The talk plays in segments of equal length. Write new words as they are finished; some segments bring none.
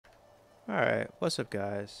Alright, what's up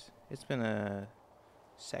guys? It's been a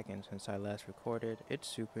second since I last recorded. It's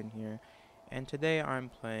Super in here, and today I'm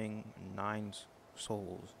playing Nine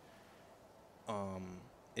Souls. Um,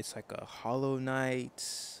 it's like a Hollow Knight,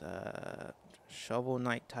 Shovel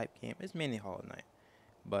Knight type game. It's mainly Hollow Knight,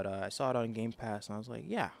 but I saw it on Game Pass and I was like,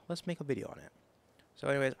 yeah, let's make a video on it. So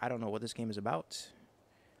anyways, I don't know what this game is about.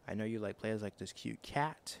 I know you like play as like this cute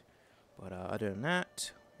cat, but other than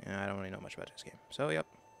that, I don't really know much about this game. So yep,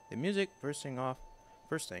 the music first thing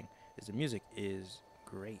is the music is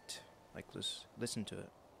great. Like just listen to it.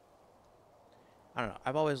 I don't know.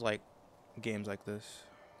 I've always liked games like this.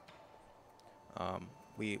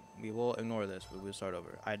 We will ignore this, but we'll start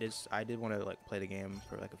over. I did want to like play the game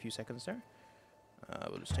for like a few seconds there.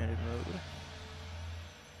 We'll do standard mode,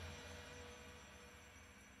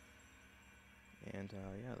 and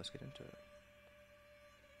yeah, let's get into it.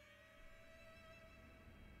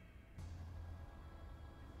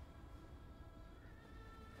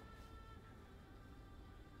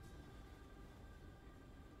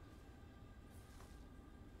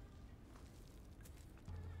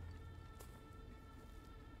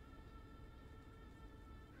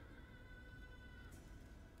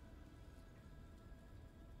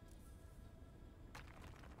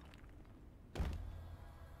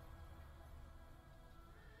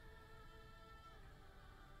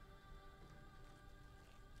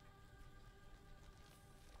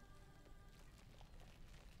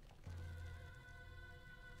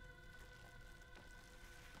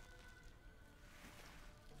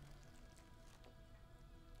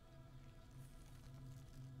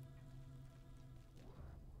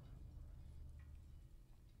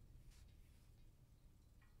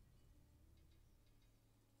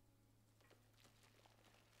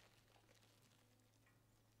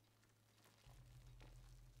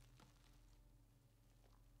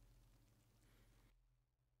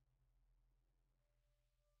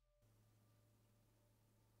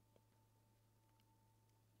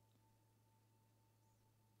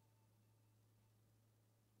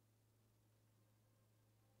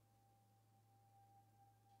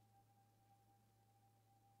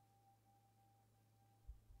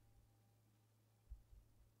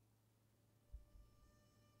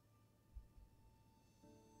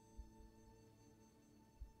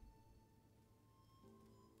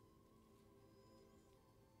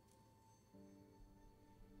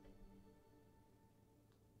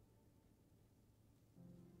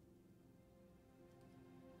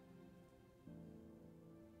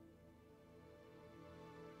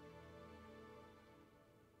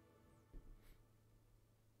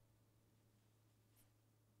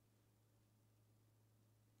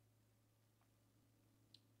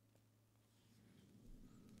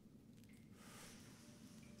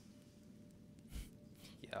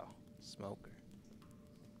 Yo, smoker.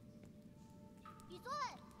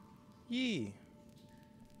 Yee.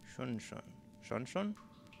 Shun shun. Shun shun?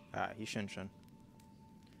 Ah, he's shun shun.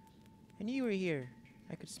 And you were here.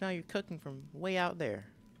 I could smell you cooking from way out there.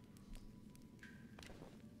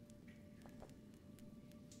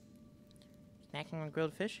 Snacking on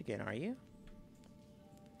grilled fish again, are you?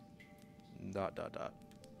 Dot dot dot.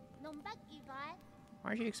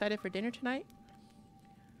 Aren't you excited for dinner tonight?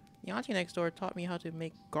 The auntie next door taught me how to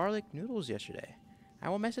make garlic noodles yesterday. I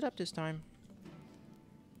won't mess it up this time.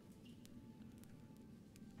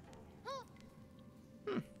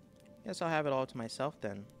 Guess I'll have it all to myself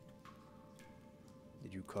then.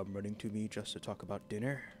 Did you come running to me just to talk about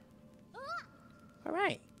dinner?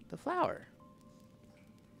 Alright, the flower.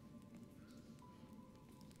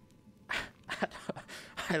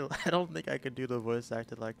 I don't think I could do the voice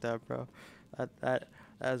acting like that, bro. That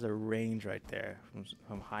has a range right there,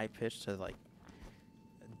 from high pitch to like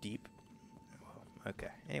deep. Okay.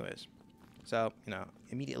 Anyways, so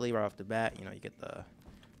immediately right off the bat, you get the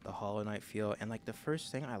Hollow Knight feel, and like the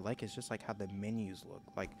first thing I like is just like how the menus look.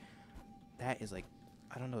 Like that is like,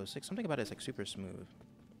 I don't know, it's like something about it's like super smooth.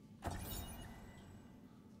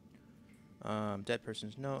 Dead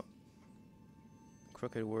person's note.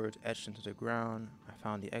 Crooked words etched into the ground. I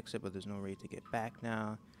found the exit, but there's no way to get back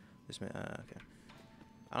now. Okay.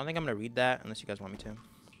 I don't think I'm gonna read that unless you guys want me to.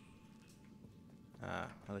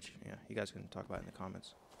 I'll let you. Yeah, you guys can talk about it in the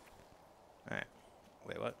comments. All right.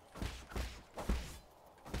 Wait, what?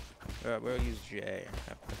 We'll use J.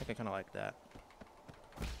 I think I kind of like that.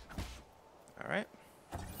 All right.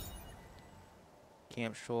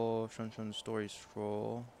 Camp Stroll, Shun Shun Story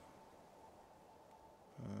Scroll.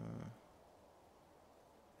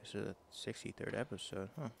 This is the 63rd episode,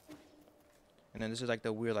 huh? And then this is like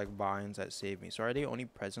the weird like vines that save me. So are they only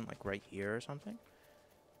present like right here or something?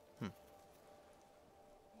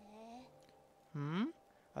 Hmm.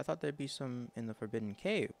 I thought there'd be some in the Forbidden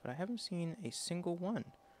Cave, but I haven't seen a single one.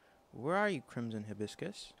 Where are you, Crimson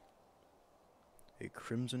Hibiscus? A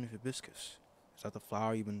crimson hibiscus. Is that the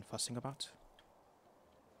flower you've been fussing about?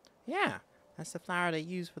 Yeah, that's the flower they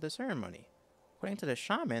use for the ceremony. According to the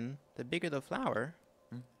shaman, the bigger the flower...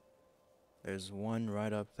 There's one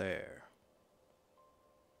right up there.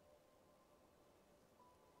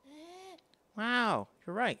 Wow,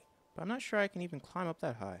 you're right. But I'm not sure I can even climb up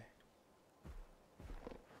that high.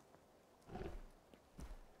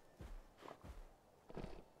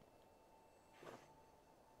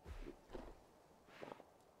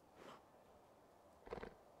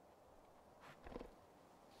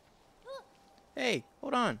 Hey,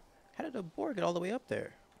 hold on. How did the boar get all the way up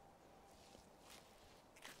there?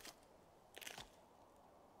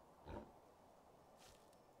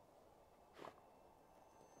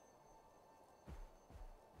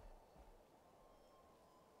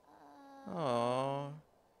 Oh,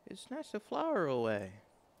 it snatched the flower away.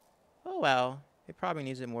 Oh well, it probably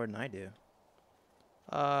needs it more than I do.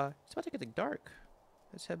 It's about to get dark.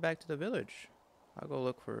 Let's head back to the village. I'll go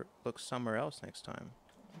look somewhere else next time.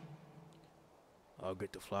 I'll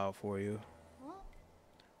get the flower for you.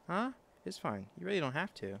 Huh? It's fine. You really don't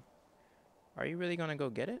have to. Are you really gonna go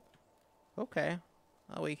get it? Okay.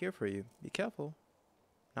 I'll wait here for you. Be careful.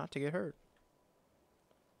 Not to get hurt.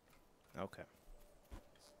 Okay.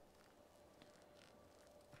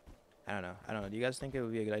 I don't know. Do you guys think it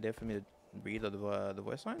would be a good idea for me to read the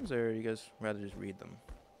voice lines, or do you guys rather just read them?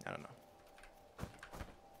 I don't know.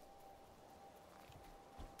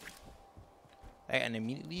 And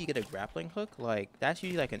immediately you get a grappling hook. Like, that's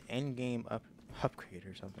usually like an end game upgrade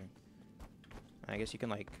or something. I guess you can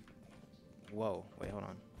like... Whoa. Wait, hold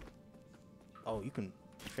on. Oh, you can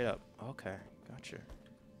straight up. Okay. Gotcha.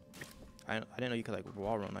 I didn't know you could like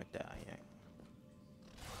wall run like that. Yeah.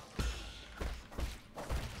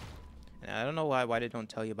 And I don't know why they don't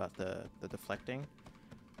tell you about the deflecting.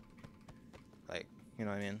 Like, you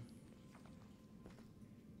know what I mean?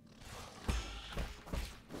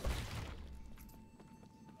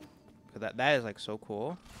 That is like so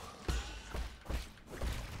cool.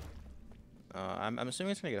 I'm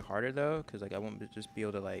assuming it's gonna get harder though, cause like I won't just be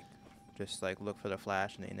able to like just like look for the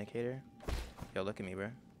flash and the indicator. Yo, look at me,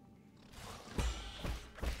 bro.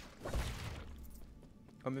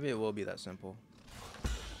 Or maybe it will be that simple.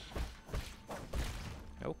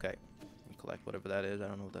 Okay, collect whatever that is. I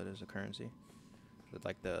don't know what that is. A currency. With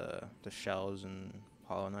like the shells and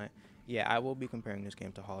Hollow Knight. Yeah, I will be comparing this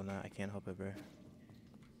game to Hollow Knight. I can't help it, bro.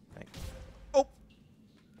 Like, oh!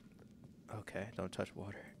 Okay, don't touch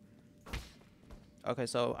water. Okay,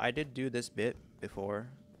 so I did do this bit before,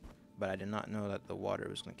 but I did not know that the water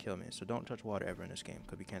was going to kill me. So don't touch water ever in this game,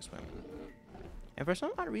 because we can't swim. And for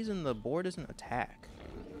some odd reason, the boar doesn't attack.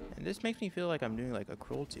 And this makes me feel like I'm doing like a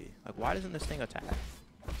cruelty. Like, why doesn't this thing attack?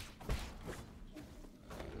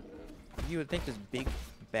 You would think this big,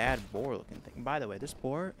 bad boar looking thing. By the way, this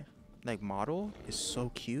boar, like, model is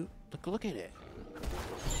so cute. Look at it.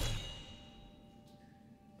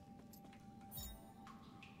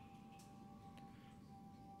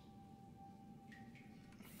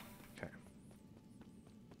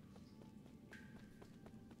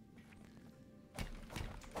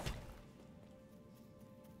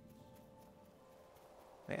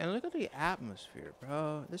 And look at the atmosphere,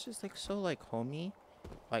 bro. This is like so like homey,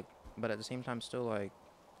 like, but at the same time still like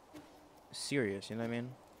serious. You know what I mean?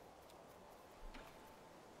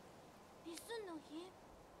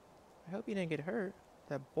 I hope you didn't get hurt.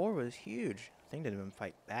 That boar was huge. Thing didn't even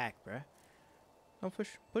fight back, bruh. Don't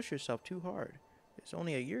push yourself too hard. It's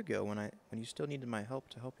only a year ago when you still needed my help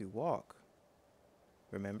to help you walk.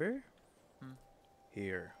 Remember?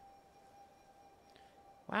 Here.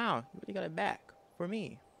 Wow, you really got it back. For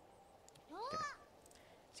me. Okay.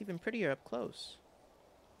 It's even prettier up close.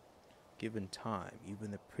 Given time,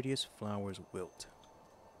 even the prettiest flowers wilt.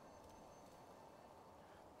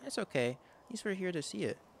 That's okay. At least we're here to see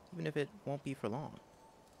it, even if it won't be for long.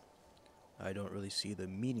 I don't really see the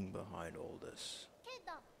meaning behind all this.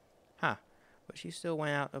 Huh. But you still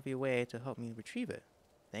went out of your way to help me retrieve it.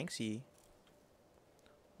 Thanks, Yi.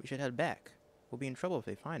 We should head back. We'll be in trouble if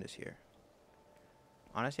they find us here.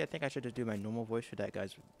 Honestly, I think I should just do my normal voice for that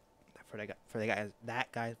guy's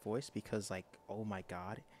voice, because like, oh my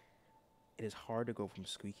god, it is hard to go from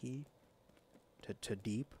squeaky to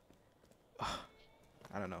deep. Ugh,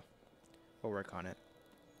 I don't know. We'll work on it.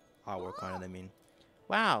 I'll work on it, I mean.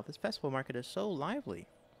 Wow, this festival market is so lively.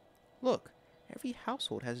 Look, every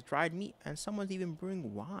household has dried meat, and someone's even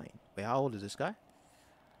brewing wine. Wait, how old is this guy?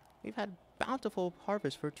 We've had bountiful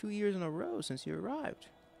harvest for 2 years in a row since you arrived.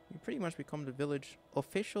 You pretty much become the village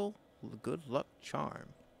official good luck charm.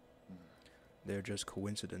 They're just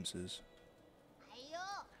coincidences.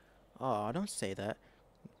 Aw, don't say that.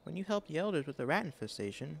 When you helped the elders with the rat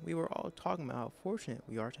infestation, we were all talking about how fortunate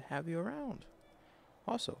we are to have you around.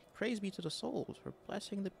 Also, praise be to the souls for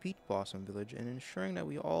blessing the Peach Blossom Village and ensuring that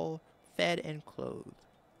we all fed and clothed.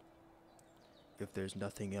 If there's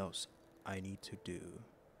nothing else I need to do,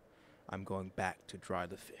 I'm going back to dry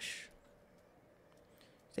the fish.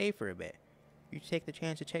 Stay for a bit. You take the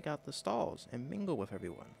chance to check out the stalls and mingle with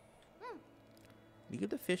everyone. Leave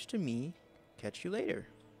the fish to me. Catch you later.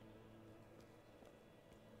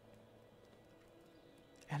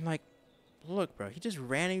 And like, look, bro, he just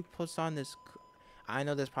randomly puts on this. I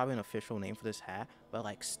know there's probably an official name for this hat, but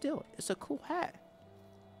like, still, it's a cool hat.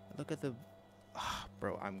 Look at the. Oh,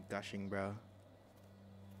 bro, I'm gushing, bro.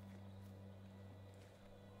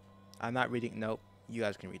 I'm not reading. Nope. You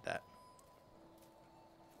guys can read that.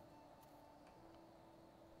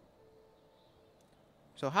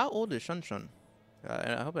 So, how old is Shun Shun?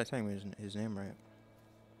 I hope I'm saying his name right.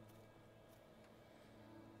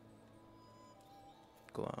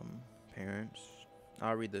 Glum. Parents.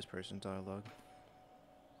 I'll read this person's dialogue.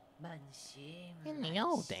 In the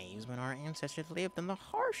old days, when our ancestors lived in the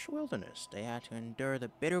harsh wilderness, they had to endure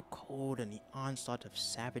the bitter cold and the onslaught of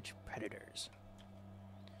savage predators.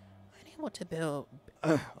 Unable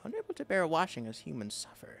to bear watching as humans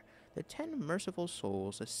suffer, the 10 merciful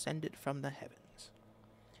souls ascended from the heavens.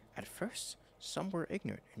 At first, some were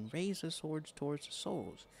ignorant and raised their swords towards the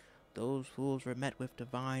souls. Those fools were met with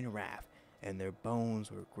divine wrath, and their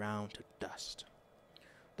bones were ground to dust.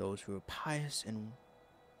 Those who were pious and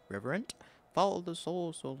reverent followed the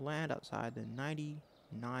souls to a land outside the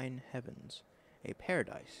 99 heavens, a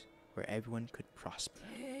paradise where everyone could prosper.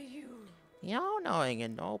 The all-knowing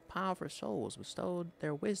and all-powerful souls bestowed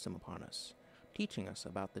their wisdom upon us, teaching us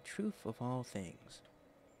about the truth of all things.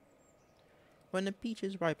 When the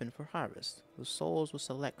peaches ripen for harvest, the souls will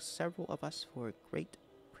select several of us for a great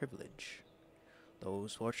privilege.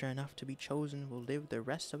 Those fortunate enough to be chosen will live the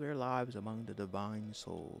rest of their lives among the divine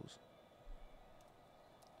souls.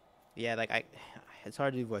 Yeah, like it's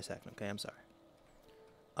hard to do voice acting. Okay, I'm sorry.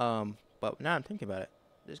 But now I'm thinking about it.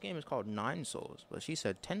 This game is called 9 Souls, but she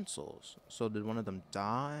said 10 souls. So did one of them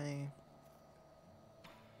die?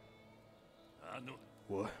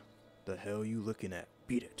 What the hell are you looking at?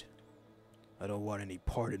 Beat it. I don't want any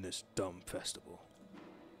part in this dumb festival.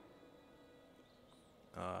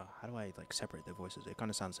 How do I like separate the voices? They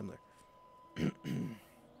kind of sound similar.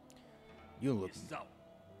 You look.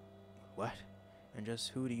 What? And just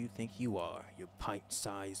who do you think you are, you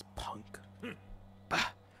pint-sized punk?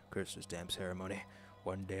 Bah! Curse this damn ceremony.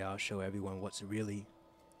 One day I'll show everyone what's really.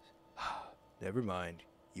 Never mind.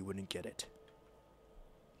 You wouldn't get it.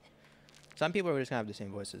 Some people are just gonna have the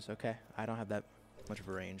same voices, okay? I don't have that much of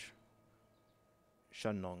a range.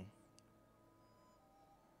 Shunnong.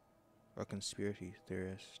 A conspiracy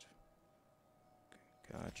theorist.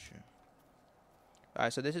 Gotcha.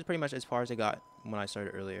 Alright, so this is pretty much as far as I got when I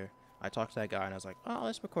started earlier. I talked to that guy and I was like, oh,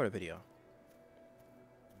 let's record a video.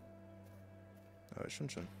 Oh, Shun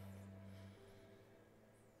Shun.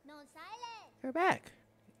 You're back.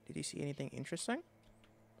 Did you see anything interesting?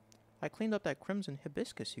 I cleaned up that crimson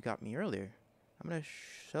hibiscus you got me earlier. I'm gonna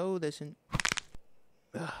sew this in.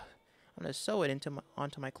 I'm gonna sew it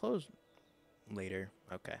onto my clothes later.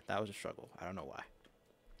 Okay, that was a struggle. I don't know why.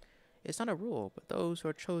 It's not a rule, but those who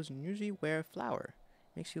are chosen usually wear flower.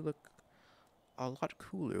 Makes you look a lot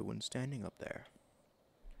cooler when standing up there.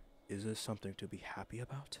 Is this something to be happy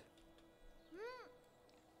about?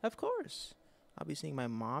 Of course. I'll be seeing my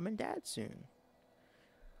mom and dad soon.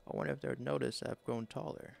 I wonder if they'll notice I've grown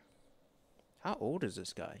taller. How old is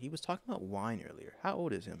this guy? He was talking about wine earlier. How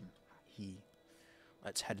old is him?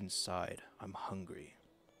 Let's head inside. I'm hungry.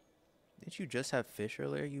 Didn't you just have fish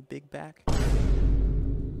earlier, you big back?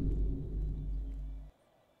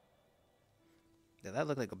 Yeah, that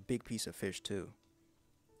looked like a big piece of fish, too.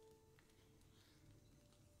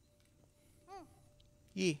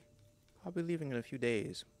 Yi, I'll be leaving in a few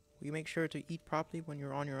days. Will you make sure to eat properly when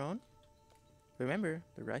you're on your own? Remember,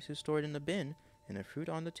 the rice is stored in the bin, and the fruit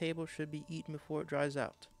on the table should be eaten before it dries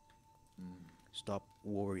out. Stop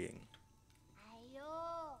worrying.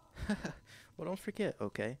 Well, don't forget,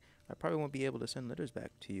 okay? I probably won't be able to send letters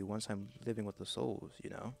back to you once I'm living with the souls,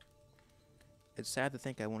 you know? It's sad to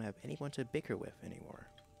think I won't have anyone to bicker with anymore.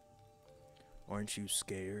 Aren't you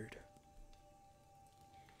scared?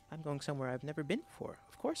 I'm going somewhere I've never been before.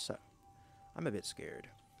 Of course so. I'm a bit scared.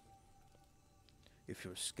 If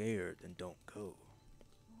you're scared, then don't go.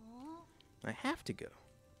 I have to go.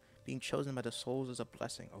 Being chosen by the souls is a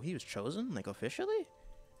blessing. Oh, he was chosen? Like, officially?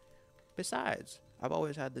 Besides, I've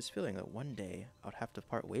always had this feeling that one day I'd have to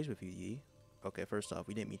part ways with you, Yi. Okay, first off,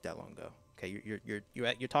 we didn't meet that long ago. Okay,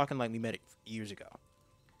 you're talking like we met years ago.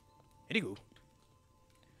 Anywho,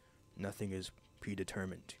 nothing is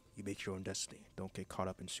predetermined. You make your own destiny. Don't get caught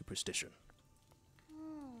up in superstition.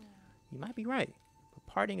 You might be right, but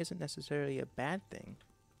parting isn't necessarily a bad thing.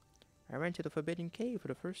 I ran to the Forbidden Cave for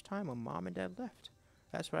the first time when Mom and Dad left.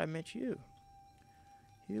 That's where I met you.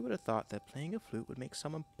 Who would have thought that playing a flute would make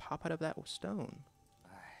someone pop out of that stone?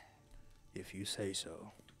 If you say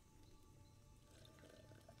so.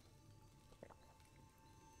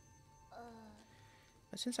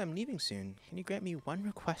 Since I'm leaving soon, can you grant me one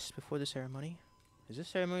request before the ceremony? Is this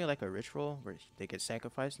ceremony like a ritual where they get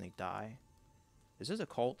sacrificed and they die? Is this a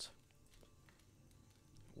cult?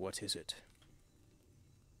 What is it?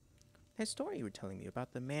 That story you were telling me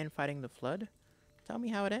about the man fighting the flood? Tell me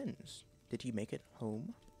how it ends. Did he make it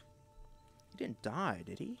home? He didn't die,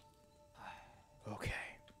 did he? Okay.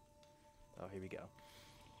 Oh, here we go.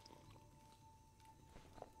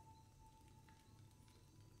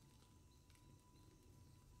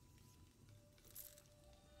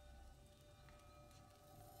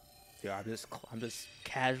 Yeah, I'm just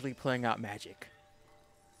casually playing out magic.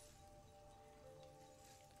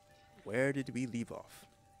 Where did we leave off?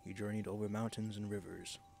 You journeyed over mountains and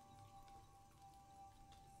rivers.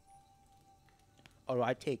 Oh,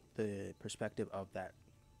 I take the perspective of that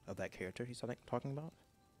character he's talking about.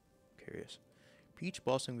 Curious. Peach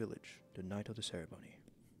Blossom Village, the night of the ceremony.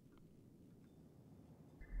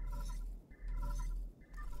 What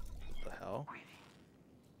the hell?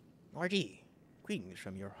 RG, greetings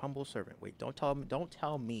from your humble servant. Wait, don't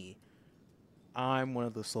tell me I'm one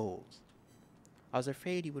of the souls. I was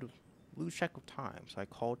afraid you would lose track of time, so I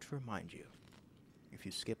called to remind you. If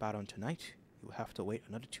you skip out on tonight, you will have to wait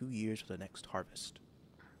another 2 years for the next harvest.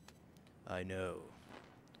 I know.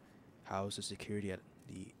 How's the security at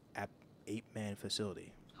the Ape-Man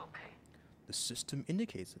facility? Okay. The system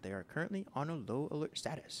indicates that they are currently on a low alert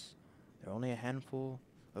status. There are only a handful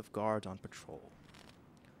of guards on patrol.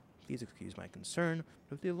 Please excuse my concern,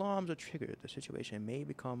 but if the alarms are triggered, the situation may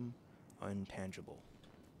become untangible.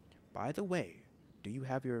 By the way, do you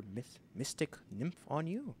have your mystic nymph on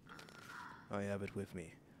you? I have it with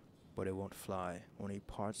me, but it won't fly. Only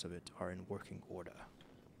parts of it are in working order.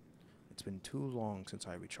 It's been too long since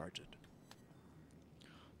I recharged it.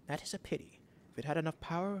 That is a pity. If it had enough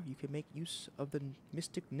power, you could make use of the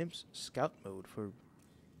Mystic Nymph's scout mode for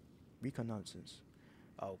reconnaissance.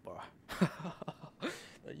 Oh, bro.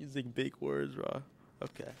 I'm using big words, bro.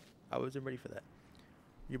 Okay, I wasn't ready for that.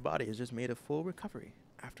 Your body has just made a full recovery,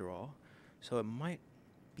 after all, so it might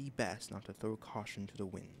be best not to throw caution to the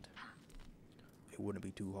wind. It wouldn't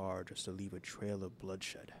be too hard just to leave a trail of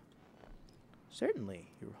bloodshed.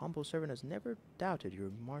 Certainly, your humble servant has never doubted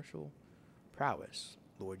your martial prowess,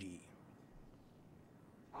 Lord Yi.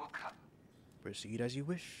 Okay. Proceed as you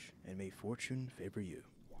wish, and may fortune favor you.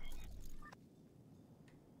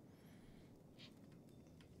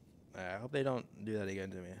 I hope they don't do that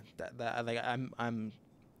again to me. I'm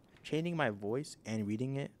changing my voice and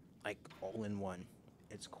reading it like all in one.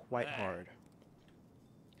 It's quite hard.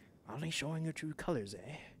 Only showing your true colors,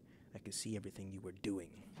 eh? I can see everything you were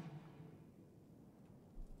doing.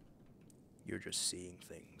 You're just seeing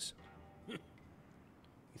things. You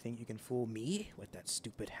think you can fool me with that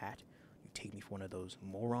stupid hat? You take me for one of those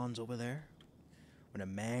morons over there? When a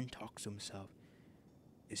man talks to himself,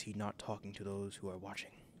 is he not talking to those who are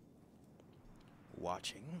watching?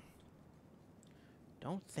 Watching?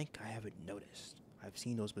 Don't think I haven't noticed. I've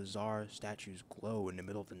seen those bizarre statues glow in the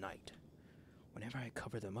middle of the night. Whenever I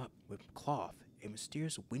cover them up with cloth, a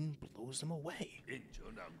mysterious wind blows them away.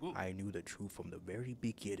 I knew the truth from the very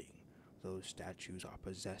beginning. Those statues are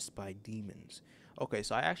possessed by demons. Okay,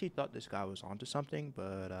 so I actually thought this guy was onto something,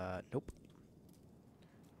 but nope.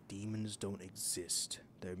 Demons don't exist.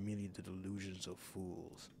 They're merely the delusions of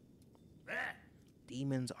fools.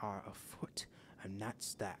 Demons are afoot, and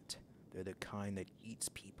that's that. They're the kind that eats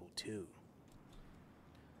people too.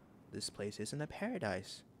 This place isn't a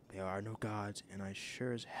paradise. There are no gods, and I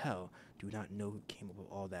sure as hell do not know who came up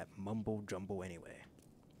with all that mumbo-jumbo anyway.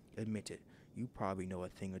 Admit it, you probably know a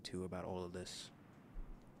thing or two about all of this. ...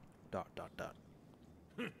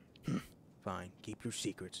 Fine, keep your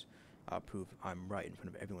secrets. I'll prove I'm right in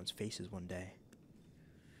front of everyone's faces one day.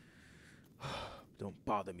 Don't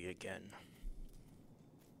bother me again.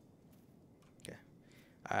 Okay.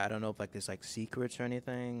 I don't know if like there's like secrets or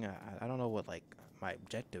anything. I don't know what like my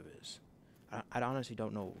objective is. I honestly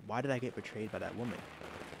don't know. Why did I get betrayed by that woman?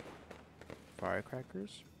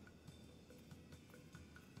 Firecrackers?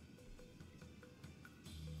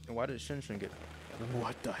 And why did Shin get...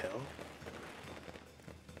 What the hell?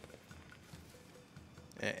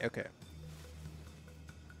 Okay.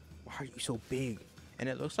 Why are you so big? And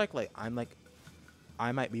it looks like I'm like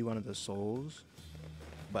I might be one of the souls,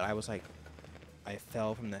 but I was like I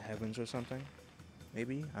fell from the heavens or something.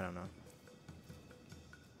 Maybe? I don't know.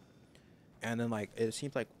 And then like it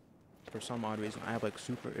seems like for some odd reason I have like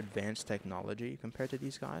super advanced technology compared to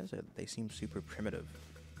these guys. They seem super primitive.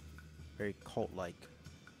 Very cult-like.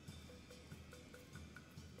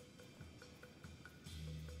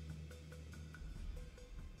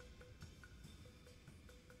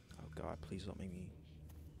 Oh god, please don't make me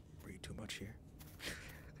read too much here.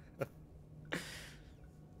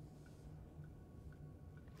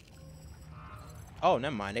 Oh,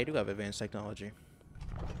 never mind. They do have advanced technology.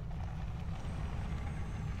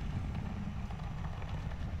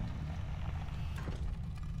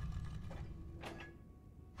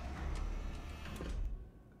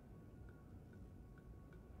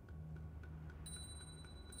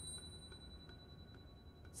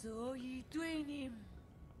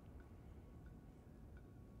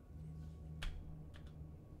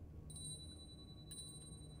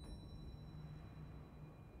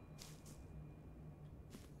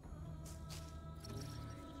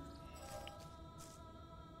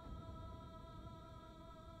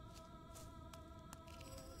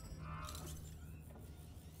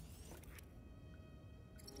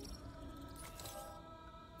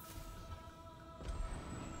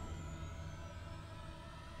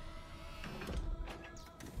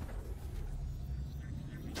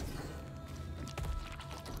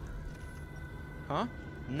 Huh?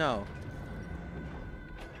 No.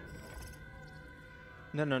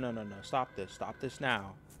 No, no, no, no, no. Stop this. Stop this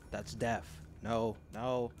now. That's death. No,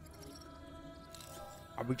 no.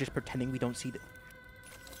 Are we just pretending we don't see the...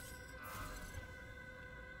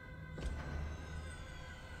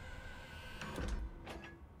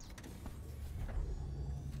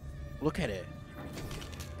 Look at it.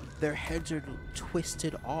 Their heads are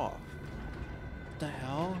twisted off. What the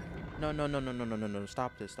hell? No, no, no, no, no, no, no, no.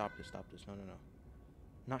 Stop this. Stop this. Stop this. No, no, no.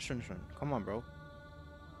 Not Shun Shun. Come on, bro.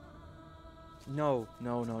 No,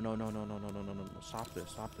 no, no, no, no, no, no, no, no, no, no, no. Stop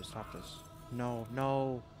this. Stop this. Stop this. No,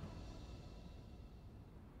 no.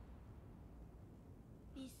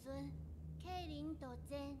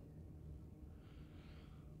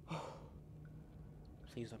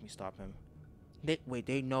 Please let me stop him. Wait,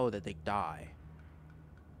 they know that they die.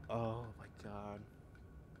 Oh my god.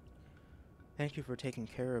 Thank you for taking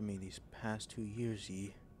care of me these past 2 years,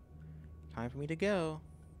 Yi. Time for me to go.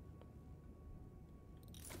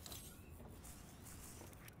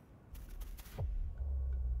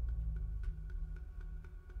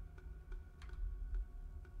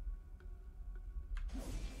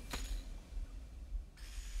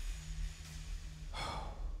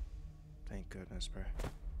 Thank goodness, bro.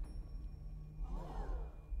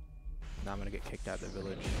 Now I'm gonna get kicked out of the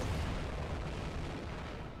village.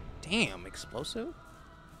 Damn, explosive?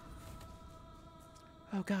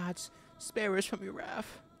 Oh gods, spare us from your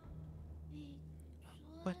wrath.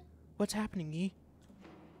 What's happening, Yi?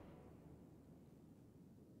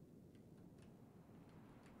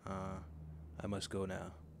 I must go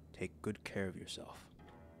now. Take good care of yourself.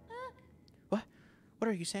 What? What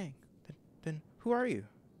are you saying? Then who are you?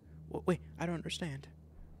 Wait, I don't understand.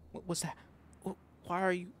 What's that? Why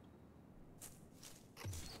are you...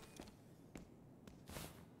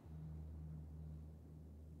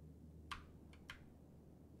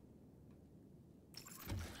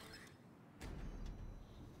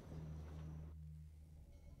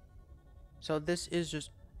 So this is just...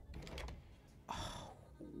 Oh,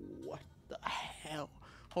 what the hell?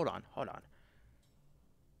 Hold on, hold on.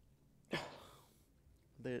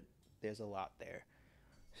 There's a lot there.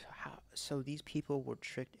 So these people were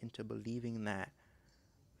tricked into believing that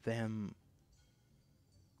them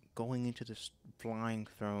going into this flying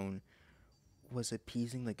throne was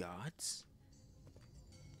appeasing the gods?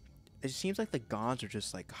 It seems like the gods are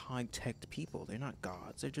just like high-tech people. They're not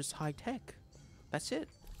gods, they're just high-tech. That's it.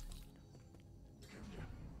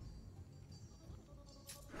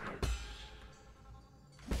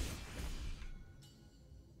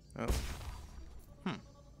 Oh.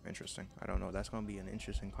 Interesting. I don't know. That's going to be an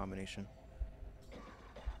interesting combination.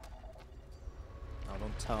 Oh,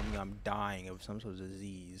 don't tell me I'm dying of some sort of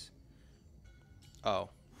disease. Oh.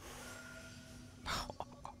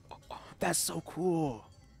 That's so cool.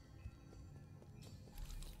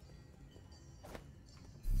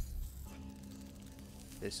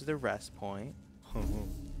 This is the rest point.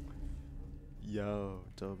 Yo,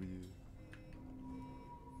 W.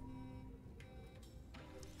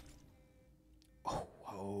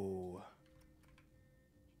 Oh.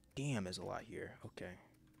 Damn, there's a lot here. Okay.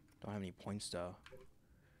 Don't have any points though.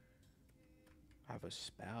 I have a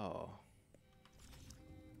spell.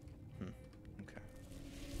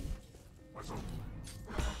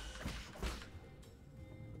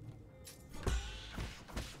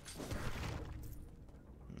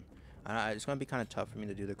 It's gonna be kind of tough for me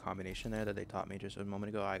to do the combination there that they taught me just a moment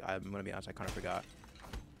ago. I'm gonna be honest, I kind of forgot.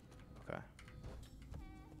 Okay.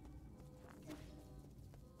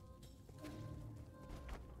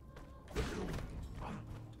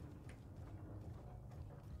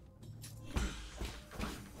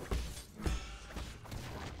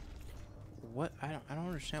 What? I don't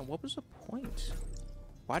understand. What was the point?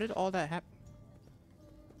 Why did all that happen?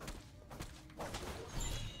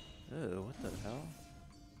 Ew, what the hell?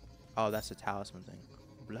 Oh, that's the talisman thing.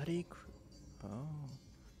 Oh.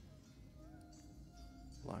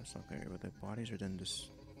 Livestock area where their bodies are then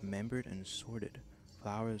dismembered and sorted.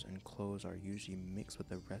 Flowers and clothes are usually mixed with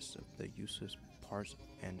the rest of the useless parts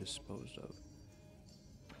and disposed of.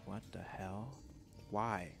 What the hell?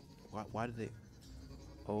 Why? Why do they...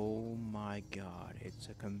 Oh my god, it's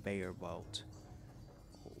a conveyor belt.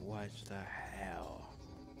 What the hell?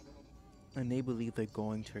 And they believe they're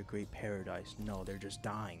going to a great paradise. No, they're just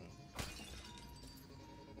dying.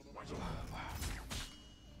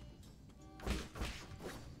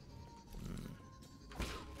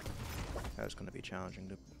 That's gonna be challenging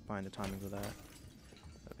to find the timing for that.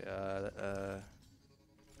 Okay,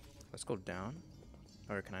 let's go down.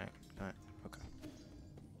 Or can I? Okay.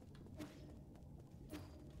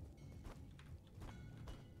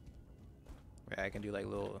 Yeah, I can do like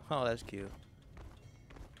little. Oh, that's cute.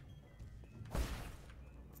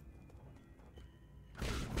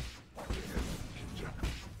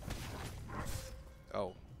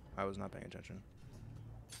 Oh, I was not paying attention.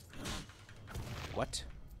 What?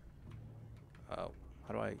 Oh,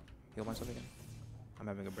 how do I heal myself again? I'm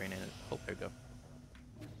having a brain in it. Oh, there you go.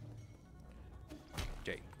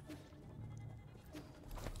 J.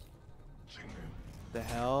 The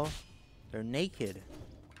hell? They're naked.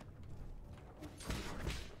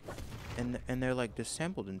 And they're like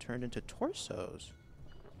disassembled and turned into torsos.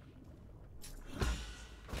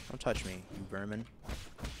 Don't touch me, you vermin.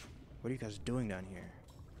 What are you guys doing down here?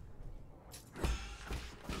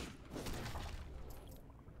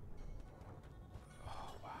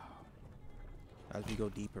 Oh, wow. As we go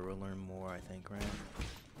deeper, we'll learn more, I think, right?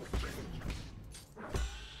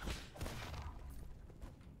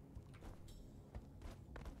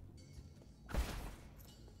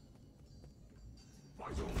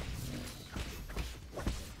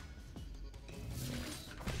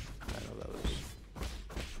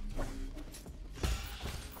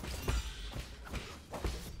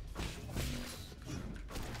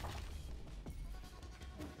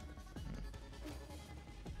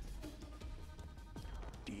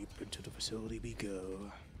 To the facility we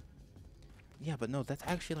go. Yeah, but no, that's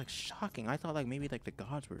actually like shocking. I thought like maybe like the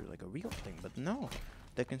gods were like a real thing, but no.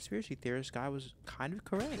 The conspiracy theorist guy was kind of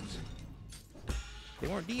correct. They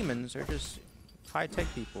weren't demons, they're just high-tech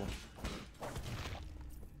people.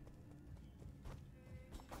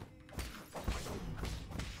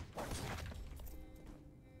 I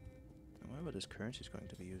wonder what this currency is going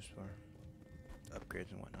to be used for.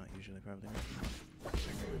 Upgrades and whatnot, usually, probably.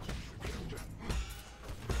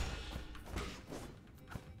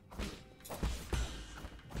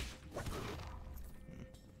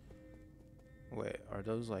 Wait, are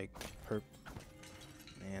those like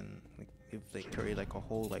man, like if they carry like a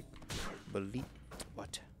whole like belief,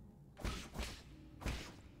 what?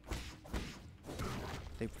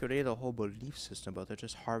 They've created a whole belief system, but they're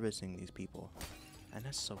just harvesting these people, and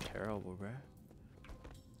that's so terrible, bruh.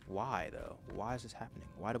 Why though? Why is this happening?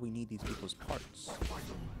 Why do we need these people's parts?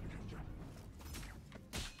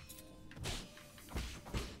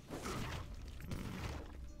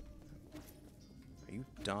 Are you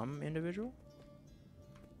dumb, individual?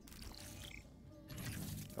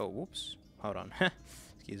 Oh, whoops. Hold on.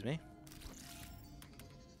 Excuse me.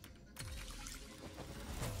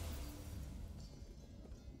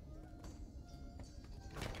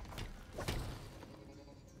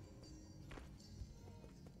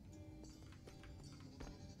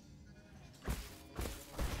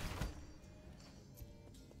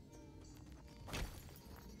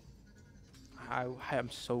 I am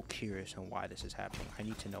so curious on why this is happening. I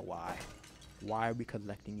need to know why. Why are we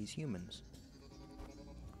collecting these humans?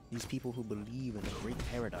 These people who believe in a great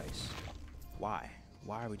paradise. Why?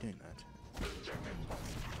 Why are we doing that?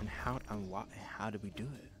 And how do we do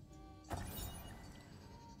it?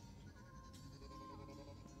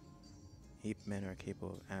 Ape men are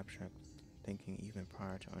capable of abstract thinking even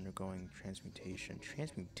prior to undergoing transmutation.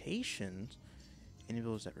 Transmutations?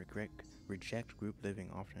 Individuals that reject group living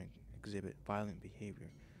often exhibit violent behavior.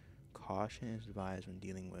 Caution is advised when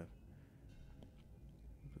dealing with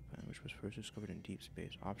which was first discovered in deep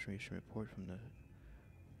space. Observation report from the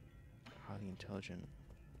highly intelligent.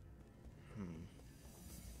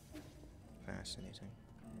 Fascinating.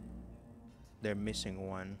 They're missing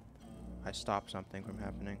one. I stopped something from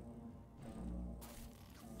happening.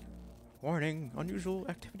 Warning! Unusual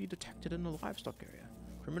activity detected in the livestock area.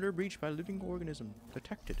 Perimeter breach by living organism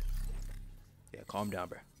detected. Yeah, calm down,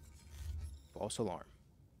 bruh. False alarm.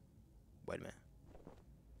 Wait a minute.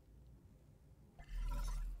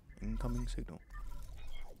 Incoming signal.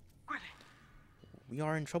 We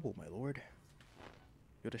are in trouble, my lord.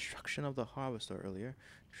 Your destruction of the harvester earlier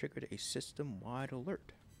triggered a system-wide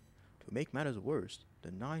alert. To make matters worse,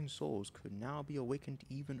 the 9 souls could now be awakened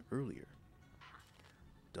even earlier.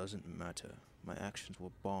 Doesn't matter. My actions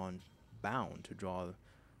were bound to draw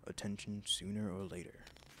attention sooner or later.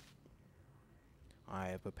 I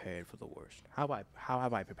have prepared for the worst. How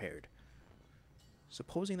have I prepared?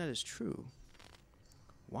 Supposing that is true,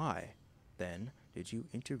 why, then, did you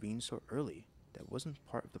intervene so early? That wasn't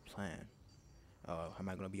part of the plan. Am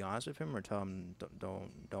I going to be honest with him or tell him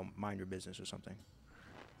don't mind your business or something?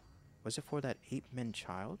 Was it for that ape-man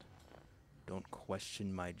child? Don't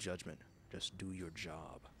question my judgment. Just do your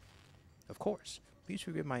job. Of course. Please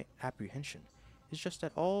forgive my apprehension. It's just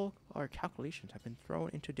that all our calculations have been thrown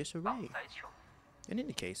into disarray. In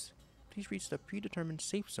any case, please reach the predetermined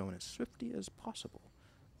safe zone as swiftly as possible.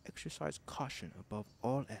 Exercise caution above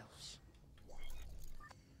all else.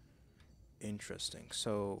 Interesting.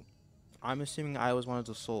 So, I'm assuming I was one of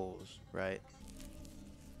the souls, right?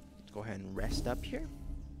 Let's go ahead and rest up here.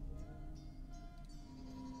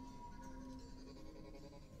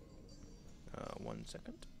 One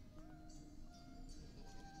second.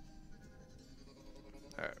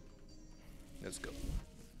 Alright. Let's go.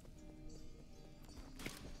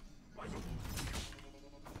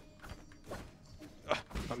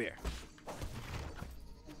 Come here.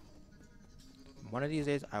 One of these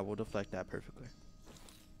days, I will deflect that perfectly.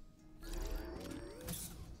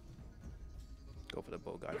 Go for the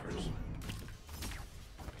bow guy first.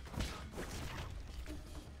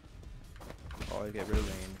 Always get rid of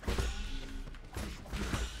rain.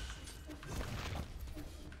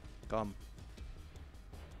 Come.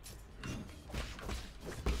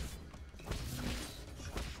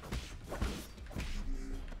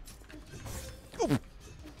 Oh.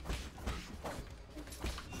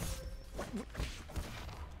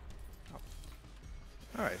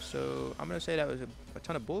 Alright, so I'm gonna say that was a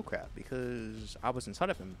ton of bullcrap because I was inside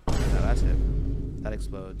of him. No, that's it. That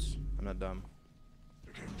explodes. I'm not dumb.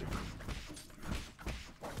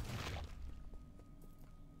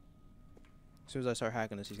 As soon as I start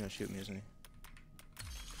hacking this, he's gonna shoot me, isn't he?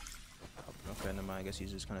 Oh, okay, never mind. I guess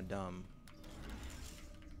he's just kind of dumb.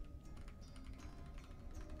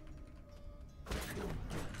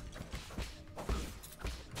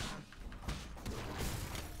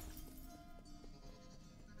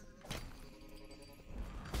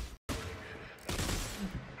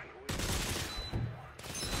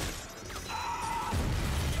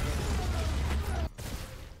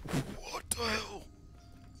 What the hell?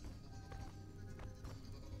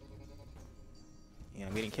 Yeah,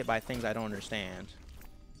 I'm getting hit by things I don't understand.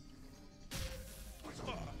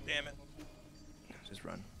 Oh, damn it. Just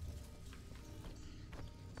run.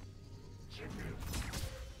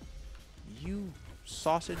 You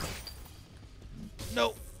sausage.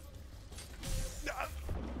 No.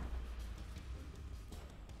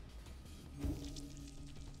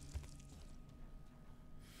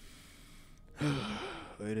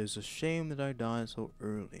 It is a shame that I died so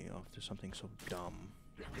early after something so dumb.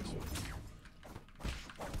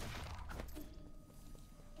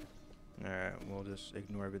 Alright, we'll just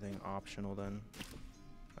ignore everything optional then.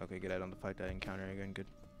 Okay, good. I don't fight that encounter again. Good.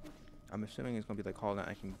 I'm assuming it's gonna be like calling that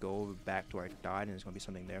I can go back to where I died and there's gonna be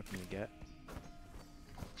something there for me to get.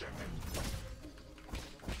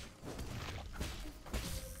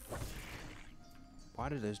 Why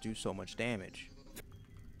did this do so much damage?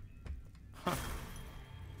 Huh.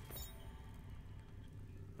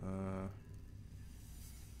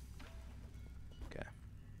 Okay.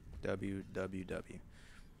 WWW.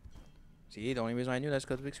 See, the only reason I knew that's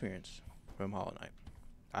because of experience from Hollow Knight.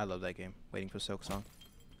 I love that game. Waiting for Silk Song.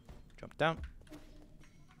 Jump down.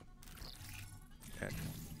 Okay.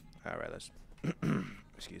 Alright, let's...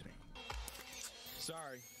 Excuse me.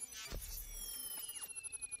 Sorry.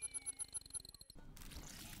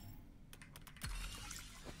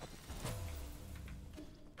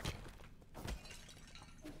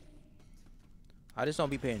 I just don't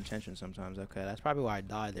be paying attention sometimes. Okay, that's probably why I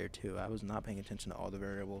died there too. I was not paying attention to all the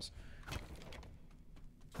variables.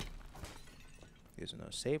 Here's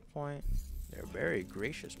another save point. They're very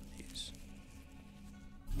gracious with these.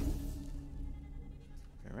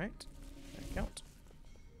 Alright. That count.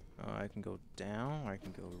 I can go down, or I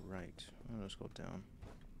can go right. I'll just go down.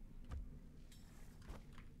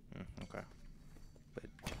 Okay. But,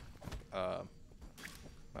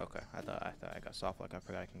 okay. I thought I got soft like I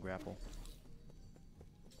forgot I can grapple.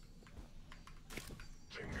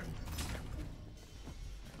 I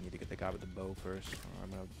need to get the guy with the bow first, or I'm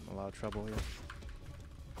gonna have a lot of trouble here.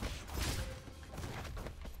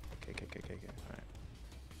 Okay. Alright.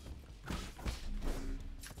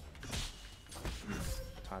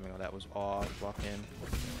 Timing on that was off. Walk in.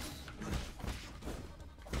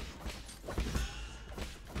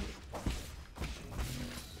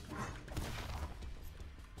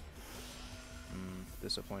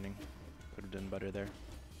 Disappointing. Could have done better there.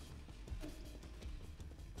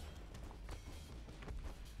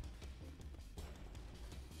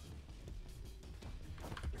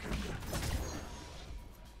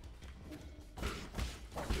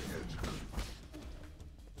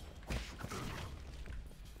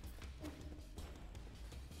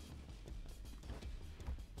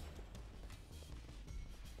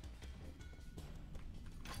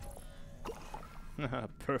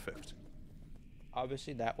 Perfect.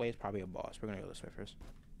 Obviously, that way is probably a boss. We're gonna go this way first.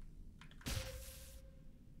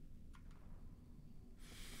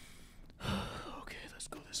 Okay, let's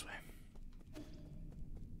go this way.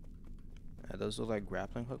 Those look like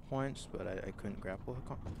grappling hook points, but I couldn't grapple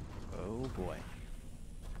hook on. Oh boy.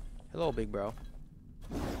 Hello, big bro.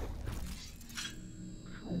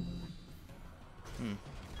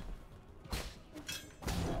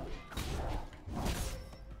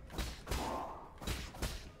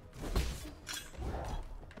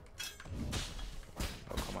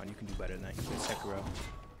 You can do better than that. You can Sekiro.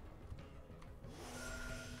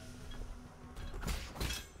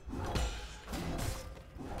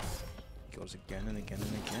 He goes again and again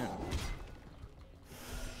and again.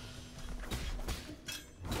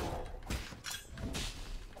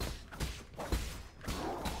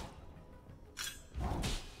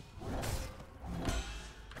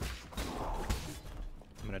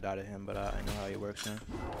 I'm gonna die to him, but I know how he works now.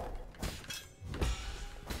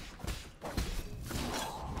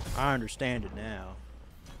 I understand it now.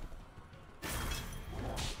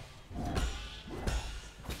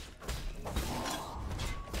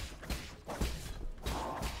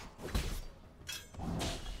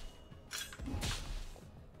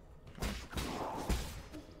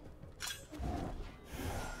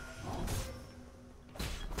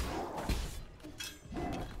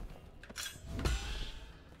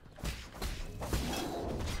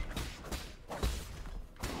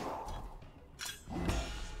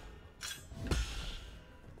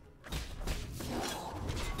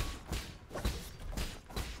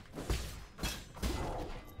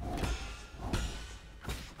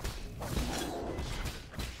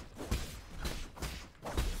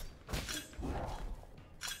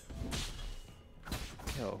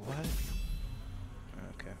 Yo, what?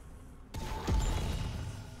 Okay.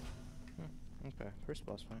 Okay, first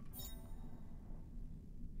boss fight.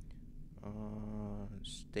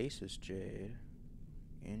 Stasis Jade.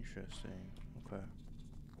 Interesting. Okay.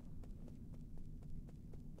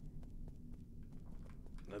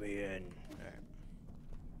 Let me in. Alright.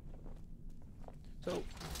 So,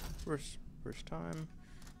 first time.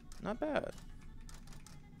 Not bad.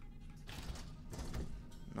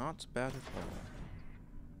 Not bad at all.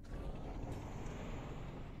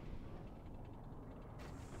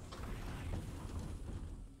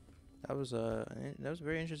 That was a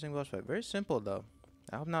very interesting boss fight. Very simple though.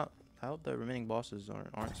 I hope the remaining bosses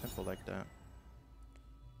aren't simple like that.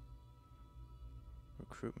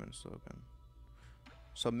 Recruitment slogan.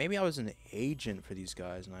 So maybe I was an agent for these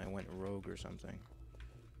guys and I went rogue or something.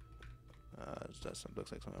 That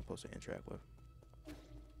looks like something I'm supposed to interact with.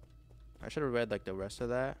 I should have read like the rest of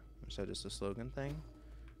that instead of just the slogan thing.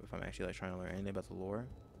 If I'm actually like trying to learn anything about the lore,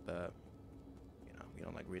 but you know, we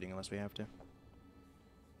don't like reading unless we have to.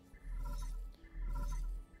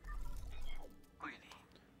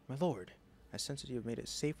 My lord, I sense that you have made it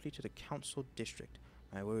safely to the council district.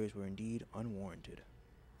 My worries were indeed unwarranted.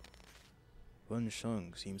 Wen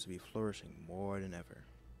Sheng seems to be flourishing more than ever.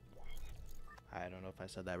 I don't know if I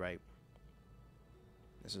said that right.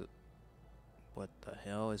 This is... What the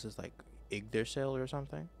hell? Is this like Yggdrasil or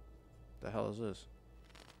something? The hell is this?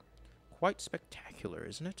 Quite spectacular,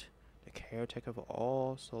 isn't it? The caretaker of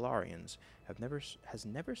all Solarians has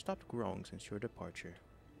never stopped growing since your departure.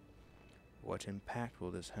 What impact will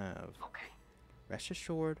this have? Okay. Rest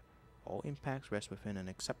assured, all impacts rest within an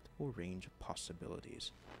acceptable range of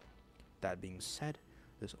possibilities. That being said,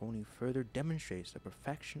 this only further demonstrates the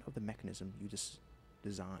perfection of the mechanism you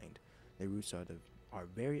designed. The roots are are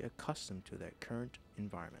very accustomed to their current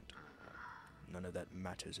environment. None of that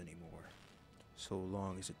matters anymore, so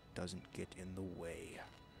long as it doesn't get in the way.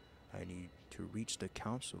 I need to reach the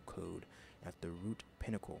council code at the root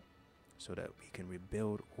pinnacle so that we can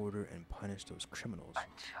rebuild order and punish those criminals.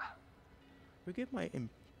 Forgive my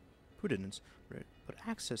imprudence, but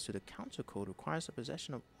access to the council code requires the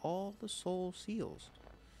possession of all the soul seals.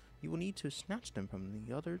 You will need to snatch them from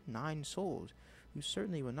the other 9 souls. You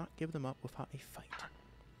certainly will not give them up without a fight.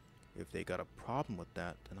 If they got a problem with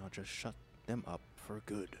that, then I'll just shut them up for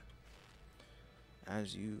good.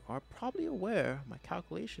 As you are probably aware, my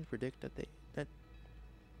calculations predict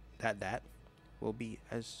that will be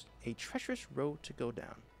as a treacherous road to go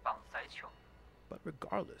down. But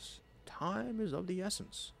regardless, time is of the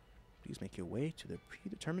essence. Please make your way to the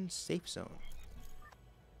predetermined safe zone.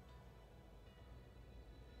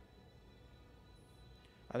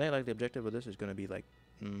 I think like the objective of this is going to be like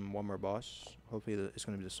one more boss. Hopefully it's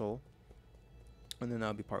going to be the soul. And then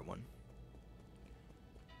that'll be part 1.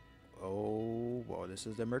 Oh, well, this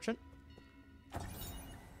is the merchant.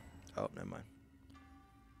 Oh, never mind.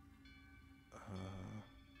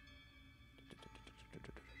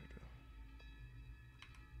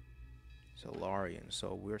 Solarians.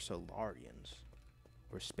 So we're Solarians.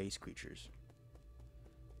 We're space creatures.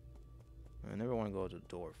 I never want to go to the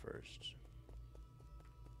door first.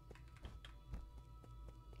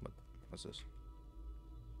 What's this?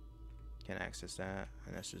 Can't access that.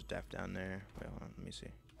 And that's just death down there. Wait, hold on. Let me see.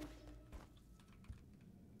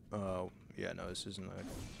 Oh, yeah, no, this isn't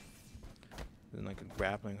like a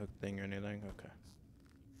grappling hook thing or anything. Okay.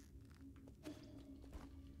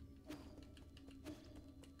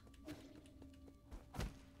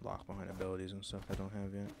 Lock behind abilities and stuff I don't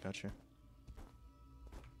have yet. Gotcha.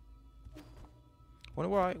 Wonder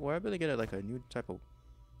where I really get like a new type of.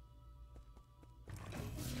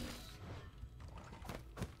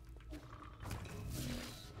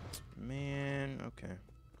 Man, okay.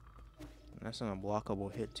 And that's an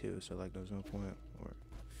unblockable hit too, so like there's no point.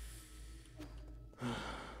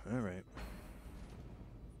 All right.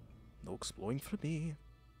 No exploring for me.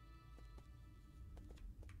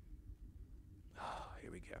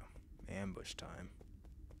 Here we go. Ambush time.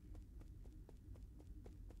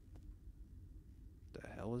 The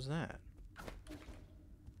hell is that?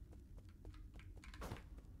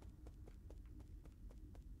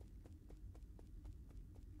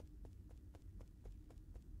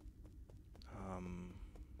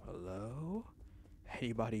 Hello?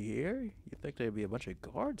 Anybody here? You'd think there'd be a bunch of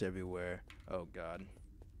guards everywhere. Oh god.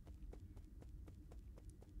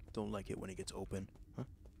 Don't like it when it gets open. Huh?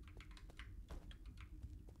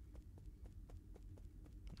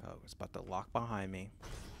 Oh, it's about to lock behind me.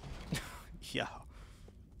 Yeah.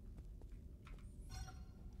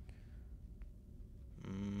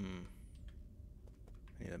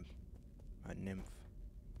 I need a nymph.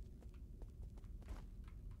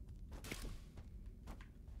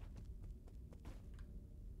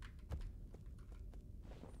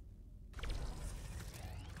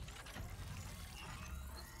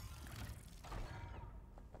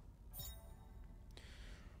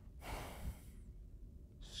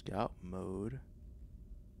 Scout mode.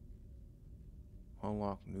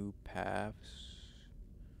 Unlock new paths.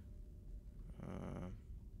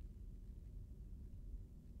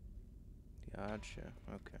 Gotcha.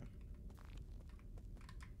 Okay.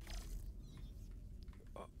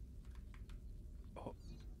 Oh. Oh.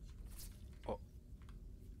 Oh.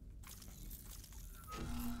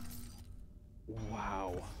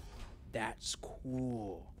 Wow. That's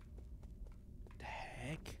cool. The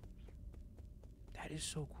heck? That is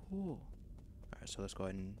so cool. Alright, so let's go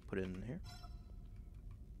ahead and put it in here.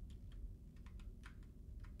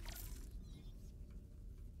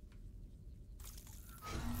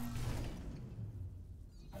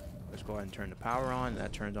 Let's go ahead and turn the power on.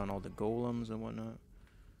 That turns on all the golems and whatnot.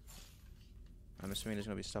 I'm assuming there's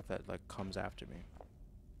gonna be stuff that like comes after me.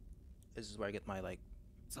 This is where I get my like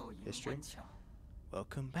history.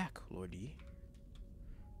 Welcome back, Lordy.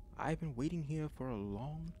 I've been waiting here for a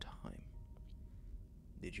long time.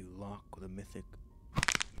 Did you lock the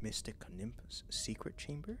mystic nymph's secret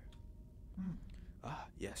chamber? Ah,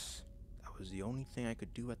 yes. That was the only thing I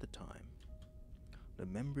could do at the time. The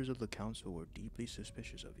members of the council were deeply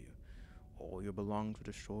suspicious of you. All your belongings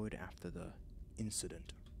were destroyed after the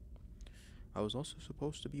incident. I was also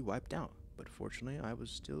supposed to be wiped out, but fortunately I was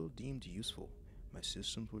still deemed useful. My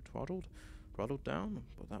systems were throttled down,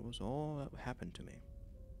 but that was all that happened to me.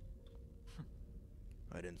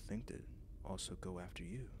 I didn't think to also go after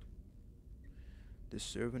you. This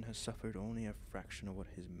servant has suffered only a fraction of what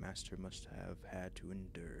his master must have had to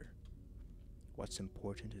endure. What's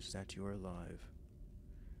important is that you're alive.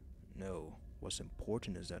 No, what's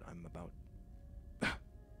important is that I'm about.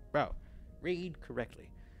 Bro, read correctly.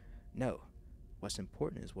 No, what's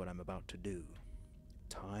important is what I'm about to do.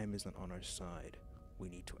 Time isn't on our side. We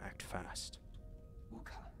need to act fast. 不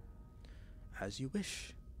看， As you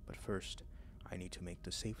wish, but first, I need to make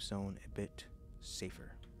the safe zone a bit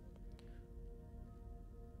safer.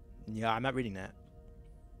 Yeah, I'm not reading that.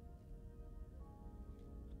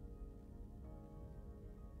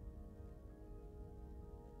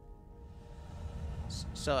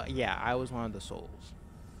 So yeah, I was one of the souls.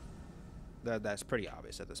 That's pretty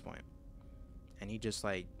obvious at this point. And he just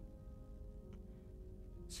like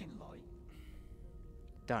请來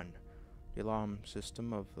done. The alarm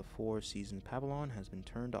system of the Four Seasons Babylon has been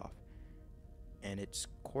turned off, and its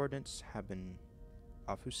coordinates have been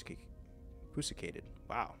obfuscated.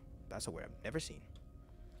 Wow, that's a word I've never seen.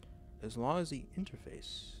 As long as the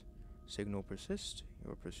interface signal persists,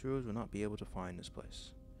 your pursuers will not be able to find this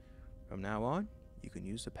place. From now on, you can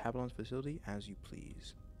use the Babylon's facility as you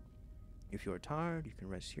please. If you are tired, you can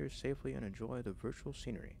rest here safely and enjoy the virtual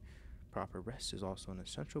scenery. Proper rest is also an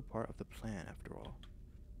essential part of the plan, after all.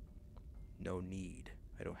 No need.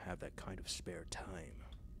 I don't have that kind of spare time.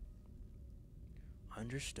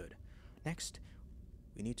 Understood. Next,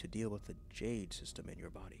 we need to deal with the jade system in your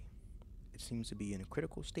body. It seems to be in a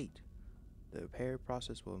critical state. The repair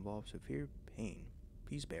process will involve severe pain.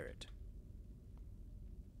 Please bear it.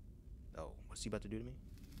 Oh, what's he about to do to me?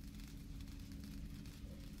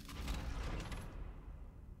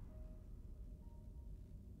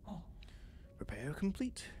 Repair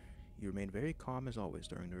complete. You remained very calm as always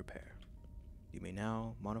during the repair. You may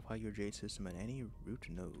now modify your jade system at any root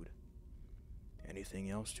node. Anything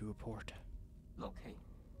else to report? locate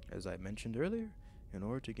As I mentioned earlier, in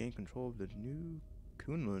order to gain control of the new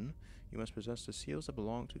Kunlun, you must possess the seals that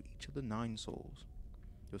belong to each of the 9 souls.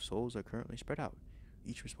 The souls are currently spread out,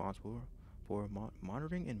 each responsible for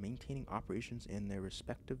monitoring and maintaining operations in their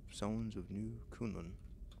respective zones of New Kunlun.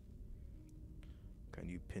 Can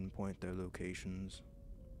you pinpoint their locations?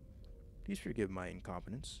 Please forgive my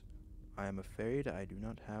incompetence. I am afraid I do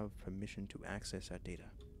not have permission to access that data.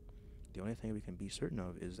 The only thing we can be certain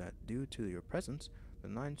of is that due to your presence, the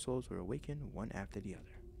 9 souls will awaken one after the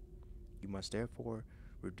other. You must therefore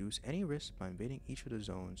reduce any risk by invading each of the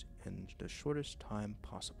zones in the shortest time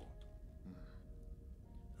possible.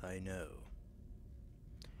 I know.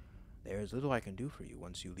 There is little I can do for you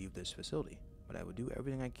once you leave this facility, but I will do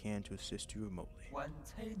everything I can to assist you remotely. 棺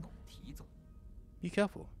材弄提走， Be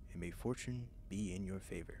careful, and may fortune be in your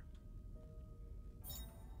favor.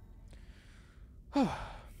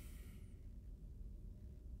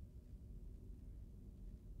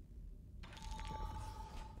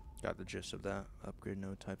 Got the gist of that upgrade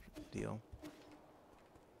node type deal.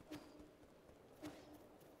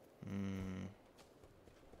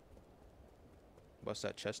 What's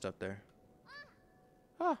that chest up there?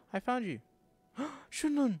 Ah, I found you.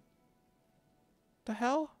 Shunlun! The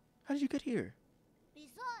hell? How did you get here?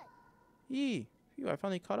 Yee, phew, I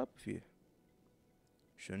finally caught up with you.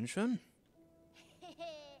 Shun Shun?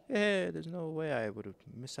 Hey, there's no way I would have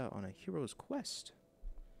missed out on a hero's quest.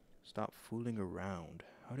 Stop fooling around.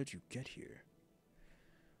 How did you get here?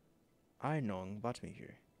 Ainong brought me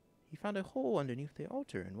here. He found a hole underneath the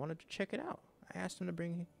altar and wanted to check it out. I asked him to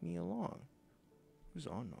bring me along. Who's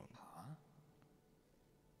Ainong?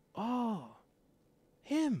 Oh,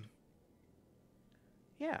 him.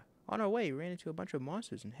 Yeah, on our way, we ran into a bunch of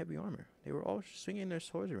monsters in heavy armor. They were all swinging their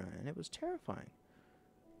swords around, and it was terrifying.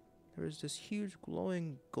 There was this huge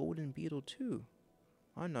glowing golden beetle too.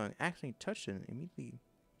 Ainong accidentally touched it, and he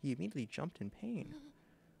immediately jumped in pain.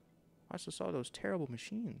 I also saw those terrible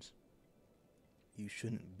machines. You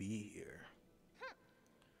shouldn't be here.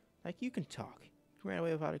 Like you can talk. You ran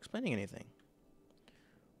away without explaining anything.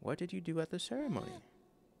 What did you do at the ceremony?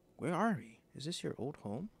 Where are we? Is this your old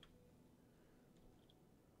home?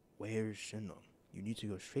 Where's Shenlong? You need to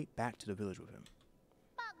go straight back to the village with him.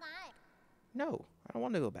 No, I don't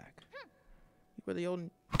want to go back. You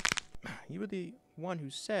were the one who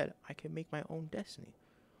said I could make my own destiny.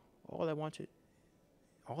 All I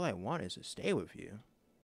want is to stay with you.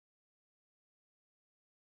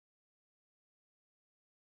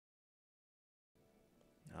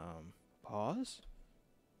 Pause?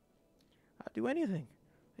 I'll do anything.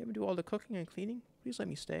 I even do all the cooking and cleaning. Please let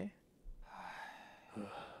me stay.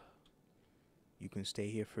 You can stay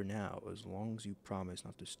here for now as long as you promise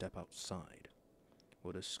not to step outside.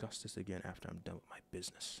 We'll discuss this again after I'm done with my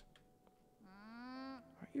business.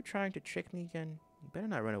 Are you trying to trick me again? You better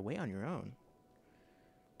not run away on your own.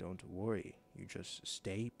 Don't worry. You just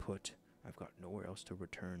stay put. I've got nowhere else to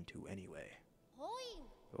return to anyway.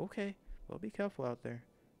 Okay. Well, be careful out there.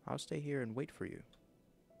 I'll stay here and wait for you.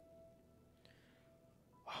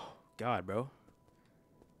 Oh, God, bro.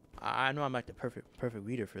 I know I'm like the perfect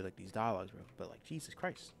reader for like these dialogues, bro. But like, Jesus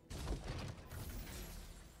Christ.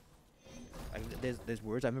 Like, there's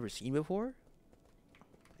words I've never seen before.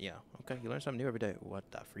 Yeah, okay. You learn something new every day. What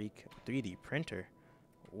the freak? 3D printer.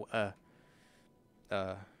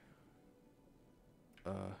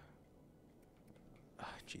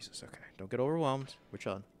 Jesus. Okay, don't get overwhelmed. We're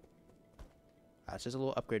chilling. That's just a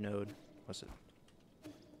little upgrade node. What's it?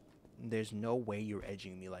 There's no way you're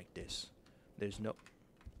edging me like this. There's no.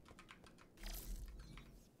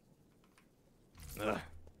 Ugh.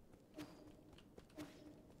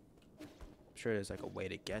 I'm sure there's like a way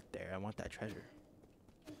to get there. I want that treasure.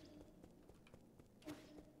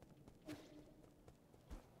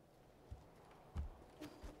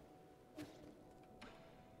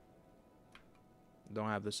 Don't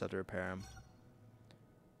have this stuff to repair him.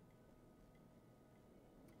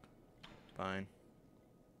 Fine.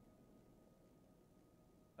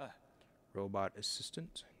 Robot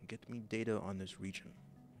assistant, get me data on this region.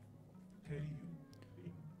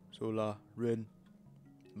 Sola, Ren,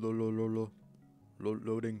 loading.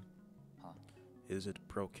 Huh? Is it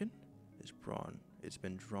broken? It's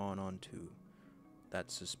been drawn onto.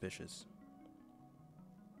 That's suspicious.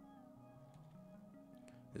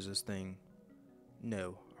 Is this thing?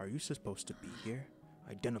 No. Are you supposed to be here?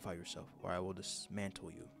 Identify yourself, or I will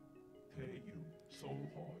dismantle you.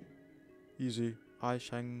 Easy.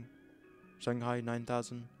 Shanghai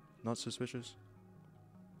 9000. Not suspicious.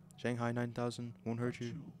 Shanghai 9000 won't hurt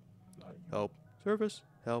you. Help. Service.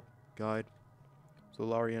 Help. Guide.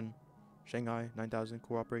 Solarian. Shanghai 9000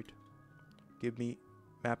 cooperate. Give me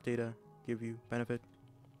map data. Give you benefit.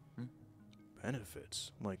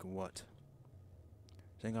 Benefits? Like what?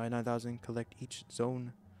 Shanghai 9000 collect each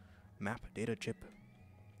zone map data chip.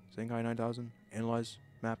 Shanghai 9000 analyze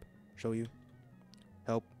map. Show you.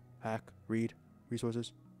 Help. Hack. Read.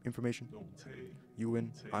 Resources. Information. You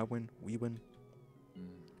win. I win. We win.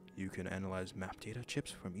 You can analyze map data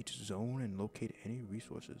chips from each zone and locate any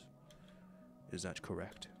resources. Is that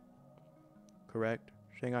correct? Correct.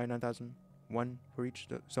 Shanghai 9000. 1 for each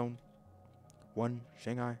zone. 1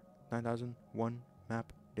 Shanghai 9000. 1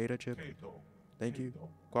 map data chip. Thank you.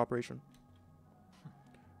 Cooperation.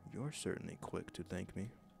 You're certainly quick to thank me.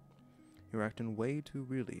 You're acting way too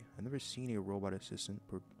really. I've never seen a robot assistant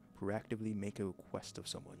proactively make a request of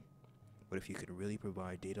someone. But if you could really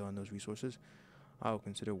provide data on those resources, I'll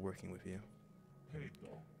consider working with you.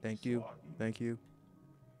 Thank you. Thank you.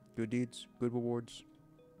 Good deeds, good rewards.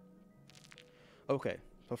 Okay,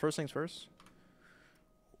 so first things first.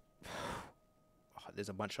 There's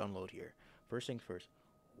a bunch to unload here. First things first.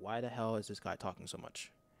 Why the hell is this guy talking so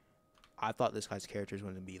much? I thought this guy's character was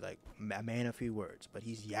going to be like a man of few words, but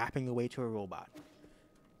he's yapping away to a robot.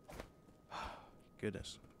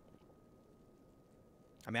 Goodness.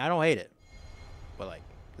 I mean, I don't hate it, but like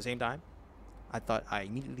at the same time, I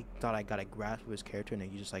immediately thought I got a grasp of his character, and then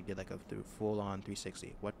he just like did like a full-on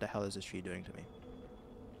 360. What the hell is this tree doing to me?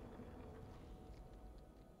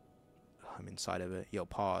 I'm inside of it. Yo,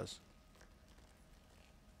 pause.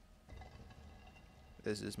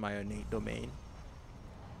 This is my innate domain.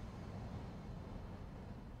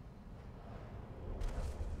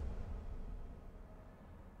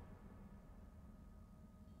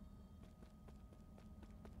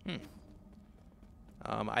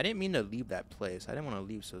 I didn't mean to leave that place. I didn't want to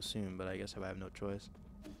leave so soon, but I guess I have no choice.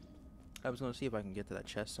 I was going to see if I can get to that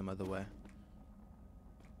chest some other way.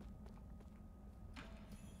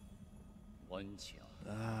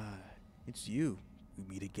 Ah, it's you. We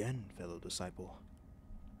meet again, fellow disciple.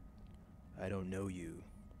 I don't know you.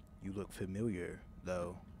 You look familiar,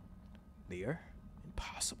 though. Lear?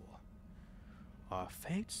 Impossible. Our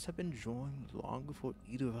fates have been joined long before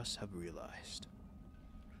either of us have realized.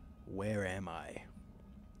 Where am I?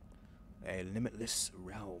 A limitless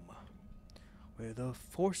realm, where the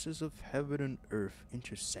forces of heaven and earth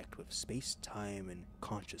intersect with space, time, and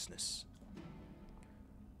consciousness.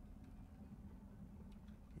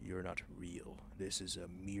 You're not real. This is a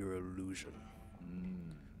mere illusion.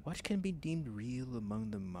 What can be deemed real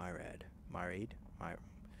among the myriad?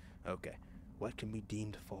 Okay. What can be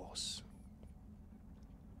deemed false?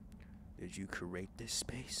 Did you create this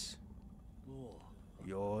space?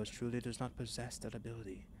 Yours truly does not possess that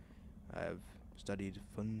ability. I have studied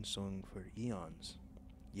Feng Song for eons.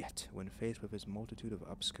 Yet, when faced with its multitude of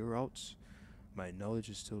obscure arts, my knowledge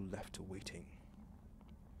is still left waiting.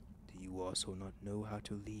 Do you also not know how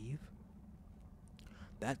to leave?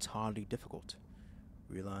 That's hardly difficult.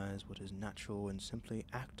 Realize what is natural and simply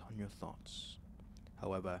act on your thoughts.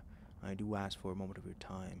 However, I do ask for a moment of your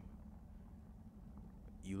time.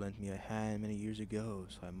 You lent me a hand many years ago,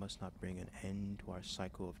 so I must not bring an end to our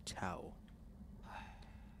cycle of Tao.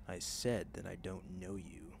 I said that I don't know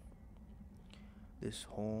you. This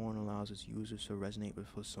horn allows its users to resonate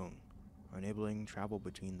with Fusung, enabling travel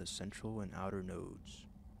between the central and outer nodes.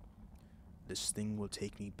 This thing will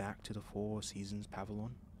take me back to the Four Seasons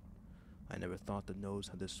Pavilion. I never thought the nodes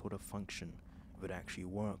had this sort of function. If it actually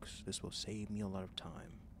works, this will save me a lot of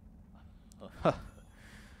time.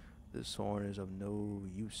 This horn is of no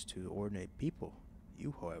use to ordinary people.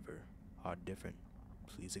 You, however, are different.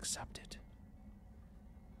 Please accept it.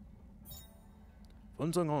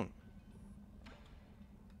 Funzong.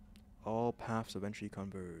 All paths eventually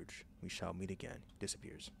converge. We shall meet again.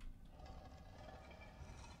 Disappears.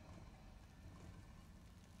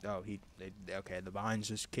 Oh, okay, the vines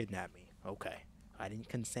just kidnapped me. Okay. I didn't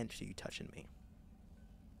consent to you touching me.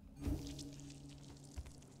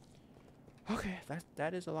 Okay,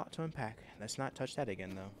 that is a lot to unpack. Let's not touch that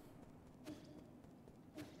again, though.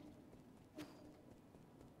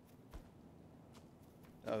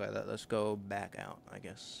 Okay, let's go back out, I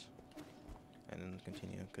guess. And then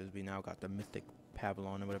continue, because we now got the mythic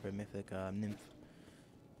Pavilion or whatever, mythic nymph.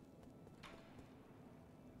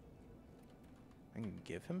 I can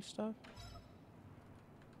give him stuff?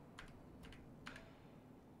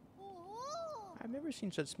 I've never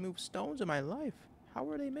seen such smooth stones in my life. How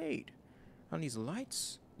were they made? On these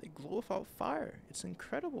lights, they glow without fire. It's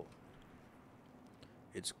incredible.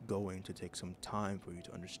 It's going to take some time for you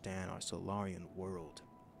to understand our Solarian world.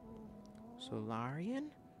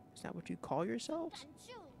 Solarian? Is that what you call yourselves?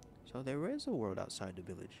 So there is a world outside the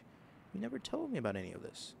village. You never told me about any of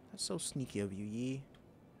this. That's so sneaky of you, Yi.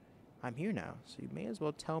 I'm here now, so you may as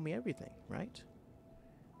well tell me everything, right?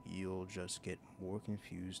 You'll just get more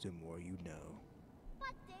confused the more you know.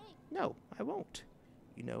 No, I won't.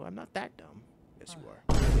 You know, I'm not that dumb. Yes, you are.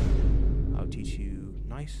 I'll teach you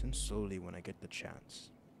nice and slowly when I get the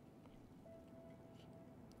chance.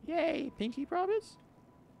 Yay, pinky promise?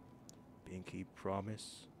 Pinky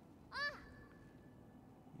promise?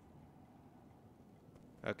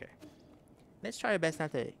 Okay. Let's try our best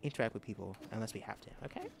not to interact with people unless we have to,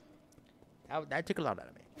 okay? That took a lot out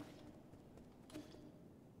of me.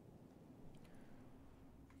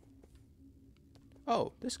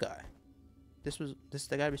 Oh, this guy. This is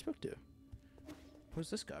the guy we spoke to.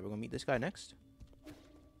 Who's this guy? We're gonna meet this guy next?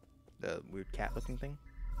 The weird cat looking thing?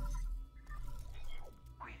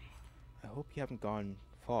 I hope you haven't gone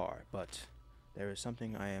far, but there is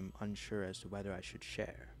something I am unsure as to whether I should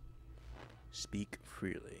share. Speak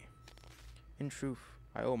freely. In truth,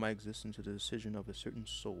 I owe my existence to the decision of a certain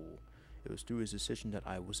soul. It was through his decision that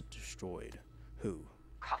I wasn't destroyed. Who?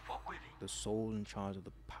 The soul in charge of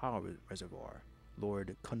the power reservoir,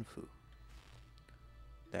 Lord Kunfu.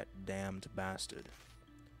 That damned bastard.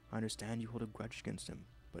 I understand you hold a grudge against him,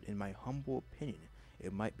 but in my humble opinion,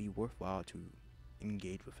 it might be worthwhile to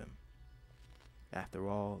engage with him. After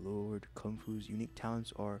all, Lord Kunfu's unique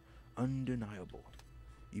talents are undeniable.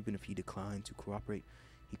 Even if he declined to cooperate,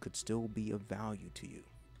 he could still be of value to you.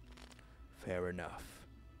 Fair enough.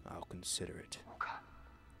 I'll consider it.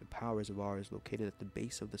 The power reservoir is located at the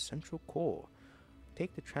base of the central core.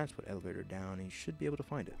 Take the transport elevator down and you should be able to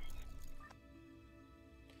find it.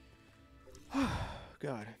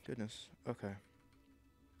 God, goodness. Okay.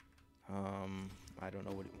 I don't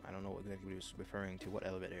know what exactly he was referring to. What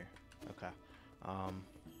elevator? Okay.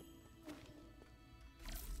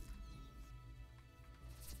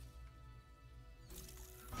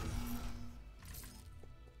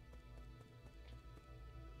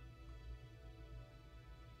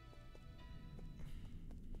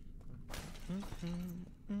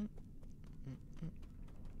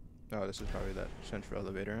 Oh, this is probably that central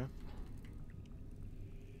elevator, huh?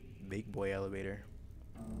 Big boy elevator.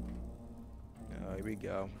 Oh, here we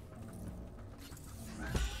go.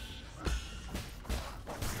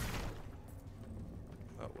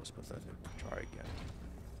 Oh, we're supposed to try again.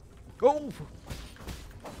 Oh!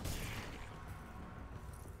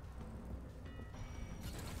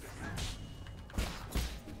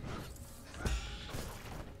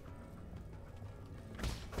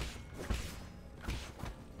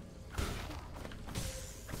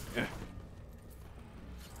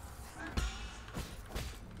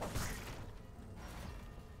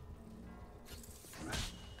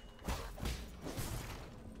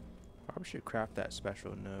 Should craft that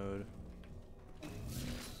special node.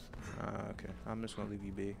 Okay, I'm just gonna leave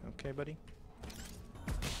you be. Okay, buddy.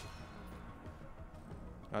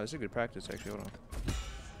 Oh, this is a good practice, actually. Hold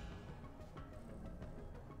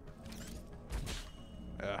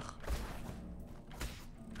on. Ugh.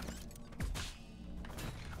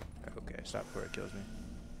 Okay, stop before it kills me.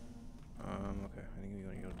 Okay. I think we're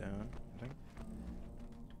gonna go down. I think.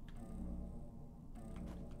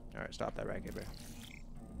 All right, stop that racket, bro.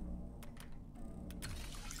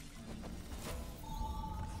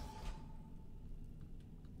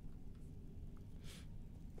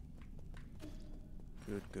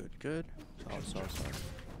 Good, good, good. Solid, solid, solid.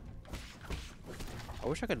 I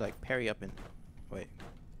wish I could like parry up and wait.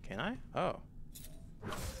 Can I? Oh.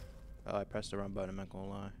 Oh, I pressed the wrong button. I'm not gonna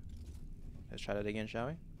lie. Let's try that again, shall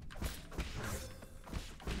we?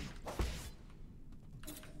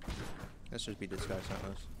 Let's just beat this guy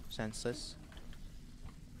senseless.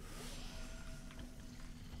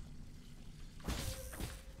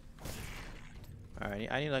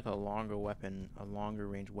 Alright, I need like a longer weapon, a longer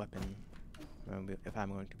range weapon. If I'm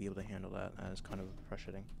going to be able to handle that, that is kind of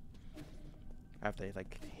frustrating. I have to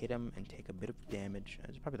like hit him and take a bit of damage.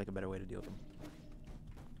 There's probably like a better way to deal with him.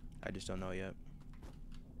 I just don't know yet.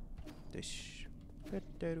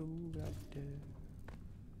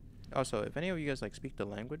 Also, if any of you guys like speak the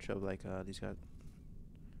language of like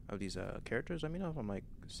these characters, let me know if I'm like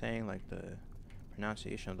saying like the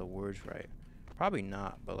pronunciation of the words right. Probably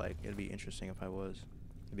not, but like it'd be interesting if I was.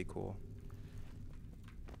 It'd be cool.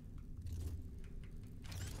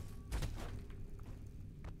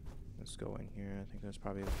 Let's go in here. I think that's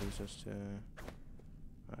probably what leads us to.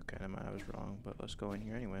 Okay, never mind, I was wrong, but let's go in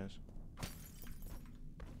here anyways.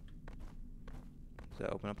 Does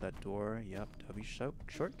that open up that door? Yep, W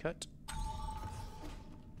shortcut.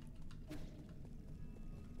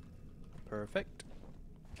 Perfect.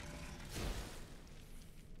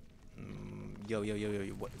 Yo, what,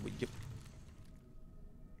 yo.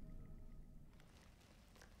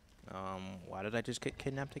 Why did I just get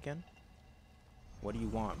kidnapped again? What do you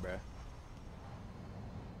want, bruh?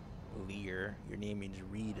 Lear. Your name means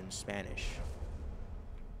reed in Spanish.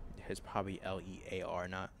 It's probably L-E-A-R,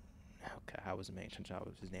 not... Okay, I wasn't making sure how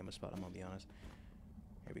his name was spelled, I'm gonna be honest.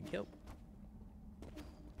 Here we go.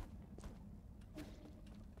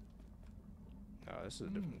 Oh, this is a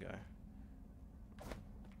different guy.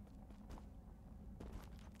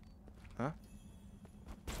 Huh?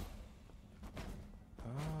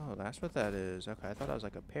 Oh, that's what that is. Okay, I thought that was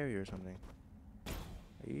like a parry or something.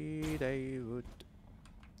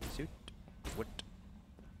 Suit. What?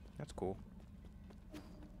 That's cool.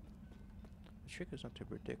 The trick is not to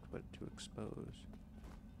predict, but to expose.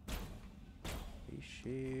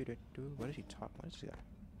 What is he talking? What is he got?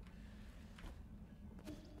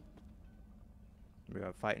 We got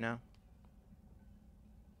a fight now.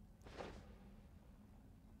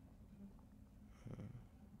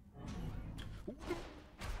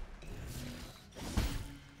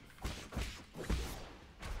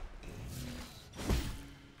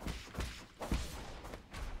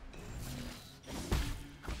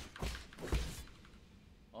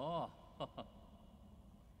 Oh.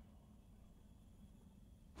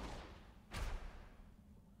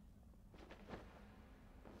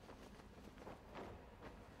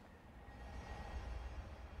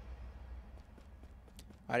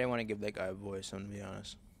 I didn't want to give that guy a voice, I'm gonna be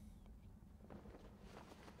honest.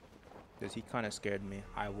 Because he kind of scared me.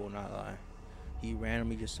 I will not lie. He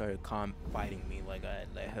randomly just started fighting me like I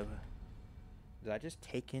have. Did I just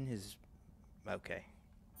take in his... Okay.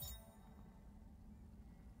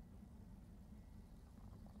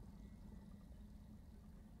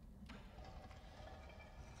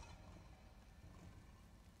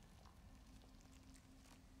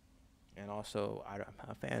 And also, I'm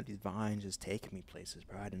a fan of these vines just taking me places,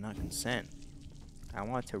 bro. I did not consent. I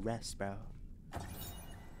want to rest, bro.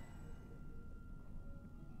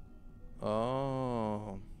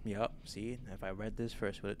 Oh, yep. See, if I read this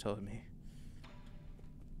first, it would have told me.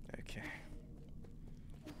 Okay.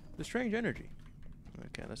 The strange energy.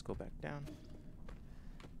 Okay, let's go back down.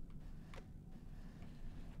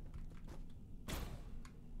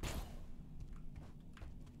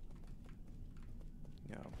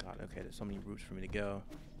 Oh god, okay, there's so many routes for me to go.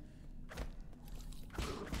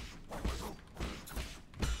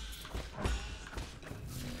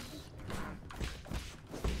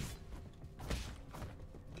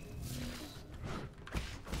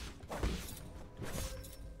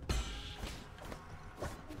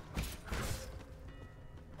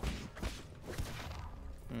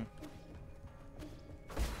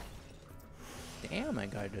 Damn,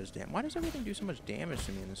 that guy does damage. Why does everything do so much damage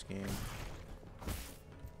to me in this game?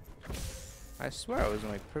 I swear I was in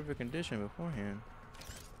like perfect condition beforehand.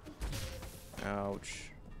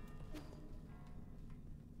 Ouch.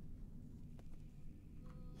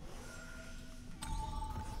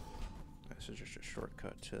 This is just a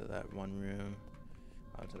shortcut to that one room.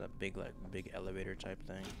 To that big elevator type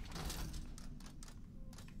thing.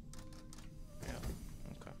 Yeah,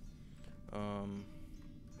 okay.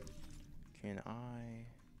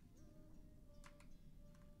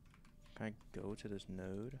 Can I go to this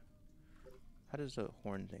node? How does the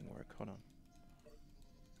horn thing work? Hold on.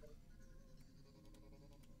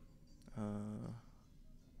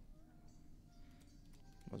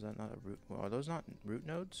 Was that not a root? Well, are those not root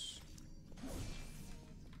nodes?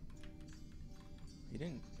 You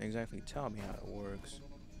didn't exactly tell me how it works.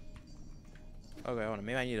 Okay, hold on.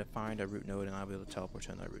 Maybe I need to find a root node and I'll be able to teleport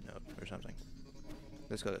to another root node or something.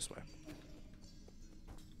 Let's go this way.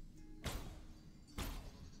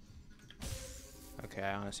 Okay,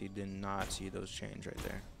 I honestly did not see those chains right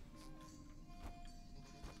there.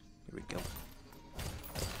 Here we go.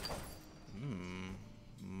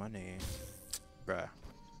 Money. Bruh.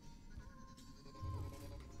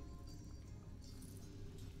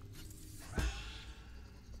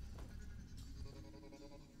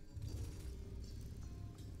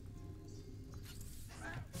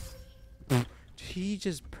 Did he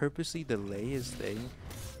just purposely delay his thing?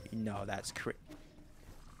 No, that's crazy.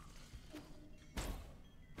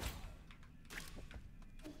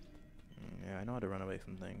 Yeah, I know how to run away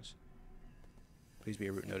from things. Please be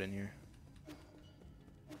a root node in here.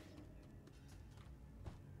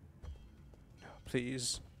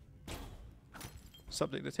 Please.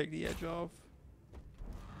 Something to take the edge off.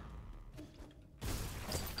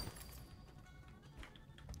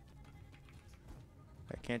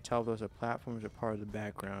 I can't tell if those are platforms or part of the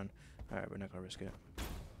background. Alright, we're not gonna risk it.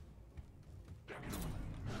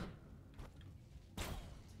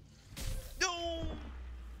 No!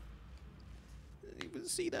 Didn't even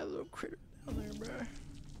see that little critter down there, bruh.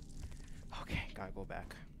 Okay, gotta go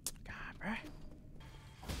back. God, bruh.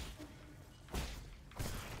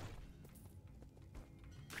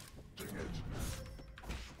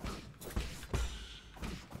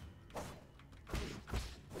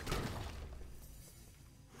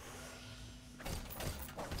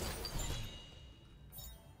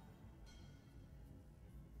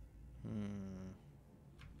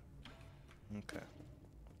 Okay.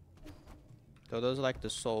 So those are like the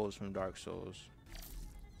souls from Dark Souls.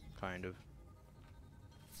 Kind of.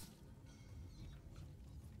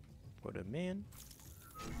 Put them in.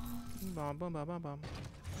 Bum, bum, bum, bum, bum.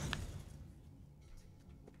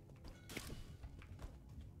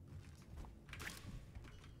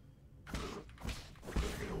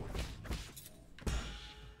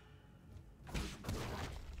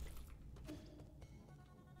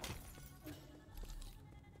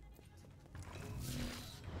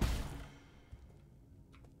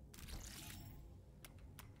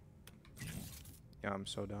 Yeah, I'm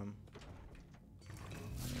so dumb.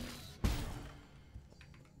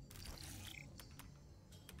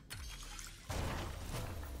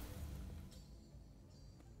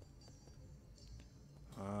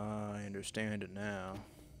 I understand it now.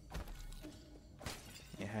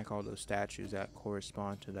 You hack all those statues that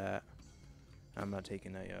correspond to that. I'm not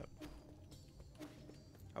taking that yet.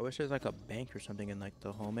 I wish there's like a bank or something in like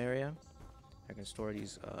the home area. I can store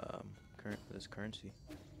these this currency.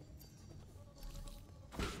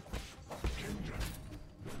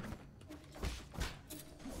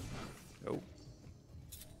 Oh.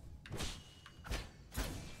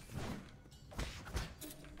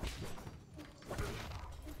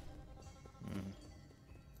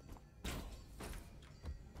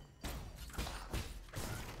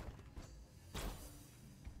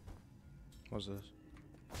 What's this?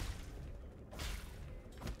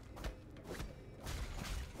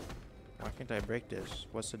 Why can't I break this?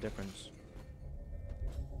 What's the difference?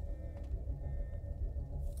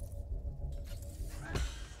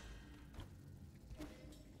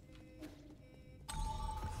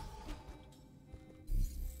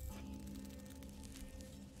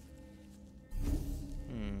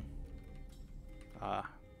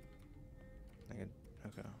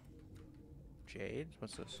 Okay. Jades?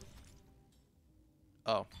 What's this?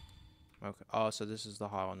 Oh. Okay. Oh, so this is the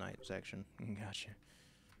Hollow Knight section. Gotcha.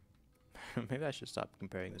 Maybe I should stop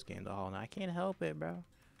comparing this game to Hollow Knight. I can't help it, bro.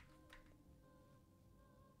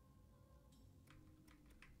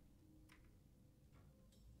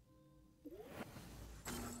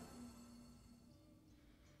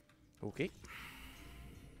 Okay.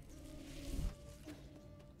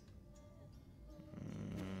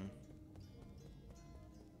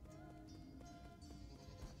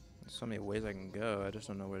 There's so many ways I can go. I just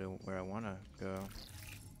don't know where I want to go.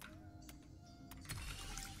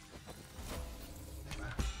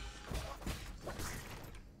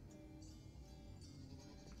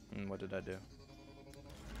 And what did I do?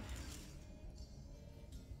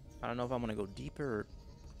 I don't know if I want to go deeper or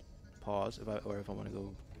pause, or if I want to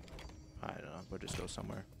go. I don't know. We'll just go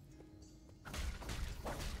somewhere.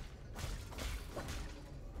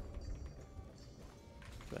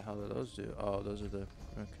 What the hell do those do? Oh, those are the.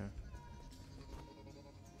 Okay.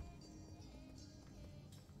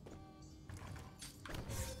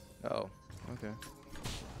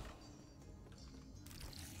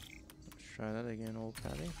 try that again, old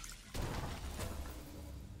Patty.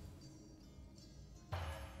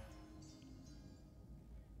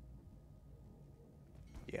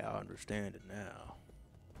 Yeah, I understand it now.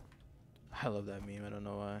 I love that meme. I don't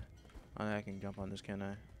know why. I can jump on this, can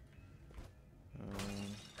I?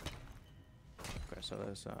 Okay, so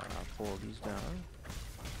let's pull these down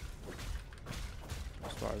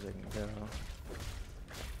as far as I can go.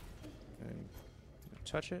 And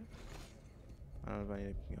touch it. I don't know if I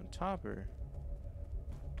need to be on top or.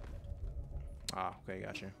 Ah, okay,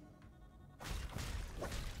 gotcha.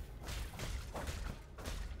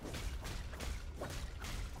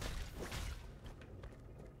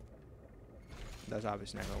 That's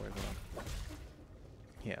obviously not gonna work. Hold on.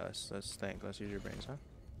 Yeah, let's think. Let's use your brains, huh?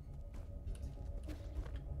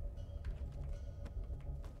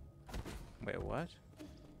 Wait, what?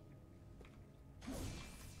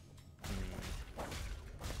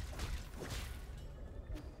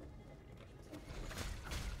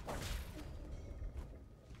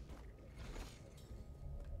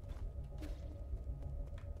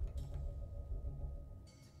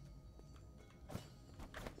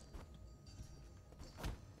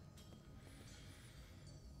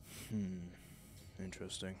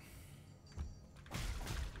 Interesting.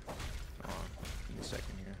 Hold on, give me a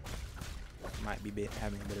second here. Might be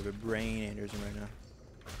having a bit of a brain aneurysm right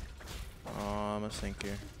now. Let's think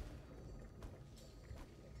here.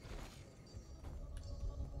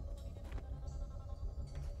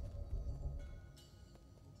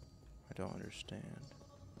 I don't understand.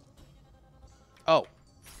 Oh.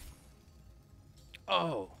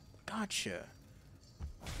 Oh, gotcha.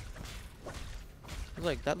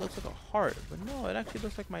 Like, that looks like a heart, but no, it actually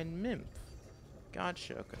looks like my nymph.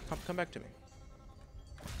 Gotcha. Okay, come back to me.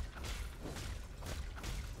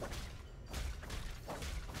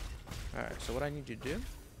 Alright, so what I need you to do,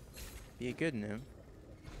 be a good nymph.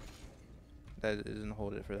 That doesn't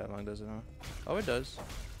hold it for that long, does it, huh? Oh, it does.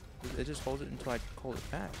 It just holds it until I hold it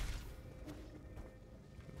back.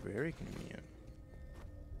 Very convenient.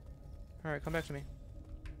 Alright, come back to me.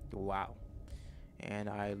 Wow. And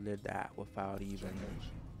I did that without even...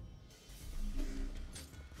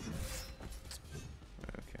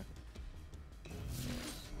 Okay.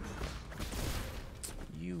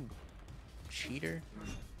 You cheater.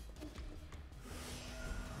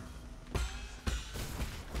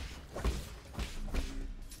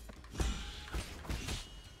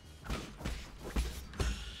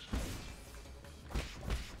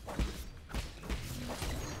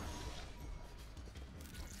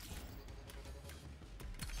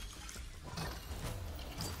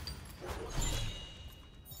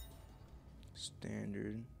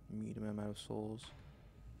 Standard medium amount of souls.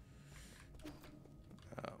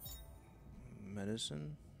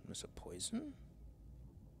 Medicine? Is it poison?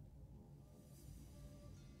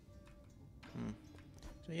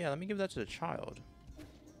 So yeah, let me give that to the child.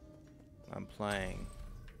 I'm playing.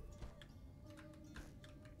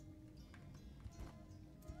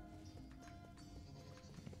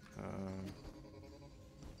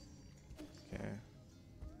 Okay.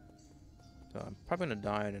 So I'm probably gonna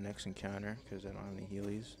die in the next encounter because I don't have any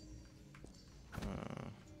healies.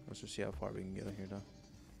 Let's just see how far we can get here, though.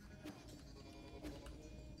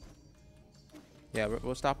 Yeah,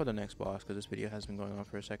 we'll stop at the next boss because this video has been going on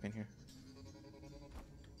for a second here.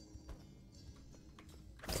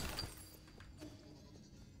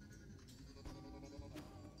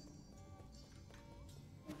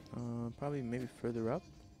 Probably maybe further up.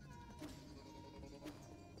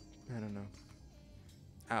 I don't know.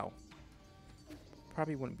 Ow.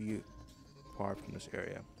 Probably wouldn't be far from this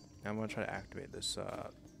area. I'm gonna try to activate this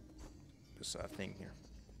thing here.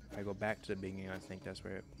 If I go back to the beginning, I think that's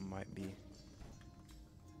where it might be.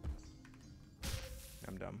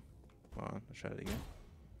 I'm dumb. Hold on, let's try it again.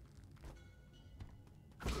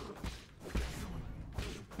 Oh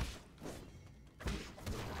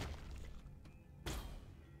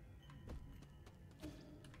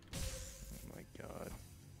my god.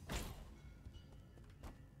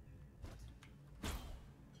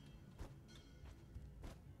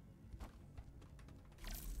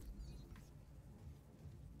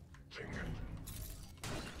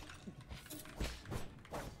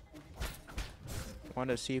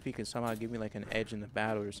 Wanted to see if he could somehow give me like an edge in the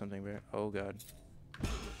battle or something, but oh god.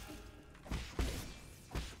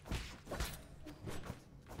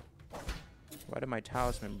 Why did my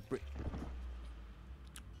talisman break?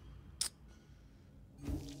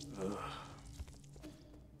 Ugh.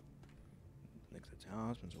 Like the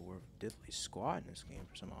talismans are worth diddly squat in this game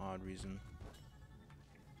for some odd reason.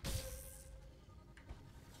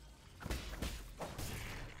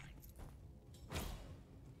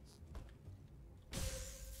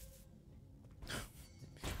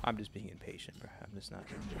 I'm just being impatient, bro. I'm just not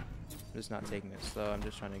taking it slow. I'm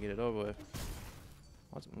just trying to get it over with.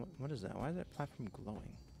 What is that? Why is that platform glowing?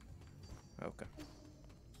 Okay.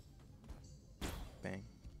 Bang.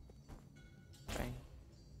 Bang.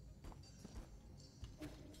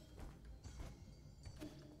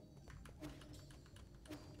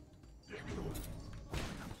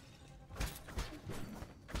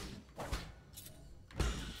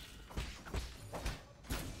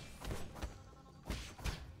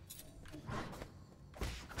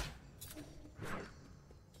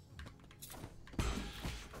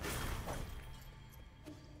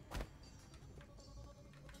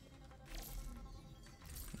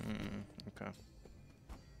 Okay.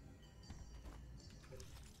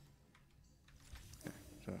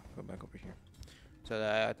 So go back over here. So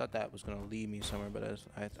I thought that was gonna lead me somewhere, but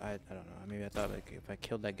I don't know. Maybe I thought like if I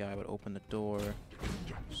killed that guy, I would open the door,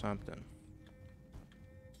 something.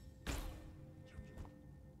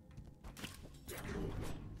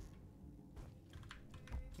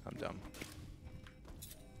 I'm dumb.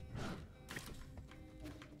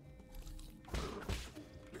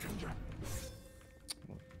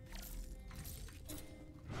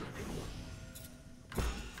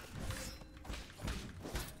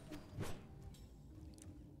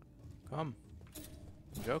 Come.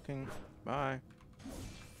 I'm joking. Bye.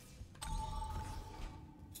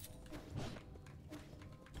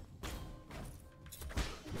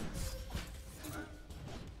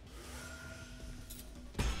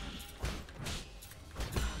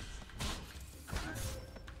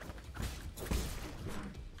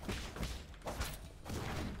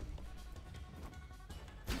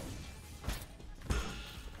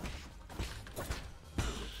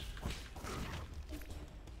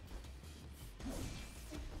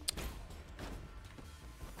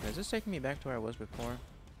 Is this taking me back to where I was before?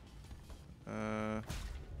 I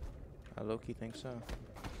low-key think so.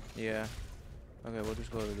 Yeah. Okay, we'll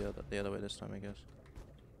just go the other way this time, I guess.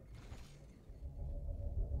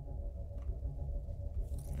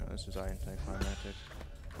 No, this is anticlimactic.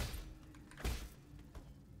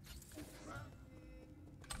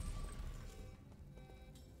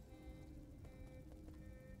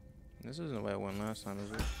 This isn't the way I went last time,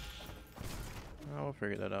 is it? Oh, we'll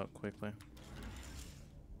figure that out quickly.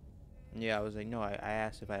 Yeah, I was like, no, I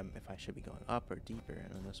asked if I should be going up or deeper,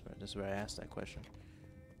 and then this is where I asked that question.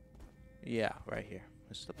 Yeah, right here.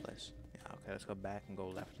 This is the place. Yeah, okay, let's go back and go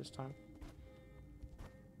left this time.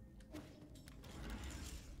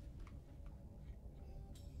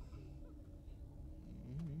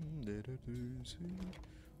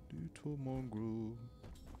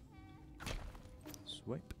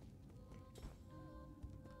 Swipe.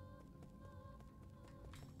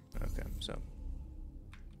 Okay, so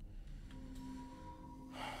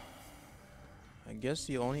I guess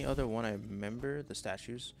the only other one I remember, the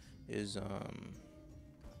statues, is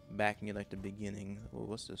back in like the beginning. Well,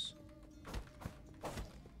 what's this?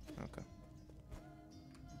 Okay.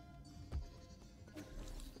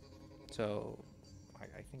 So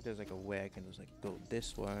I think there's like a way I can just like go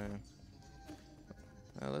this way.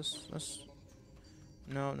 Let's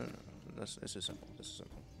no. This is simple. This is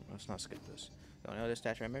simple. Let's not skip this. The only other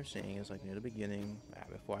statue I remember seeing is like near the beginning,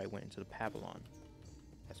 before I went into the Pavilion.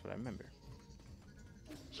 That's what I remember.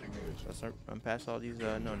 So let's start run past all these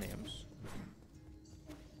no names.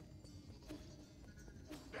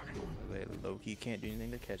 They low-key can't do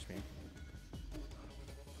anything to catch me.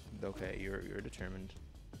 Okay, you're determined.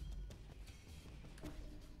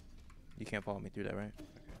 You can't follow me through that, right?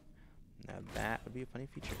 Okay. Now that would be a funny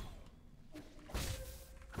feature.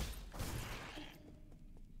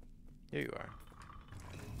 Here you are.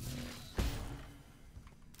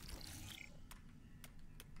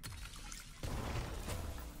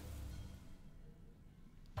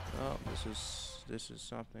 Oh, this is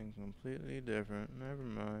something completely different. Never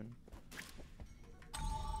mind.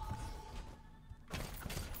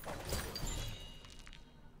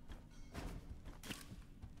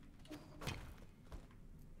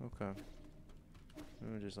 Okay.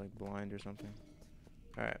 I'm just like blind or something.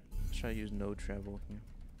 Alright, let's try to use no travel here.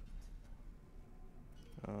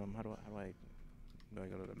 How do I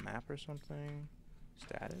go to the map or something?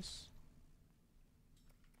 Status?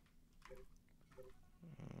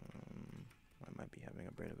 I might be having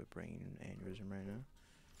a bit of a brain aneurysm right now.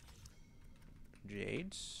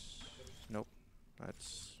 Jades? Nope.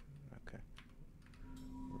 That's okay.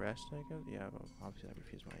 Rest, I guess? Yeah, well, obviously I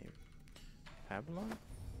refuse my Pavilion?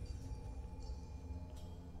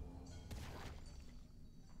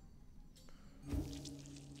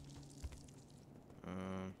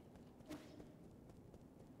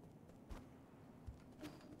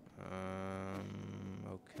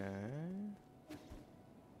 Okay.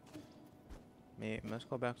 Let's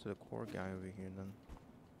go back to the core guy over here then.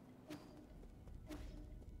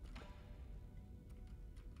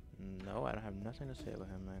 No, I don't have nothing to say about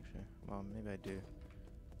him actually. Well, maybe I do.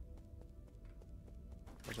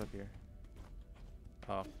 What's up here?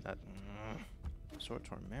 Oh, that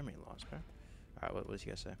short-term memory loss, okay? Alright, what was he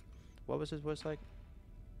gonna say? What was his voice like?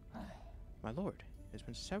 My lord, it's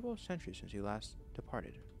been several centuries since you last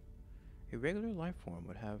departed. A regular life form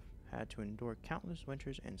would have had to endure countless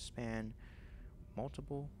winters and span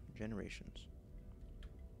multiple generations.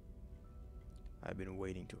 I've been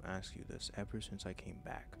waiting to ask you this ever since I came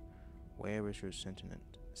back. Where is your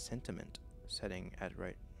sentiment setting at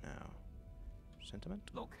right now?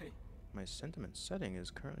 Sentiment? Locate. My sentiment setting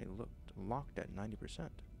is currently locked at 90%.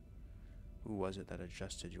 Who was it that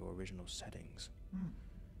adjusted your original settings?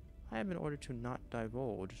 I have been ordered to not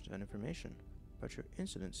divulge that information, but your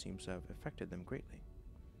incident seems to have affected them greatly.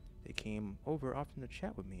 They came over often to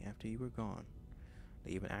chat with me after you were gone.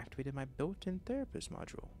 They even activated my built-in therapist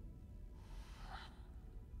module.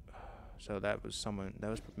 So that was someone, that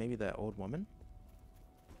was maybe that old woman?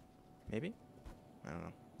 Maybe? I don't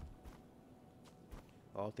know.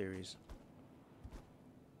 All theories.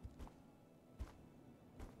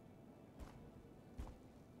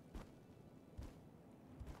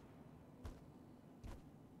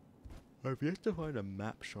 I've yet to find a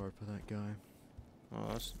map shard for that guy.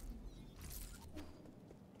 Oh,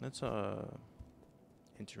 let's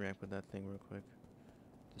interact with that thing real quick.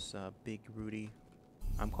 This Big Rudy.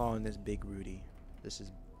 I'm calling this Big Rudy. This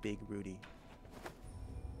is Big Rudy.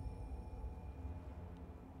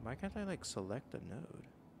 Why can't I like select a node?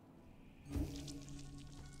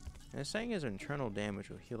 And it's saying his internal damage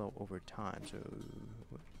will heal up over time, so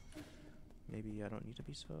maybe I don't need to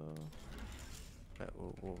be so.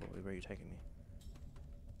 Where are you taking me?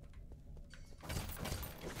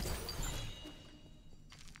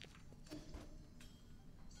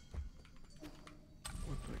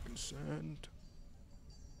 With my consent.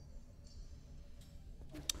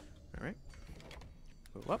 Alright.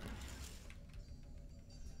 Go up.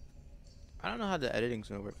 I don't know how the editing's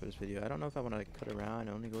gonna work for this video. I don't know if I want to like cut around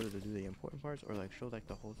and only go to do the important parts or like show like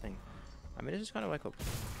the whole thing. I mean, this is kind of like a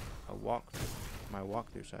walk, my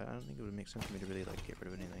walkthrough, so I don't think it would make sense for me to really like get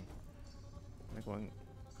rid of anything. Am I going?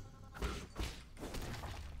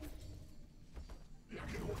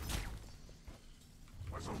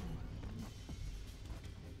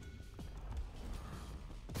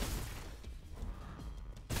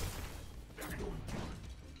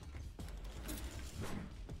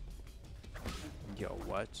 Yo,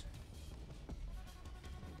 what?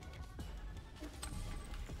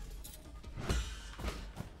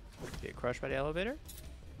 Get crushed by the elevator?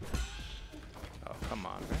 Oh, come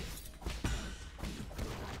on, man.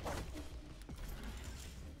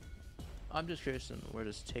 I'm just curious on where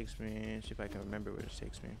this takes me. See if I can remember where this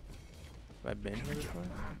takes me. Have I been here before?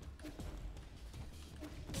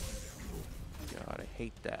 God, I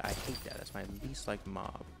hate that. I hate that. That's my least liked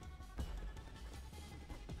mob.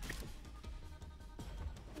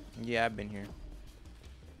 Yeah, I've been here.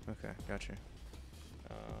 Okay, gotcha.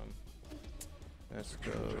 Let's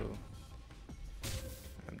go.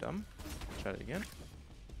 I'm dumb. Try it again.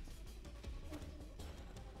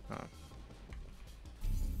 Huh.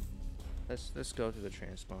 Let's go to the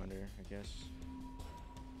transponder, I guess.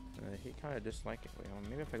 He kind of disliked it. Wait,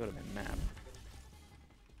 maybe if I go to my map.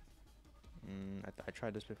 I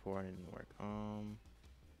tried this before and it didn't work.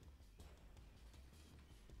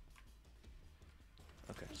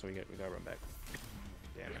 Okay, so we gotta run back.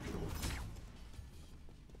 Damn it.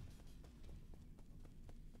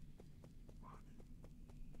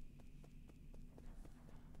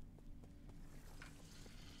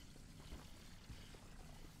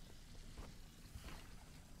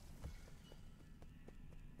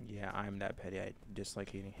 Yeah, I'm that petty. I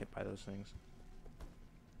dislike getting hit by those things.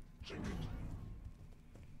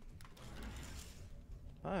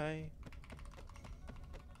 Bye.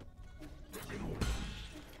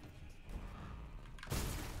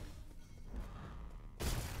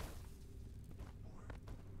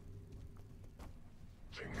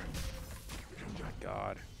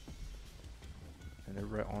 God. And they're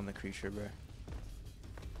right on the creature, bro.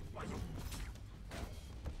 I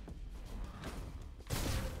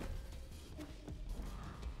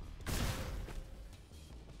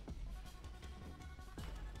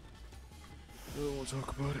don't want to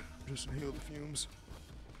talk about it. Just inhale the fumes.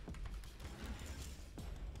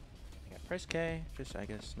 I got press K. Just, I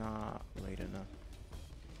guess, not late enough.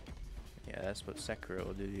 Yeah, that's what Sekiro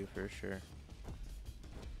will do to you for sure.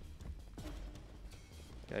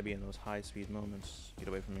 Gotta be in those high speed moments. Get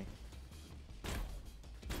away from me.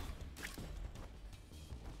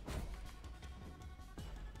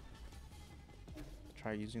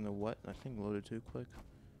 try using the what? I think loaded too quick.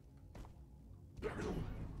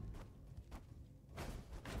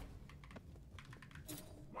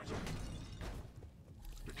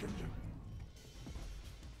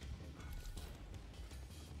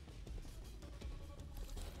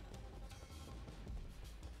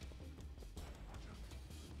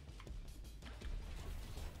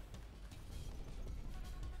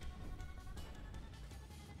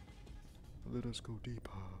 Let us go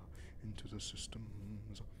deeper into the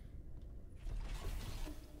systems.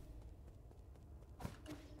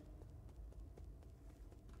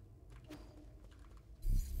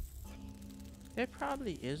 There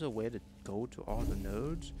probably is a way to go to all the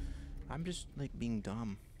nodes. I'm just like being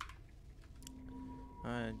dumb.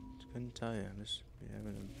 I couldn't tell you. I'm just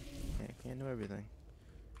can't know everything.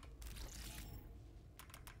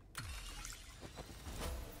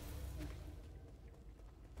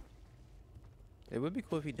 It would be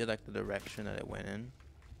cool if he did like the direction that it went in.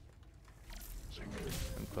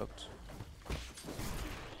 I'm cooked.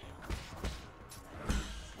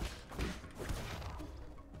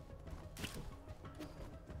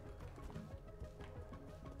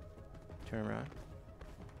 Turn around.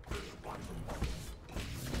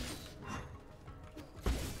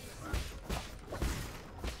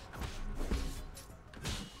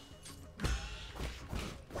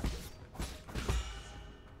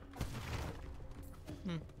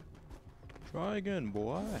 Try again,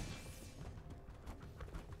 boy.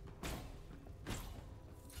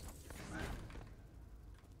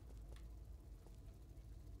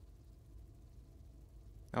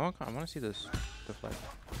 I want to see this deflect.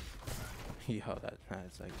 Yo,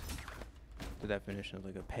 that's like the definition of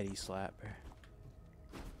like a petty slapper.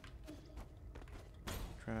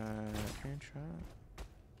 Try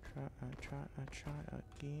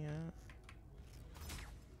again.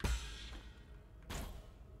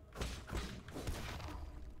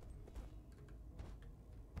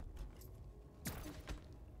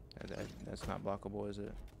 That's not blockable, is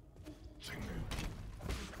it?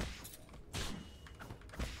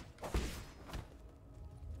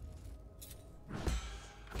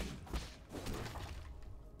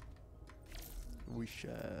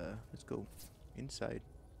 Let's go inside.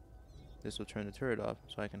 This will turn the turret off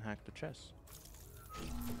so I can hack the chest.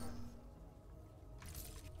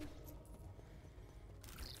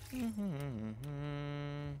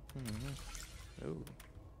 Oh.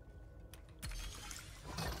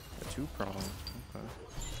 A two-prong. Okay.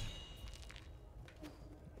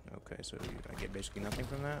 Okay, so I get basically nothing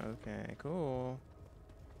from that? Okay, cool.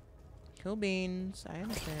 Cool beans. I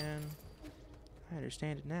understand. I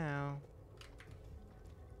understand it now.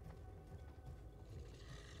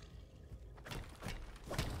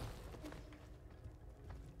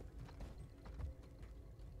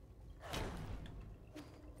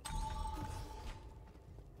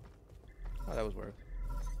 Oh, that was work.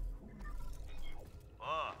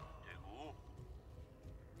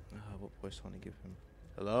 What voice do I want to give him?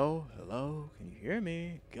 Hello? Hello? Can you hear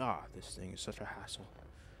me? God, this thing is such a hassle.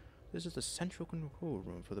 This is the central control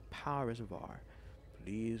room for the power reservoir.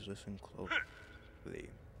 Please listen closely.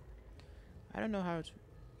 I don't know how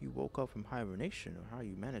you woke up from hibernation or how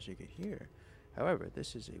you managed to get here. However,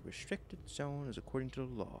 this is a restricted zone as according to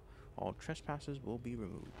the law. All trespassers will be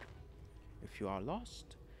removed. If you are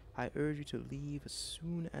lost, I urge you to leave as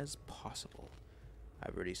soon as possible.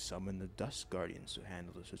 I've already summoned the Dust Guardians to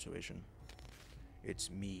handle the situation. It's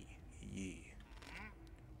me, Yi.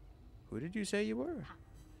 Who did you say you were?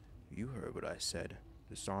 You heard what I said.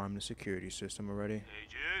 Disarm the security system already.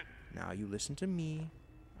 Now you listen to me.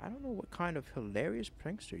 I don't know what kind of hilarious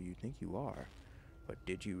prankster you think you are, but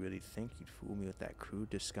did you really think you'd fool me with that crude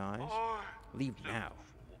disguise? Leave now.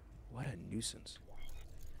 What a nuisance.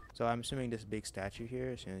 So I'm assuming this big statue here,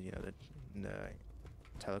 as soon as you know the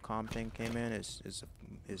telecom thing came in, is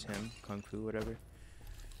him, Kung Fu, whatever.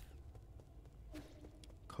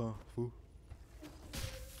 Kung Fu.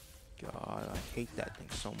 God, I hate that thing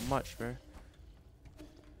so much, bro.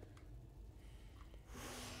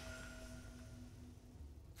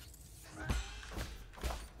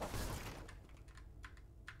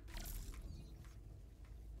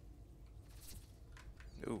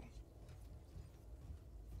 Ooh.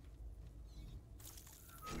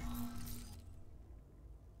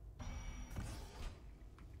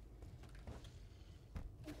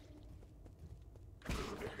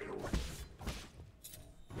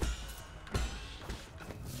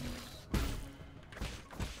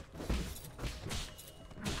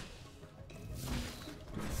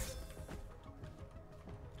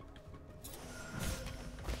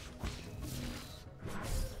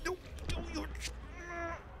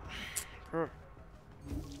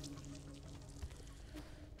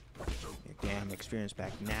 experience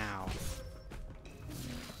back now.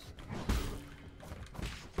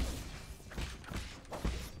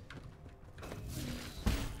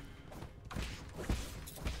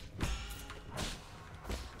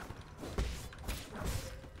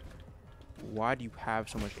 Why do you have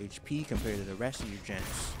so much HP compared to the rest of you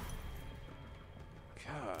gents?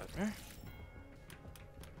 God, man.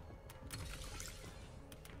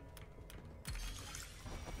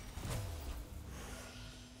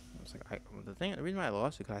 It's like the reason why I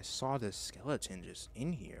lost it because I saw this skeleton just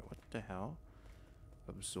in here. What the hell?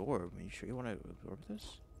 Absorb. Are you sure you want to absorb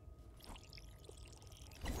this?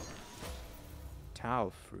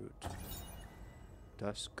 Tau fruit.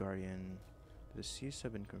 Dust Guardian. The deceased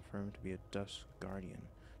have been confirmed to be a Dust Guardian.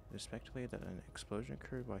 It is speculated that an explosion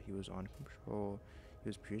occurred while he was on patrol. He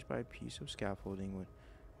was pierced by a piece of scaffolding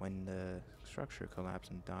when the structure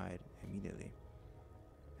collapsed and died immediately.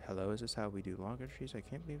 Hello, is this how we do log entries? I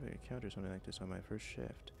can't believe I encountered something like this on my first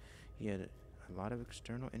shift. He had a lot of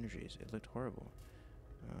external energies. It looked horrible.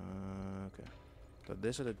 Okay. So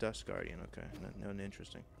this is a Dust Guardian. Okay, not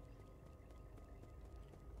interesting.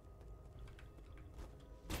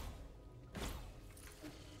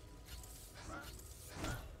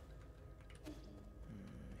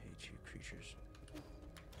 Hate you creatures.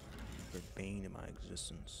 You're bane in my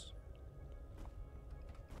existence.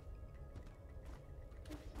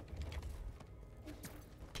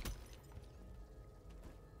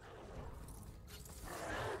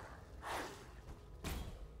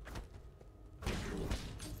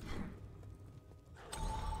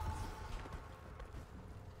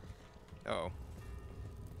 Oh.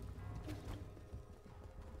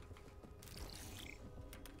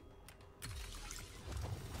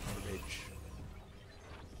 Ridge.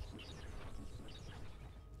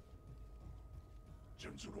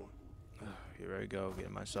 Here I go,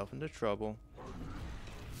 getting myself into trouble.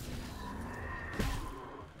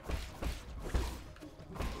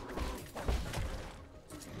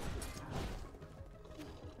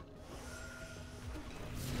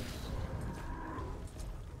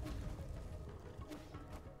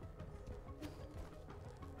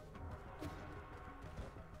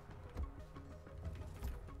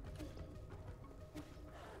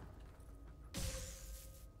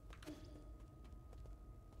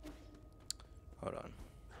 Hold on.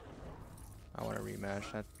 I want to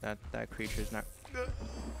rematch. That creature's not. I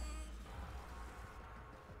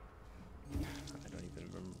don't even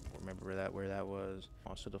remember where that was.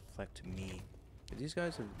 Also deflect to me. But these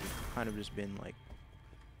guys have kind of just been like,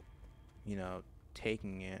 you know,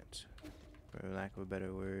 taking it, for lack of a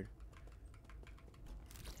better word.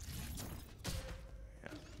 Yeah.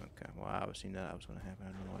 Okay. Well, I was seeing that was gonna happen.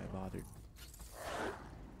 I don't know why I bothered.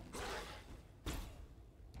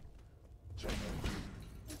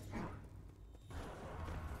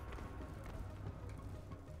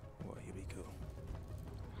 Well, here we go.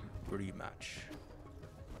 Rematch.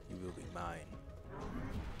 You will be mine.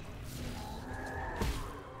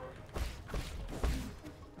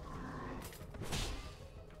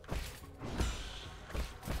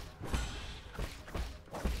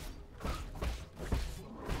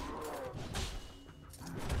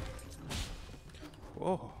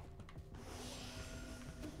 Whoa.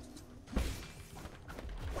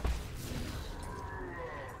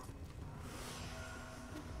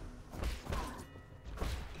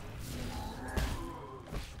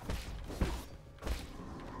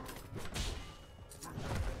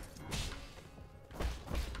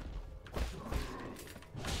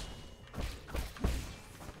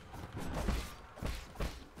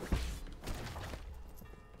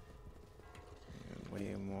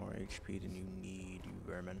 Way more HP than you need, you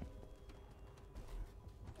vermin.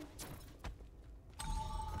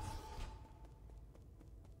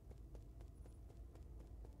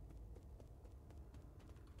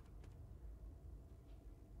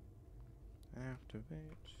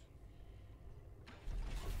 Activate.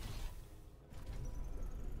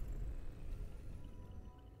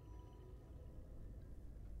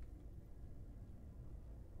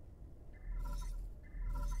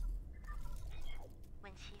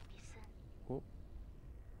 Oh.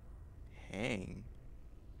 Hang.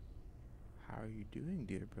 How are you doing,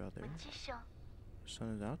 dear brother? The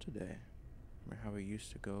sun is out today. Remember how we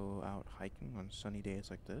used to go out hiking on sunny days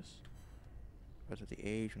like this? I was at the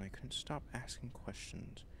age when I couldn't stop asking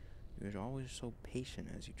questions. You were always so patient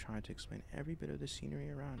as you tried to explain every bit of the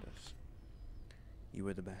scenery around us. You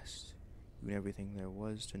were the best. You knew everything there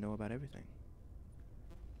was to know about everything.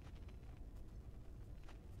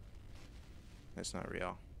 That's not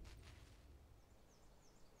real.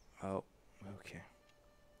 Oh, okay.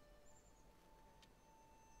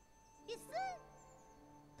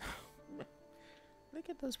 look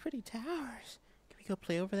at those pretty towers. Can we go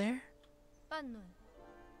play over there? 빤눈.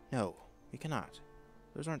 No, we cannot.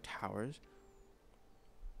 Those aren't towers.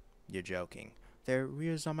 You're joking. They're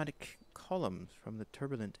rhizomatic columns from the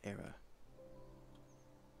turbulent era.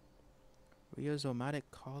 Rhizomatic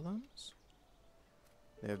columns?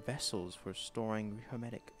 They're vessels for storing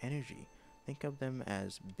rhizomatic energy. Think of them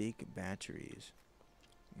as big batteries.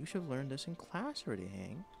 You should have learned this in class already,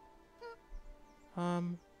 Hang.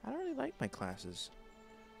 I don't really like my classes.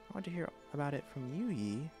 I want to hear about it from you,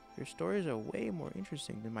 Yi. Your stories are way more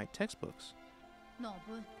interesting than my textbooks.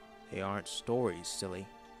 너분. They aren't stories, silly.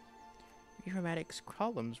 Rhizomatic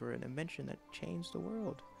columns were an invention that changed the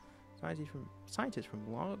world. Scientists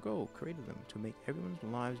from long ago created them to make everyone's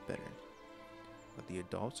lives better. But the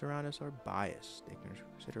adults around us are biased. They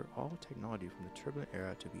consider all technology from the turbulent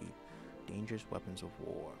era to be dangerous weapons of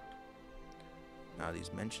war. Now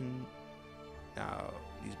these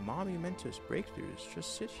monumentous breakthroughs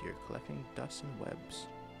just sit here collecting dust and webs.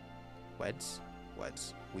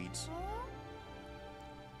 Weeds.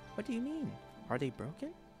 What do you mean? Are they broken?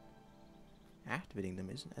 Activating them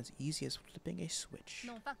isn't as easy as flipping a switch.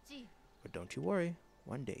 농박지. But don't you worry,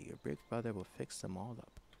 one day your big brother will fix them all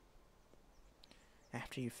up.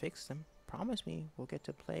 After you fix them, promise me we'll get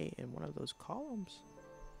to play in one of those columns.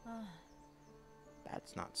 아,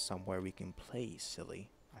 That's not somewhere we can play,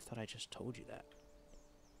 silly. I thought I just told you that.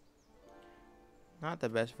 Not the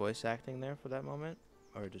best voice acting there for that moment,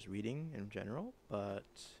 or just reading in general, but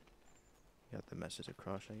you got the message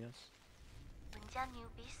across, I guess.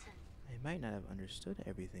 I might not have understood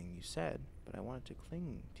everything you said, but I wanted to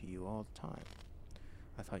cling to you all the time.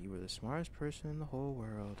 I thought you were the smartest person in the whole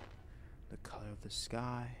world. The color of the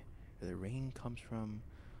sky, where the rain comes from,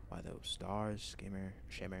 why those stars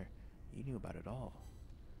shimmer. You knew about it all.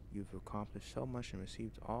 You've accomplished so much and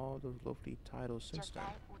received all those lofty titles since then.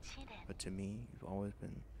 But to me, you've always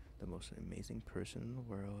been the most amazing person in the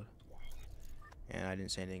world. And I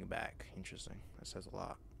didn't say anything back. Interesting. That says a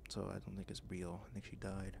lot. So I don't think it's real. I think she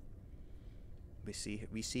died.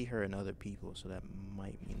 We see her and other people, so that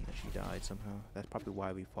might mean that she died somehow. That's probably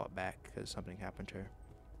why we fought back, because something happened to her.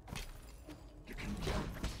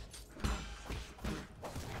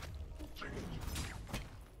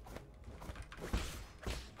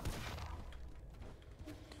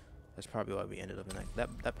 That's probably why we ended up in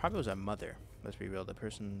that probably was our mother. Let's be real, the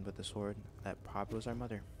person with the sword, that probably was our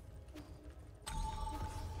mother.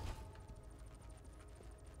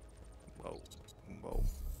 Whoa.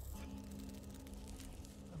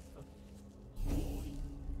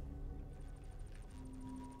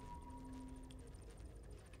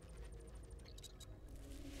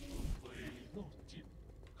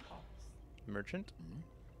 Merchant?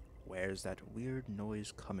 Where's that weird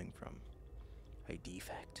noise coming from? A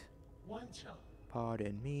defect?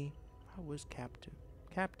 Pardon me, I was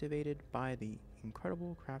captivated by the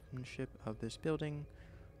incredible craftsmanship of this building.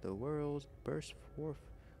 The worlds burst forth,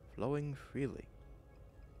 flowing freely.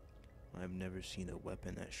 I've never seen a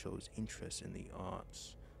weapon that shows interest in the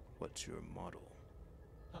arts. What's your model?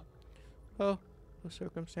 Oh, the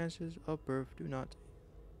circumstances of birth do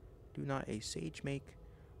not a sage make.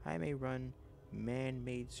 I may run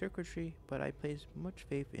man-made circuitry, but I place much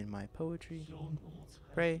faith in my poetry.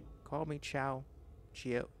 Pray, call me Chao.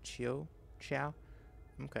 Chao?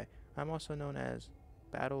 Okay. I'm also known as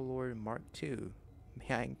Battle Lord Mark II.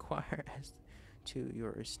 May I inquire as to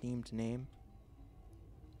your esteemed name?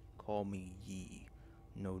 Call me Yi.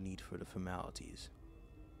 No need for the formalities.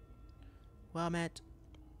 Well met.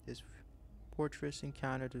 This fortress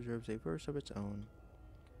encounter deserves a verse of its own.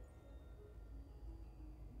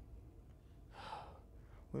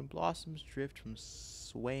 When blossoms drift from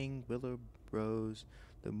swaying willow boughs,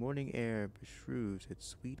 the morning air bestrews its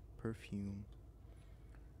sweet perfume.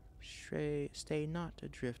 Stay not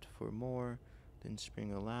adrift for more than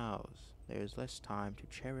spring allows. There is less time to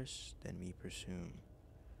cherish than we presume.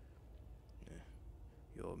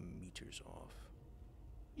 Your meter's off.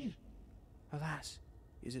 Alas,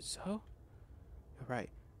 is it so? You're right,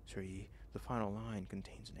 Sir Yi. The final line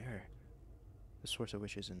contains an error, the source of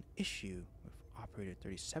which is an issue with operator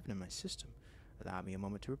 37 in my system. Allow me a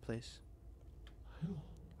moment to replace.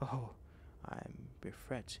 Oh, I'm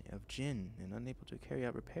bereft of Jin and unable to carry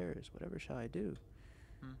out repairs. Whatever shall I do?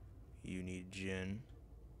 You need Jin.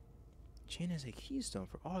 Jin is a keystone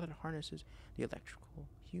for all that harnesses the electrical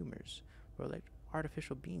humors for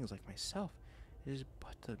artificial beings like myself. It is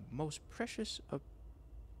but the most precious of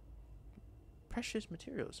precious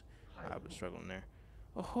materials. I was struggling there.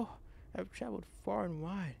 Oh, I've traveled far and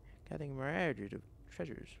wide, gathering myriad of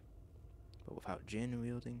treasures. But without Jin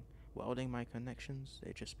welding my connections,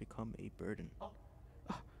 they just become a burden. Oh,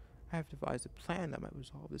 I have devised a plan that might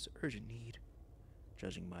resolve this urgent need.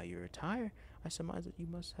 Judging by your attire, I surmise that you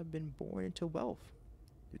must have been born into wealth.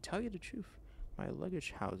 To tell you the truth, my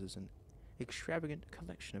luggage houses an extravagant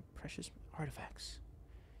collection of precious artifacts.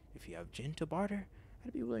 If you have gin to barter,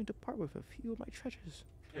 I'd be willing to part with a few of my treasures.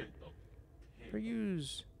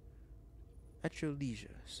 Peruse at your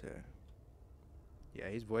leisure, sir. Yeah,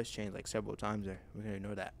 his voice changed like several times there. We're gonna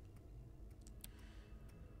ignore that.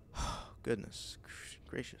 Goodness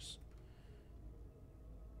gracious.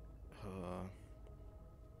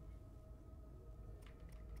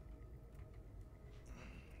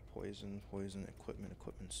 Poison, equipment,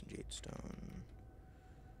 jade stone.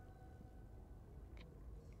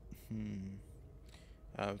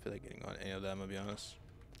 I don't feel like getting on any of them, I'll be honest.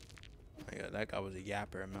 Yeah, that guy was a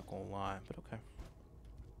yapper, I'm not gonna lie, but okay.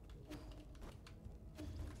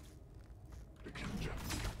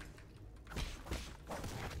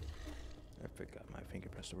 I forgot my finger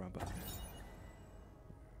pressed the wrong button.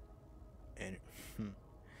 And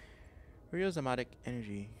Rheosomatic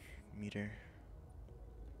energy meter.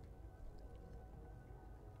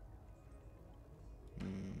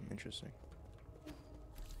 Interesting.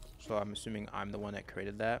 So I'm assuming I'm the one that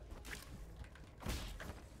created that.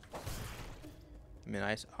 I mean,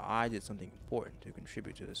 I did something important to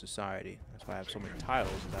contribute to the society. That's why I have so many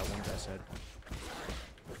titles, as that one guy said.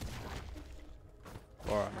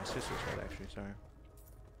 Or my sister said, actually, sorry.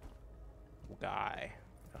 Guy.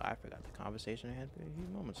 I forgot the conversation I had a few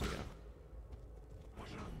moments ago.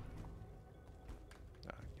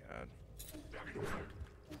 Oh, God.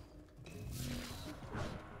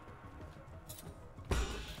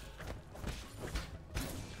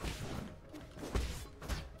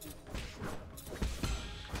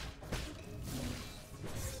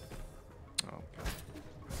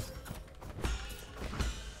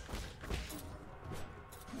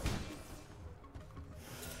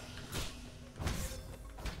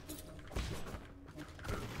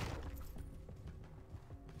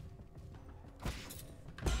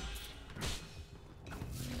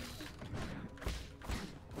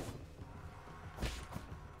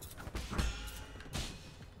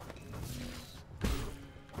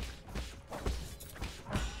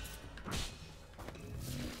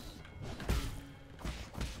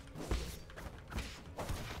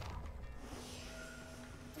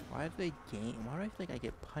 Why do they gain? Why do I feel like I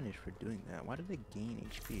get punished for doing that? Why do they gain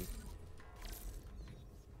HP?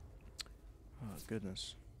 Oh,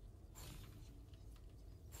 goodness.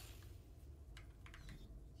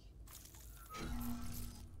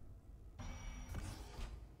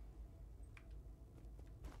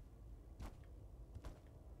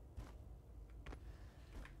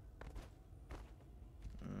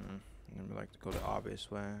 I never like to go the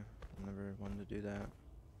obvious way. I never wanted to do that.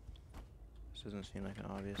 This doesn't seem like an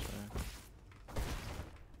obvious way.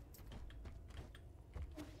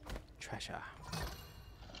 Treasure.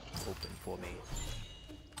 Open for me.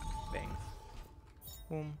 Bang.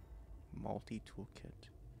 Boom. Multi-toolkit.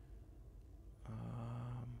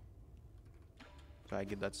 So I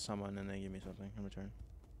give that to someone and they give me something in return.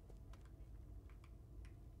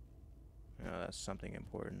 Yeah, that's something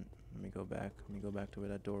important. Let me go back. Let me go back to where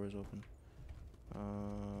that door is open.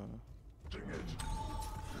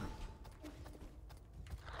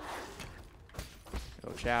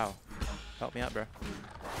 Yo, Chow. Help me out, bro.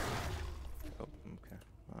 Oh, okay.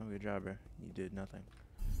 Oh, good job, bro. You did nothing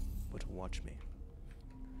but watch me.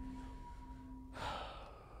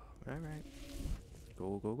 Alright.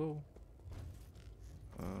 Go, go, go.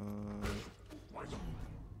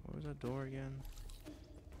 What was that door again?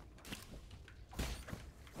 It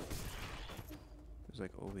was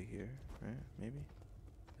like over here, right? Maybe?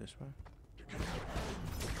 This way?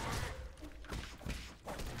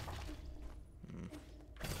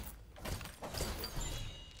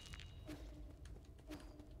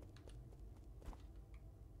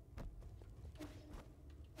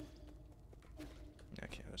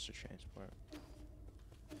 Okay, that's the transport.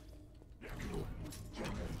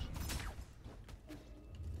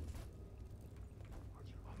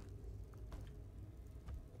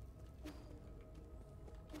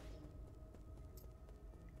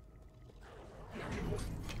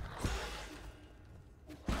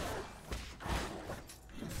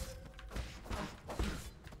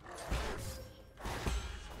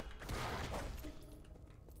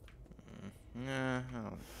 Nah, I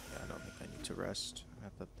don't think I need to rest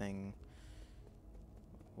at the thing.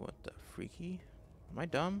 What the freaky? Am I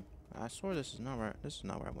dumb? I swear this is not where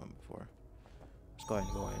I went before. Let's go ahead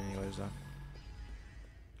and go in anyways though.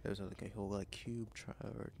 There's like a whole like cube,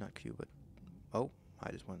 or not cube, but oh,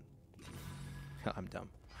 I just went. I'm dumb.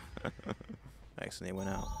 I accidentally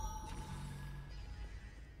went out.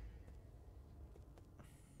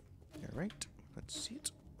 Alright, let's see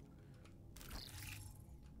it.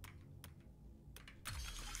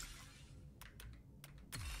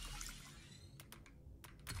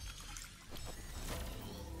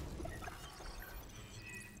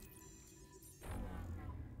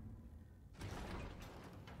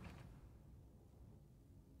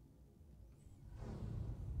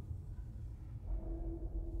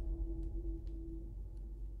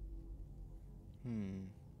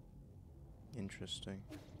 Interesting.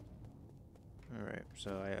 Alright,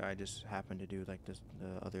 so I just happened to do like this,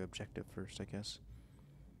 the other objective first, I guess.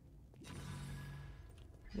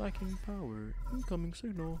 Lacking power. Incoming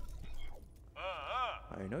signal.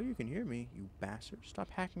 I know you can hear me, you bastard. Stop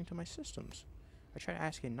hacking to my systems. I tried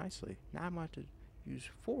asking nicely. Now I'm about to use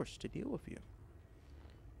force to deal with you.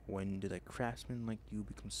 When did a craftsman like you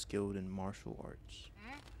become skilled in martial arts?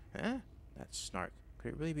 Huh? That snark.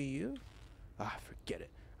 Could it really be you? Ah, forget it.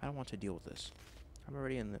 I don't want to deal with this. I'm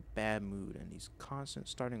already in a bad mood, and these constant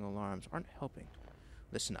starting alarms aren't helping.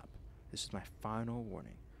 Listen up. This is my final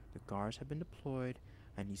warning. The guards have been deployed,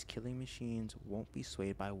 and these killing machines won't be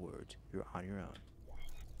swayed by words. You're on your own.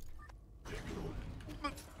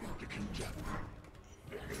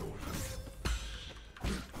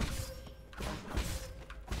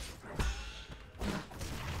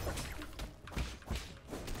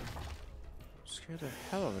 Scared the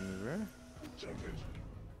hell out of me, bro.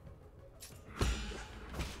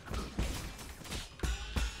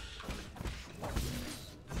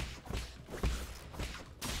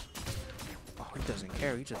 Oh, he doesn't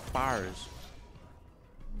care. He just fires.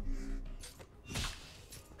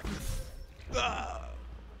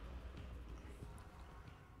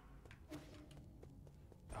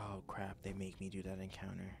 Oh crap, they make me do that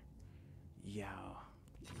encounter. Yeah.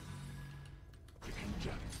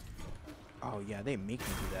 Oh yeah, they make me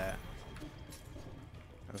do that.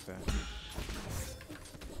 Okay.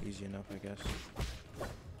 Easy enough, I guess.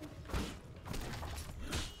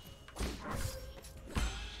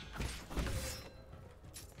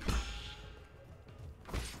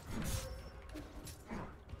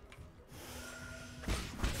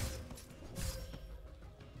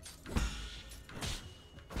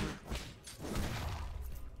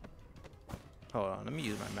 Hold on, let me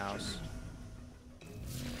use my mouse.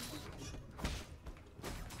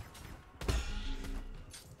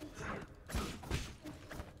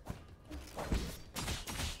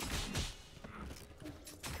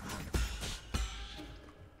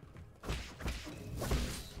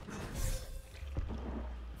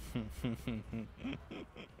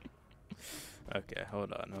 Okay,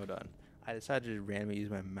 hold on. I decided to randomly use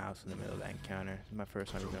my mouse in the middle of that encounter. This is my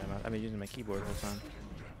first time using my mouse. I've been using my keyboard the whole time.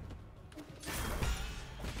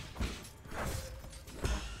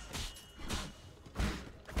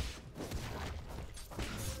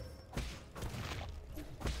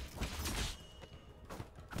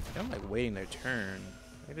 I'm like waiting their turn.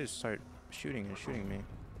 They just start shooting me.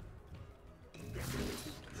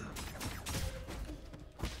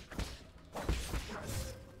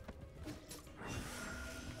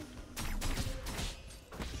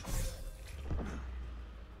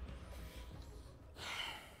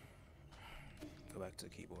 Go back to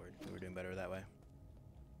the keyboard. We were doing better that way.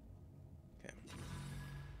 Okay.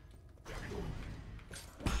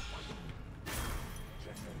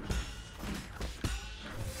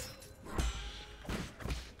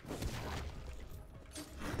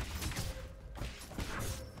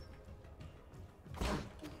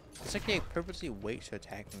 It's like they purposely wait to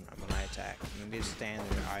attack me when I attack, and they just stand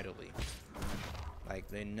there idly. Like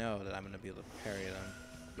they know that I'm gonna be able to parry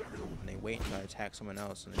them, and they wait until I attack someone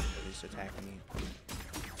else, and then at least attack me.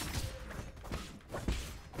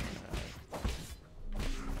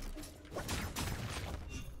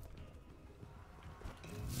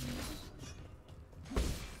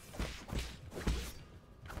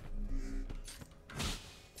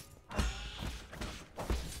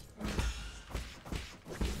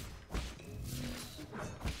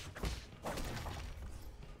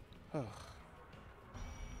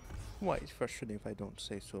 Why, it's frustrating if I don't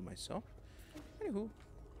say so myself. Anywho,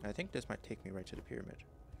 I think this might take me right to the pyramid.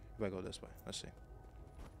 If I go this way, let's see.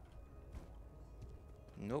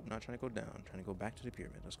 Nope, not trying to go down. Trying to go back to the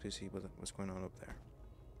pyramid. Let's go see what's going on up there.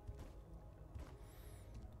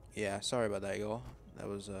 Yeah, sorry about that, y'all. That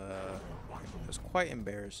was it was quite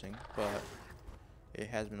embarrassing, but it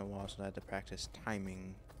has been a while since I had to practice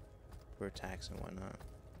timing for attacks and whatnot.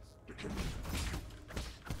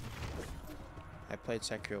 I played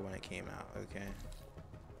Sekiro when it came out, okay?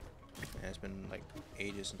 And it's been like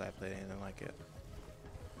ages since I played anything like it.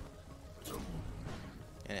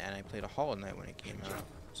 And I played a Hollow Knight when it came out,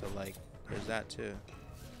 so like, there's that too.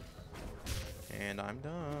 And I'm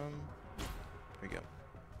dumb. we go.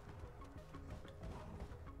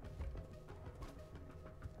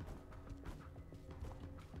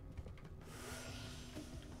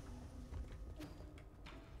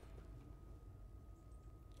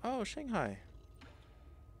 Oh, Shanghai.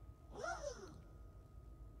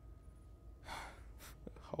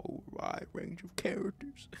 Whole wide range of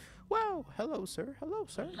characters. Wow, hello, sir. Hello,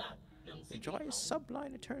 sir. Enjoy a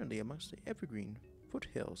sublime eternity amongst the evergreen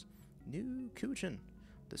foothills. New Kuchen,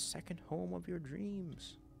 the second home of your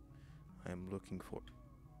dreams. I am looking for.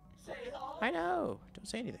 I know. Don't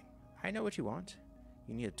say anything. I know what you want.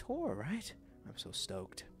 You need a tour, right? I'm so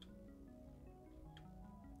stoked.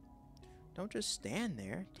 Don't just stand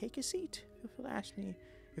there. Take a seat. Feel free to ask me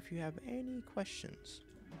if you have any questions.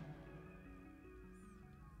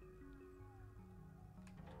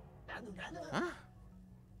 Huh?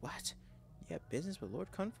 What? You have business with Lord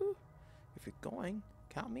Kung Fu? If you're going,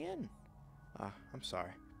 count me in. I'm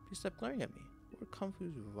sorry. Please stop glaring at me. Lord Kung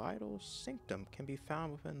Fu's vital sanctum can be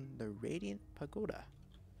found within the Radiant Pagoda.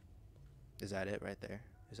 Is that it right there?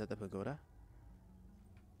 Is that the pagoda?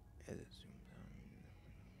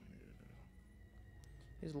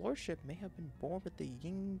 His lordship may have been born with the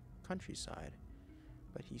Ying countryside,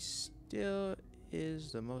 but he still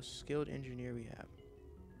is the most skilled engineer we have.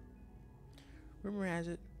 Rumor has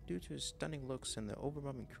it, due to his stunning looks and the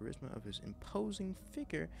overwhelming charisma of his imposing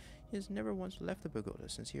figure, he has never once left the pagoda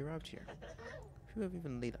since he arrived here. Few have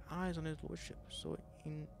even laid eyes on his lordship, so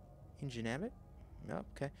enigmatic? Oh,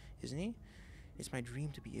 okay, isn't he? It's my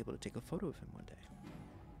dream to be able to take a photo of him one day.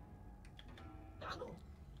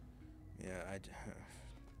 Yeah,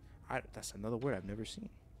 that's another word I've never seen.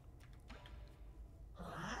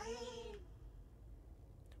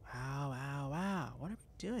 Wow. What are we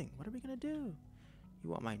doing? What are we gonna do? You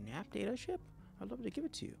want my nap data chip? I'd love to give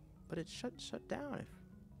it to you, but it's shut down.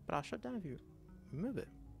 But I'll shut down if you remove it.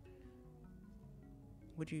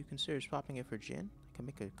 Would you consider swapping it for gin? I can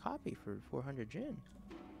make a copy for 400 gin.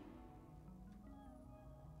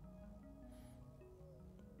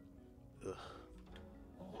 Ugh.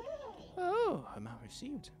 Oh, amount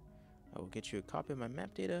received. I will get you a copy of my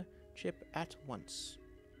map data chip at once.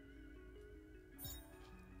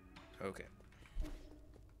 Okay.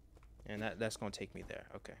 And that's gonna take me there.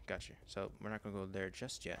 Okay, gotcha. So we're not gonna go there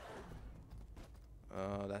just yet.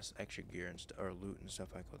 That's extra gear and or loot and stuff.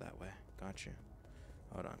 I go that way. Gotcha.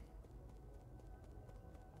 Hold on.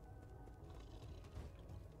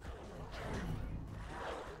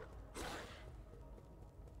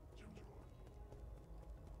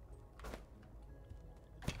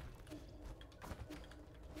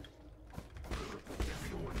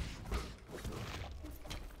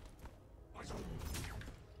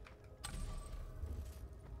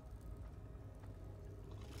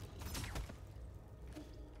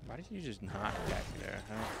 Why did you just not back there?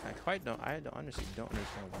 I honestly don't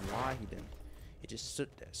understand why he didn't. He just stood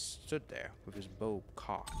there with his bow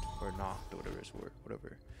cocked or knocked or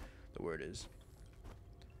whatever the word is.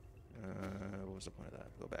 What was the point of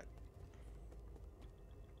that? Go back.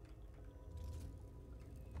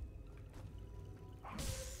 Well,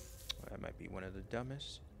 that might be one of the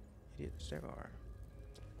dumbest idiots there are.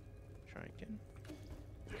 Try again.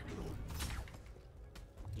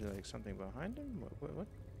 Is there like something behind him?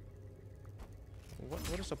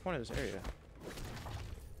 What is the point of this area?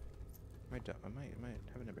 Am I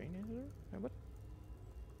having a brain injury? What?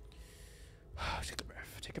 Take a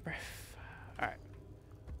breath. Take a breath. All right.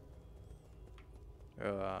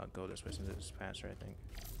 Go this way since it's faster, I think.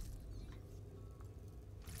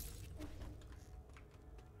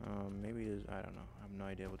 Maybe there's, I don't know. I have no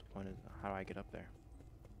idea what the point is. How do I get up there?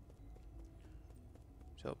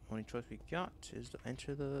 So, only choice we got is to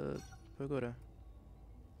enter the pagoda.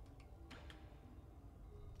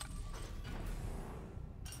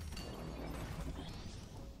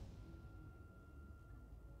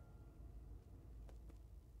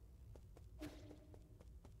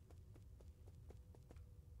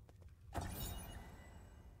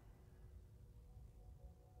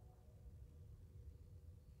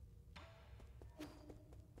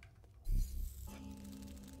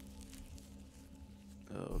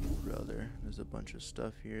 Oh, brother. There's a bunch of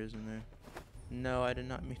stuff here, isn't there? No, I did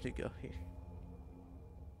not mean to go here.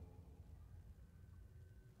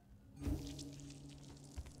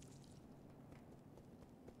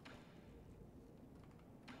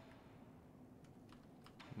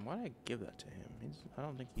 Why did I give that to him? I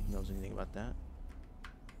don't think he knows anything about that.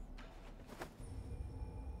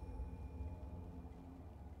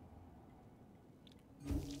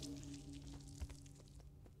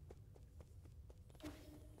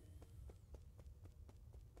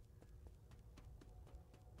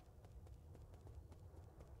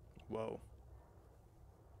 Whoa.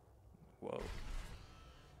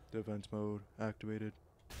 Defense mode activated.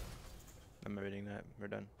 I'm reading that. We're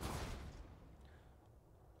done.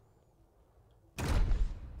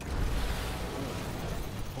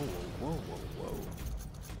 Oh, whoa, whoa, whoa.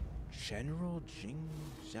 General Jing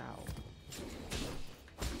Zhao.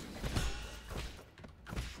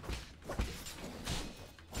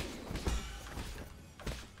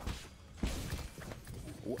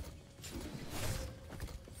 What?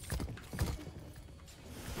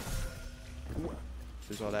 What?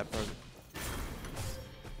 There's all that progress.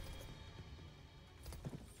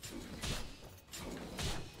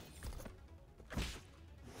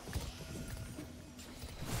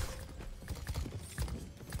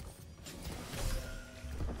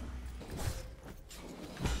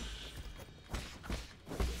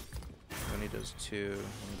 Only does 2.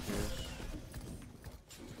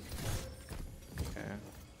 Okay.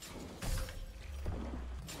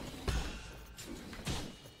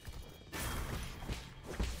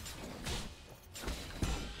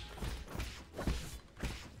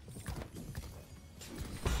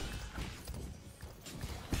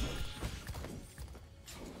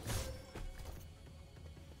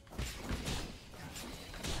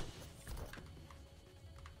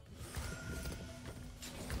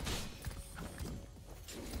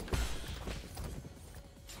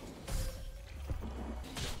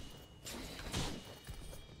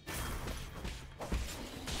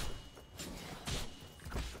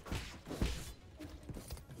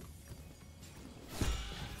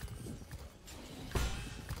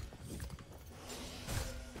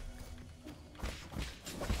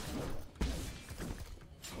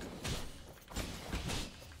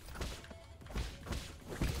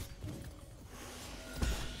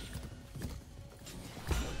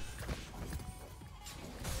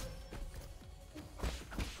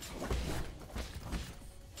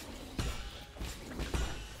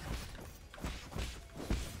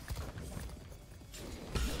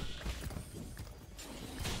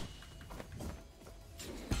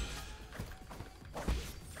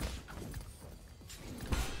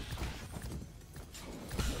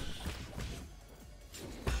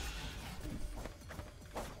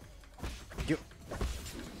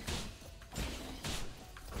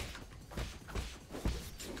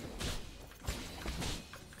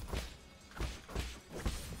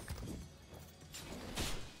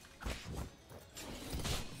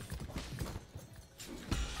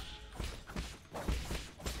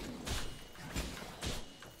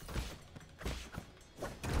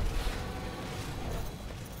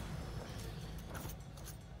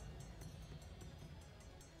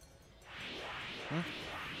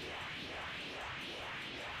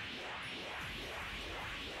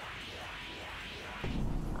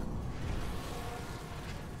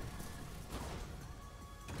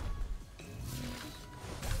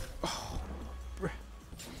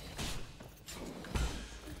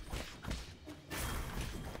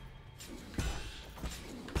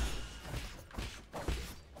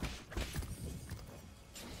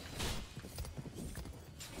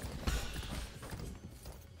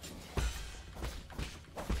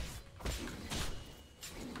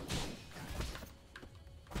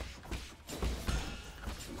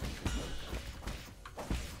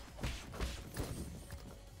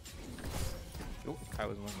 Oh, I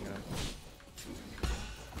was looking at it.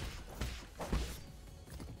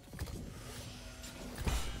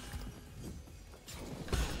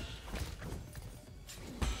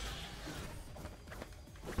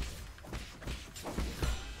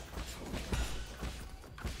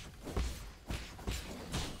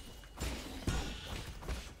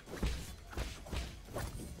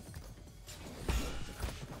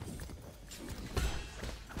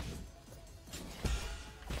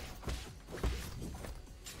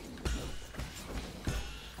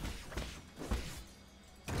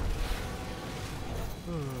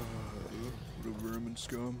 What a vermin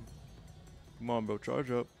scum. Come on, bro,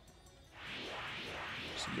 charge up.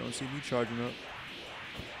 See, you don't see me charging up.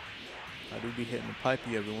 I do be hitting the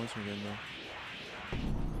pipey every once in a while,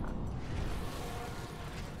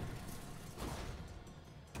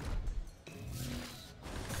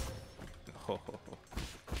 though. Oh.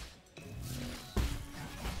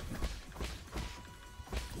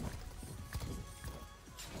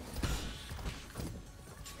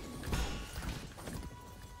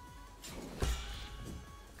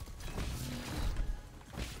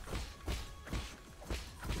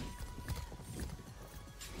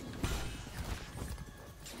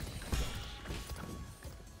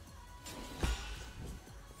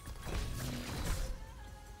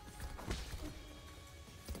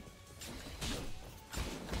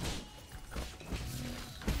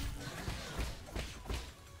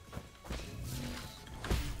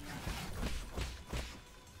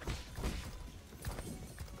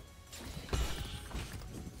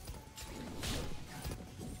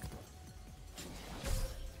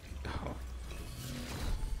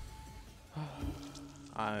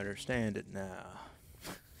 I understand it now.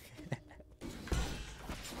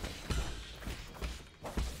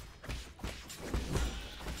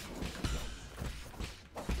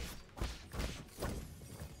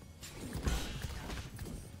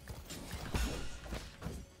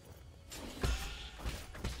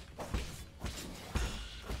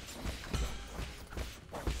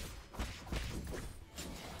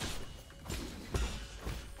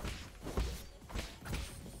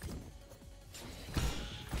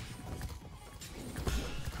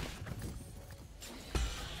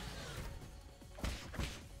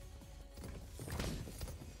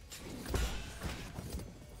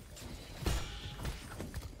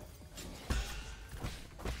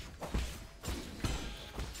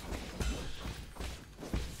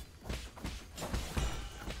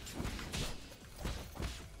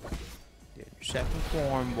 Second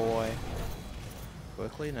form, boy.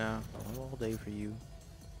 Quickly now. Not all day for you.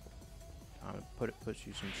 Time to put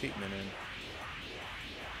you some treatment in.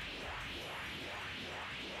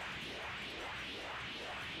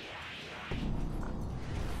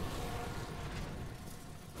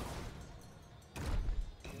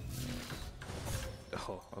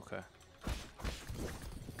 Oh, okay.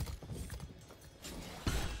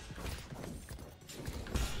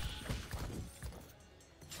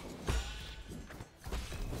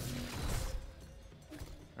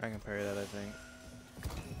 I can parry that, I think.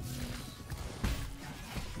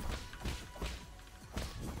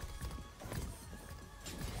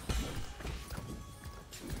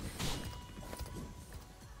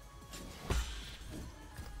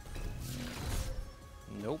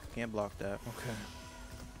 Nope, can't block that. Okay.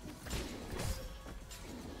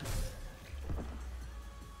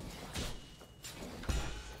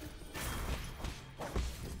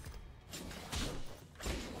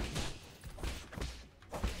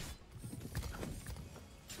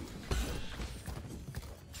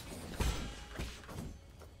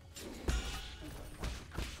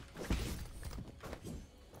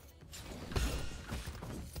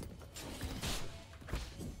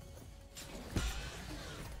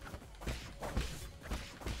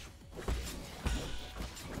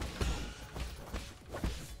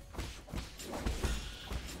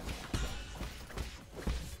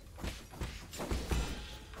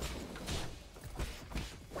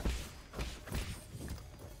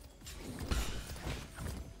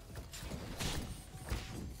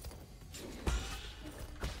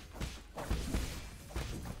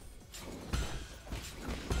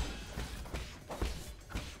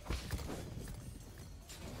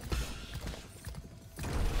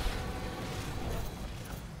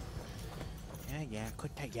 Yeah,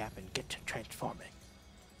 quit that yap and get to transforming.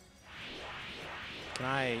 Can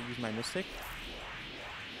I use my mystic?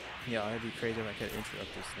 Yeah, it'd be crazy if I could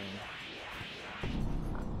interrupt this thing.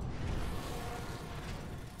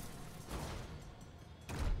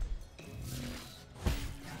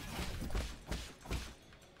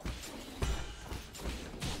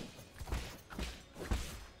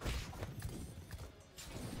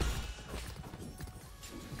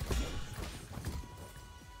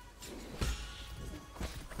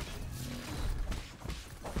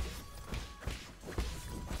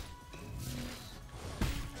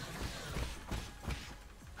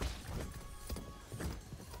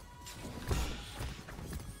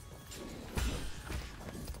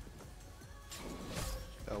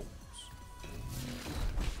 Oh.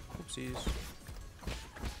 Oopsies.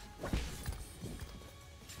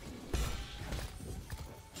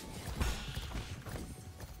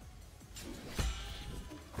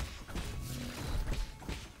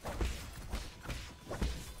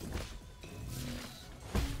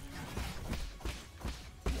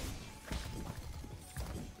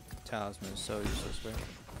 Talisman is so useless, bro.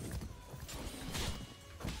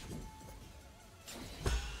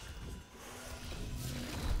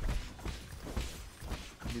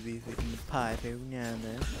 Maybe if we can pipe every now and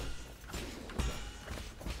then.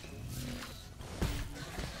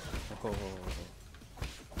 Oh.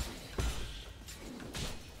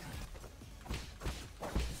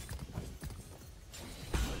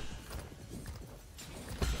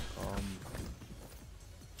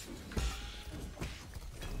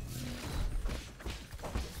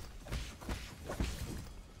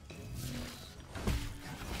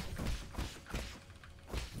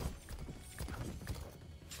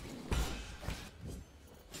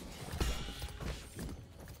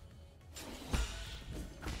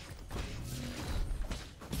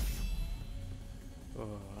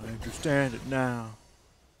 I understand it now.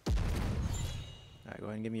 Alright, go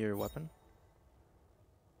ahead and give me your weapon.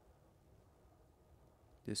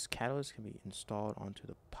 This catalyst can be installed onto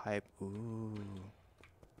the pipe. Ooh.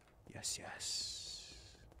 Yes, yes.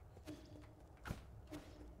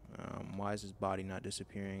 Why is his body not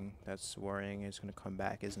disappearing? That's worrying. It's gonna come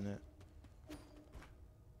back, isn't it?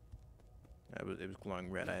 It was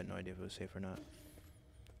glowing red. I had no idea if it was safe or not.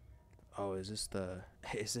 Oh, is this the...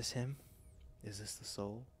 Is this him? Is this the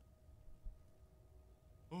soul?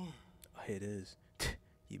 Oh, it is.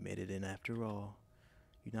 You made it in after all.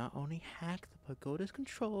 You not only hacked the pagoda's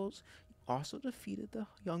controls, you also defeated the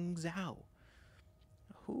young Zhao.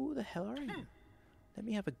 Who the hell are you? Let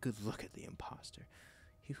me have a good look at the imposter.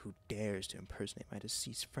 He who dares to impersonate my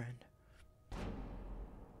deceased friend.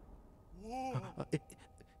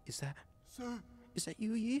 Is that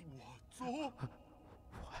you, Yi?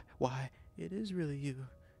 Why, it is really you.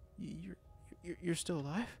 You're still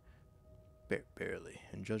alive? Barely,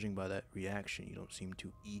 and judging by that reaction, you don't seem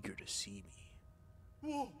too eager to see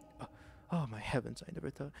me. Oh my heavens, I never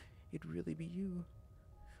thought it'd really be you.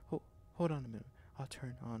 Hold on a minute. I'll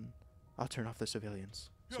turn off the surveillance.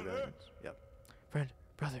 Yep. Friend,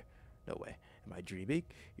 brother, no way. Am I dreaming?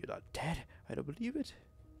 You're not dead. I don't believe it.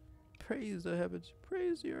 Praise the heavens,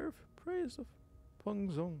 praise the earth, praise the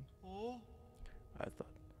Pengzong.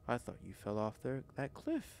 I thought you fell off that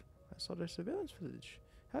cliff. I saw the surveillance footage.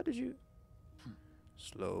 How did you...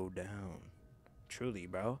 Slow down. Truly,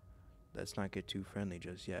 bro. Let's not get too friendly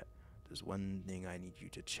just yet. There's one thing I need you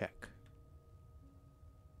to check.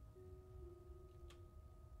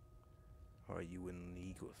 Are you in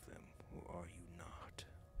league with them, or are you not?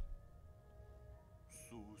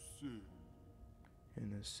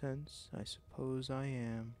 In a sense, I suppose I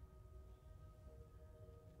am.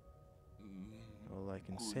 All I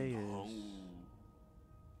can say is,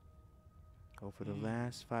 over the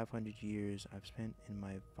last 500 years I've spent in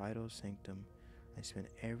my vital sanctum, I spent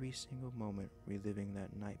every single moment reliving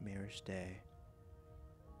that nightmarish day.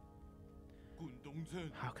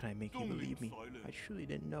 How can I make you believe me? I truly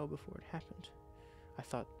didn't know before it happened. I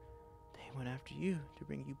thought they went after you to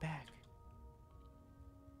bring you back,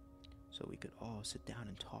 so we could all sit down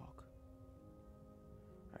and talk.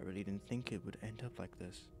 I really didn't think it would end up like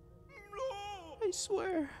this. I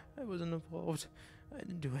swear I wasn't involved. I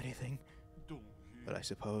didn't do anything. But I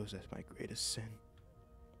suppose that's my greatest sin.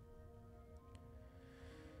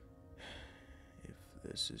 If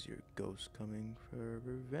this is your ghost coming for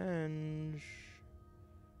revenge...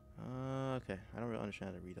 okay, I don't really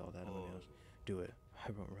understand how to read all that. Nobody else. Do it.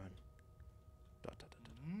 I won't run. ...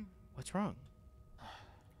 What's wrong?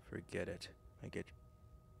 Forget it. I get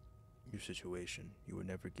your situation. You were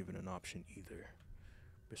never given an option either.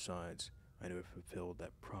 Besides, I never fulfilled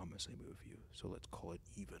that promise I made with you, so let's call it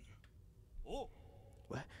even. Oh!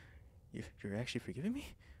 What? You're actually forgiving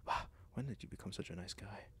me? Wow, when did you become such a nice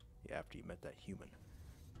guy? Yeah, after you met that human.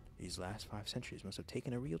 These last 5 centuries must have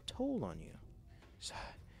taken a real toll on you. So,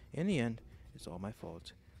 in the end, it's all my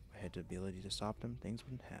fault. If I had the ability to stop them, things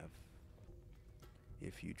wouldn't have.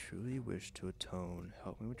 If you truly wish to atone,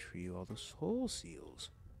 help me retrieve all the soul seals.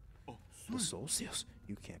 Oh, the soul seals?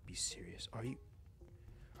 You can't be serious. Are you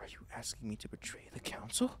asking me to betray the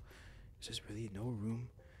council? Is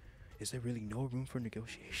there really no room for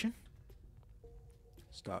negotiation?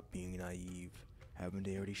 Stop being naive. Haven't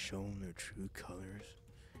they already shown their true colors?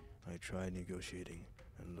 I tried negotiating,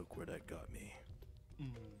 and look where that got me.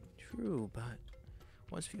 True, but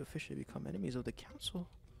once we officially become enemies of the council,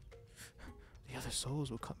 the other souls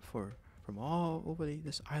will come from all over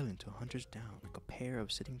this island to hunt us down like a pair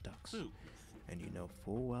of sitting ducks. And you know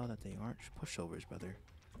full well that they aren't pushovers, brother.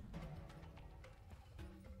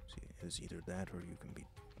 See, it's either that or you can be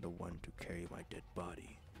the one to carry my dead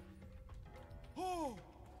body. Oh,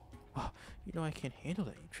 you know I can't handle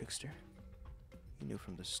that, you trickster. You knew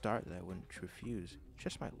from the start that I wouldn't refuse.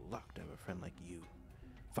 Just my luck to have a friend like you.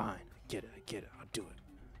 Fine, I get it, I'll do it.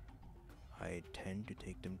 I intend to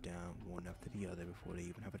take them down one after the other before they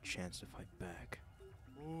even have a chance to fight back.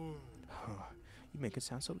 Oh, you make it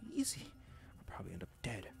sound so easy. I'll probably end up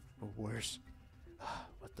dead, or worse.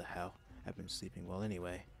 What the hell? I've been sleeping well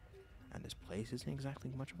anyway. And this place isn't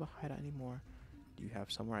exactly much of a hideout anymore. Do you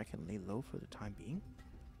have somewhere I can lay low for the time being?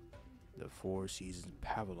 The Four Seasons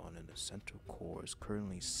Pavilion in the central core is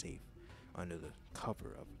currently safe under the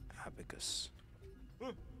cover of Abacus.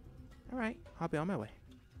 Alright, I'll be on my way.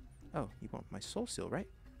 Oh, you want my soul seal, right?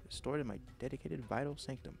 It's stored in my dedicated vital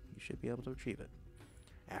sanctum. You should be able to retrieve it.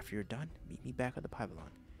 After you're done, meet me back at the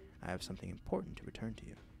pavilion. I have something important to return to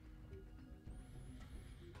you.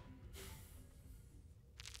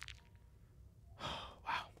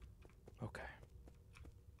 Wow. Okay.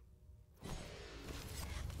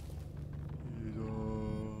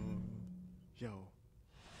 Yo,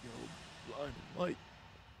 blind light.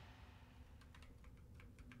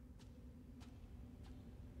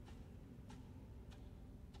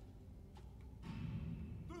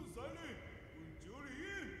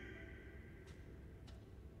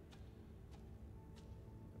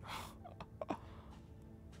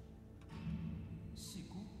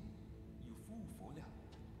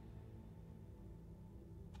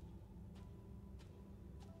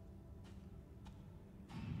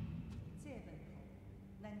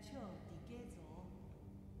 但笑伫家族。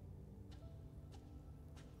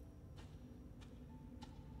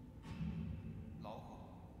老虎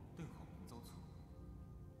对虎民奏促。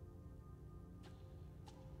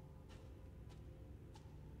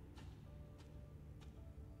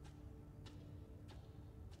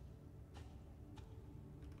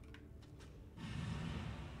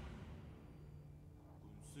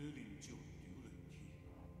本水灵就丢人去。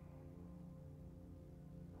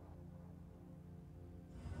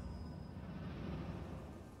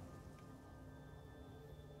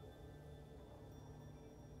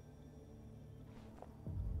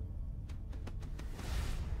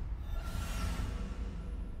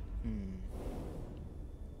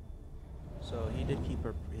So he did keep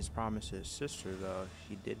his promise to his sister, though.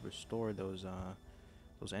 He did restore those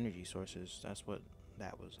energy sources. That's what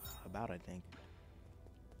that was about, I think.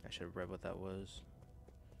 I should have read what that was.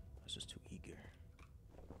 I was just too eager.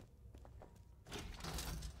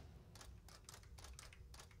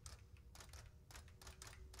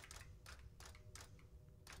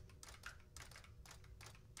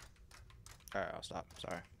 Alright, I'll stop.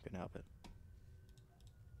 Sorry, couldn't help it.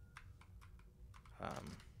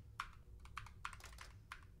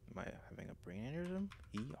 Am I having a brain aneurysm?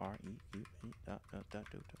 E-R-E-U-E dot. Oh,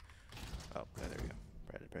 yeah, there we go.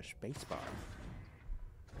 Press space bar.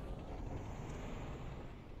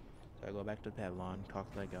 So I go back to Pavlon,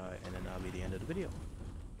 talk to that guy, and then that'll be the end of the video.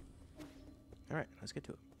 Alright, let's get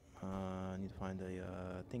to it. I need to find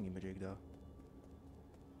a thingy-majig, though.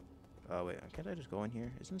 Oh, wait, can't I just go in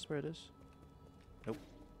here? Isn't this where it is? Nope.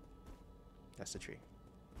 That's the tree.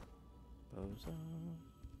 Boza.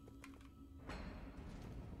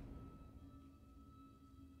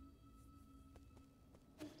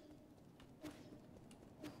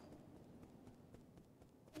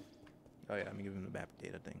 Oh yeah, I'm gonna give him the map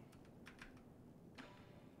data thing.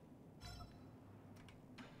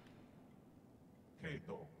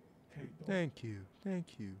 Thank you,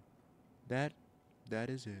 thank you. That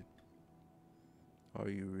is it. Are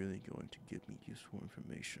you really going to give me useful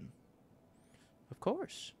information? Of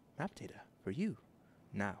course. Map data. For you.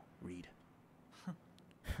 Now, read.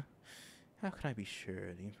 How can I be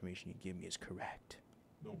sure the information you give me is correct?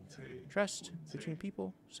 Trust between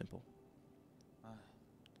people? Simple.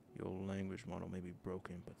 Your language model may be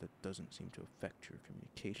broken, but that doesn't seem to affect your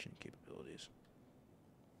communication capabilities.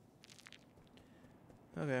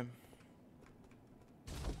 Okay.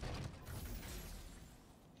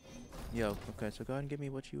 Yo, okay, so go ahead and give me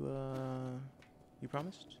what you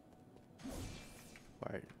promised.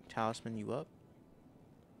 Alright, talisman you up.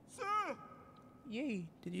 Sir! Yay,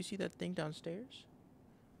 did you see that thing downstairs?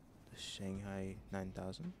 The Shanghai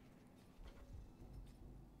 9000?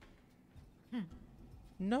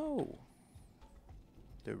 No.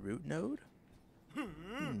 The root node?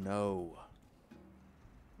 No.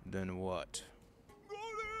 Then what?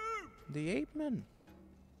 The ape man.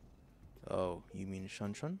 Oh, you mean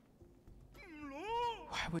Shun Shun?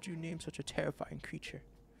 Why would you name such a terrifying creature?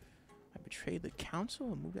 I betrayed the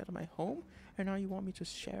council and moved out of my home, and now you want me to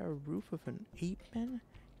share a roof with an ape man?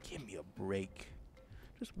 Give me a break.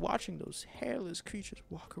 Just watching those hairless creatures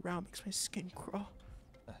walk around makes my skin crawl.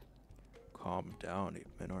 Calm down,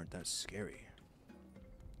 ape men aren't that scary.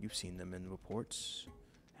 You've seen them in reports,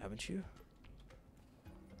 haven't you?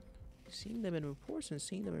 Seeing them in reports and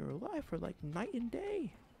seeing them in real life are like night and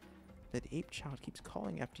day. That ape child keeps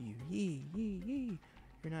calling after you. Yee, yee, yee.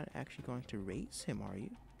 You're not actually going to raise him, are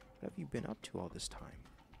you? What have you been up to all this time?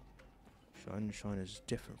 Shun Shun is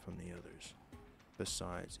different from the others.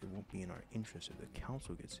 Besides, it won't be in our interest if the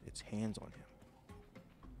council gets its hands on him.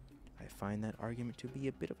 I find that argument to be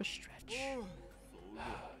a bit of a stretch.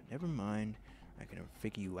 Never mind, I can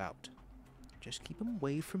figure you out. Just keep him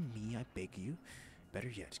away from me, I beg you. Better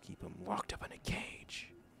yet, keep him locked up in a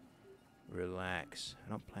cage. Relax, I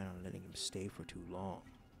don't plan on letting him stay for too long.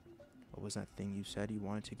 What was that thing you said you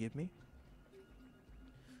wanted to give me?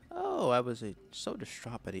 Oh, I was so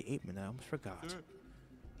distraught by the ape man that I almost forgot.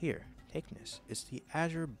 Here, take this. It's the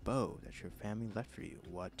azure bow that your family left for you.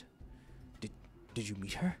 What? Did you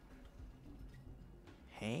meet her?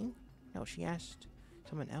 Hang? No, she asked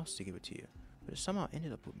someone else to give it to you, but it somehow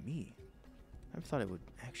ended up with me. I never thought it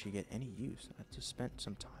would actually get any use. I just spent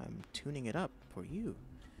some time tuning it up for you.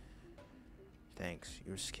 Thanks.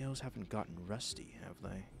 Your skills haven't gotten rusty, have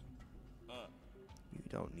they? You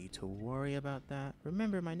don't need to worry about that.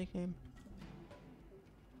 Remember my nickname?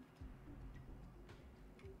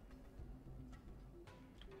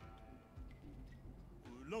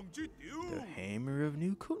 The Hammer of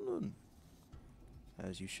New Kunlun.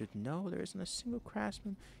 As you should know, there isn't a single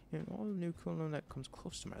craftsman in all of New Kunlun that comes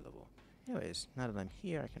close to my level. Anyways, now that I'm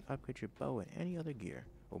here, I can upgrade your bow and any other gear.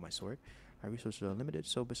 Oh, my sword. My resources are limited,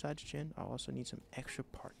 so besides Jin, I'll also need some extra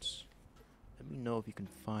parts. Let me know if you can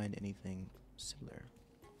find anything similar.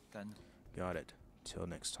 Done. Got it. Till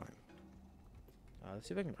next time. Let's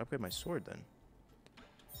see if I can upgrade my sword then.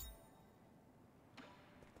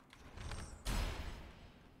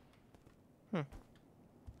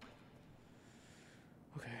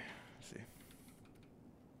 Okay, let's see.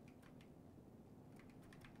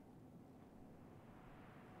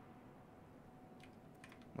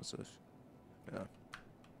 What's this? Yeah.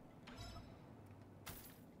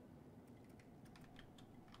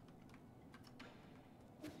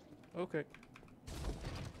 Okay.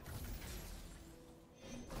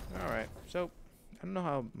 Alright, so I don't know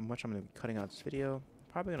how much I'm going to be cutting out this video.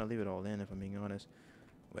 Probably going to leave it all in if I'm being honest.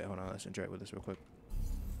 Wait, hold on, let's interact with this real quick.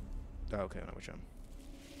 Oh, okay, I know which one.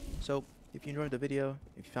 So, if you enjoyed the video,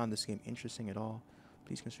 if you found this game interesting at all,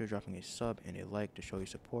 please consider dropping a sub and a like to show your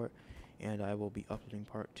support. And I will be uploading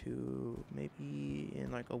part 2 maybe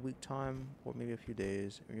in like a week time or maybe a few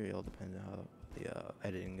days. It really all depends on how the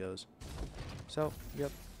editing goes. So,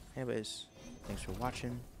 yep. Anyways, thanks for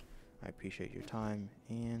watching. I appreciate your time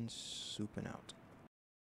and souping out.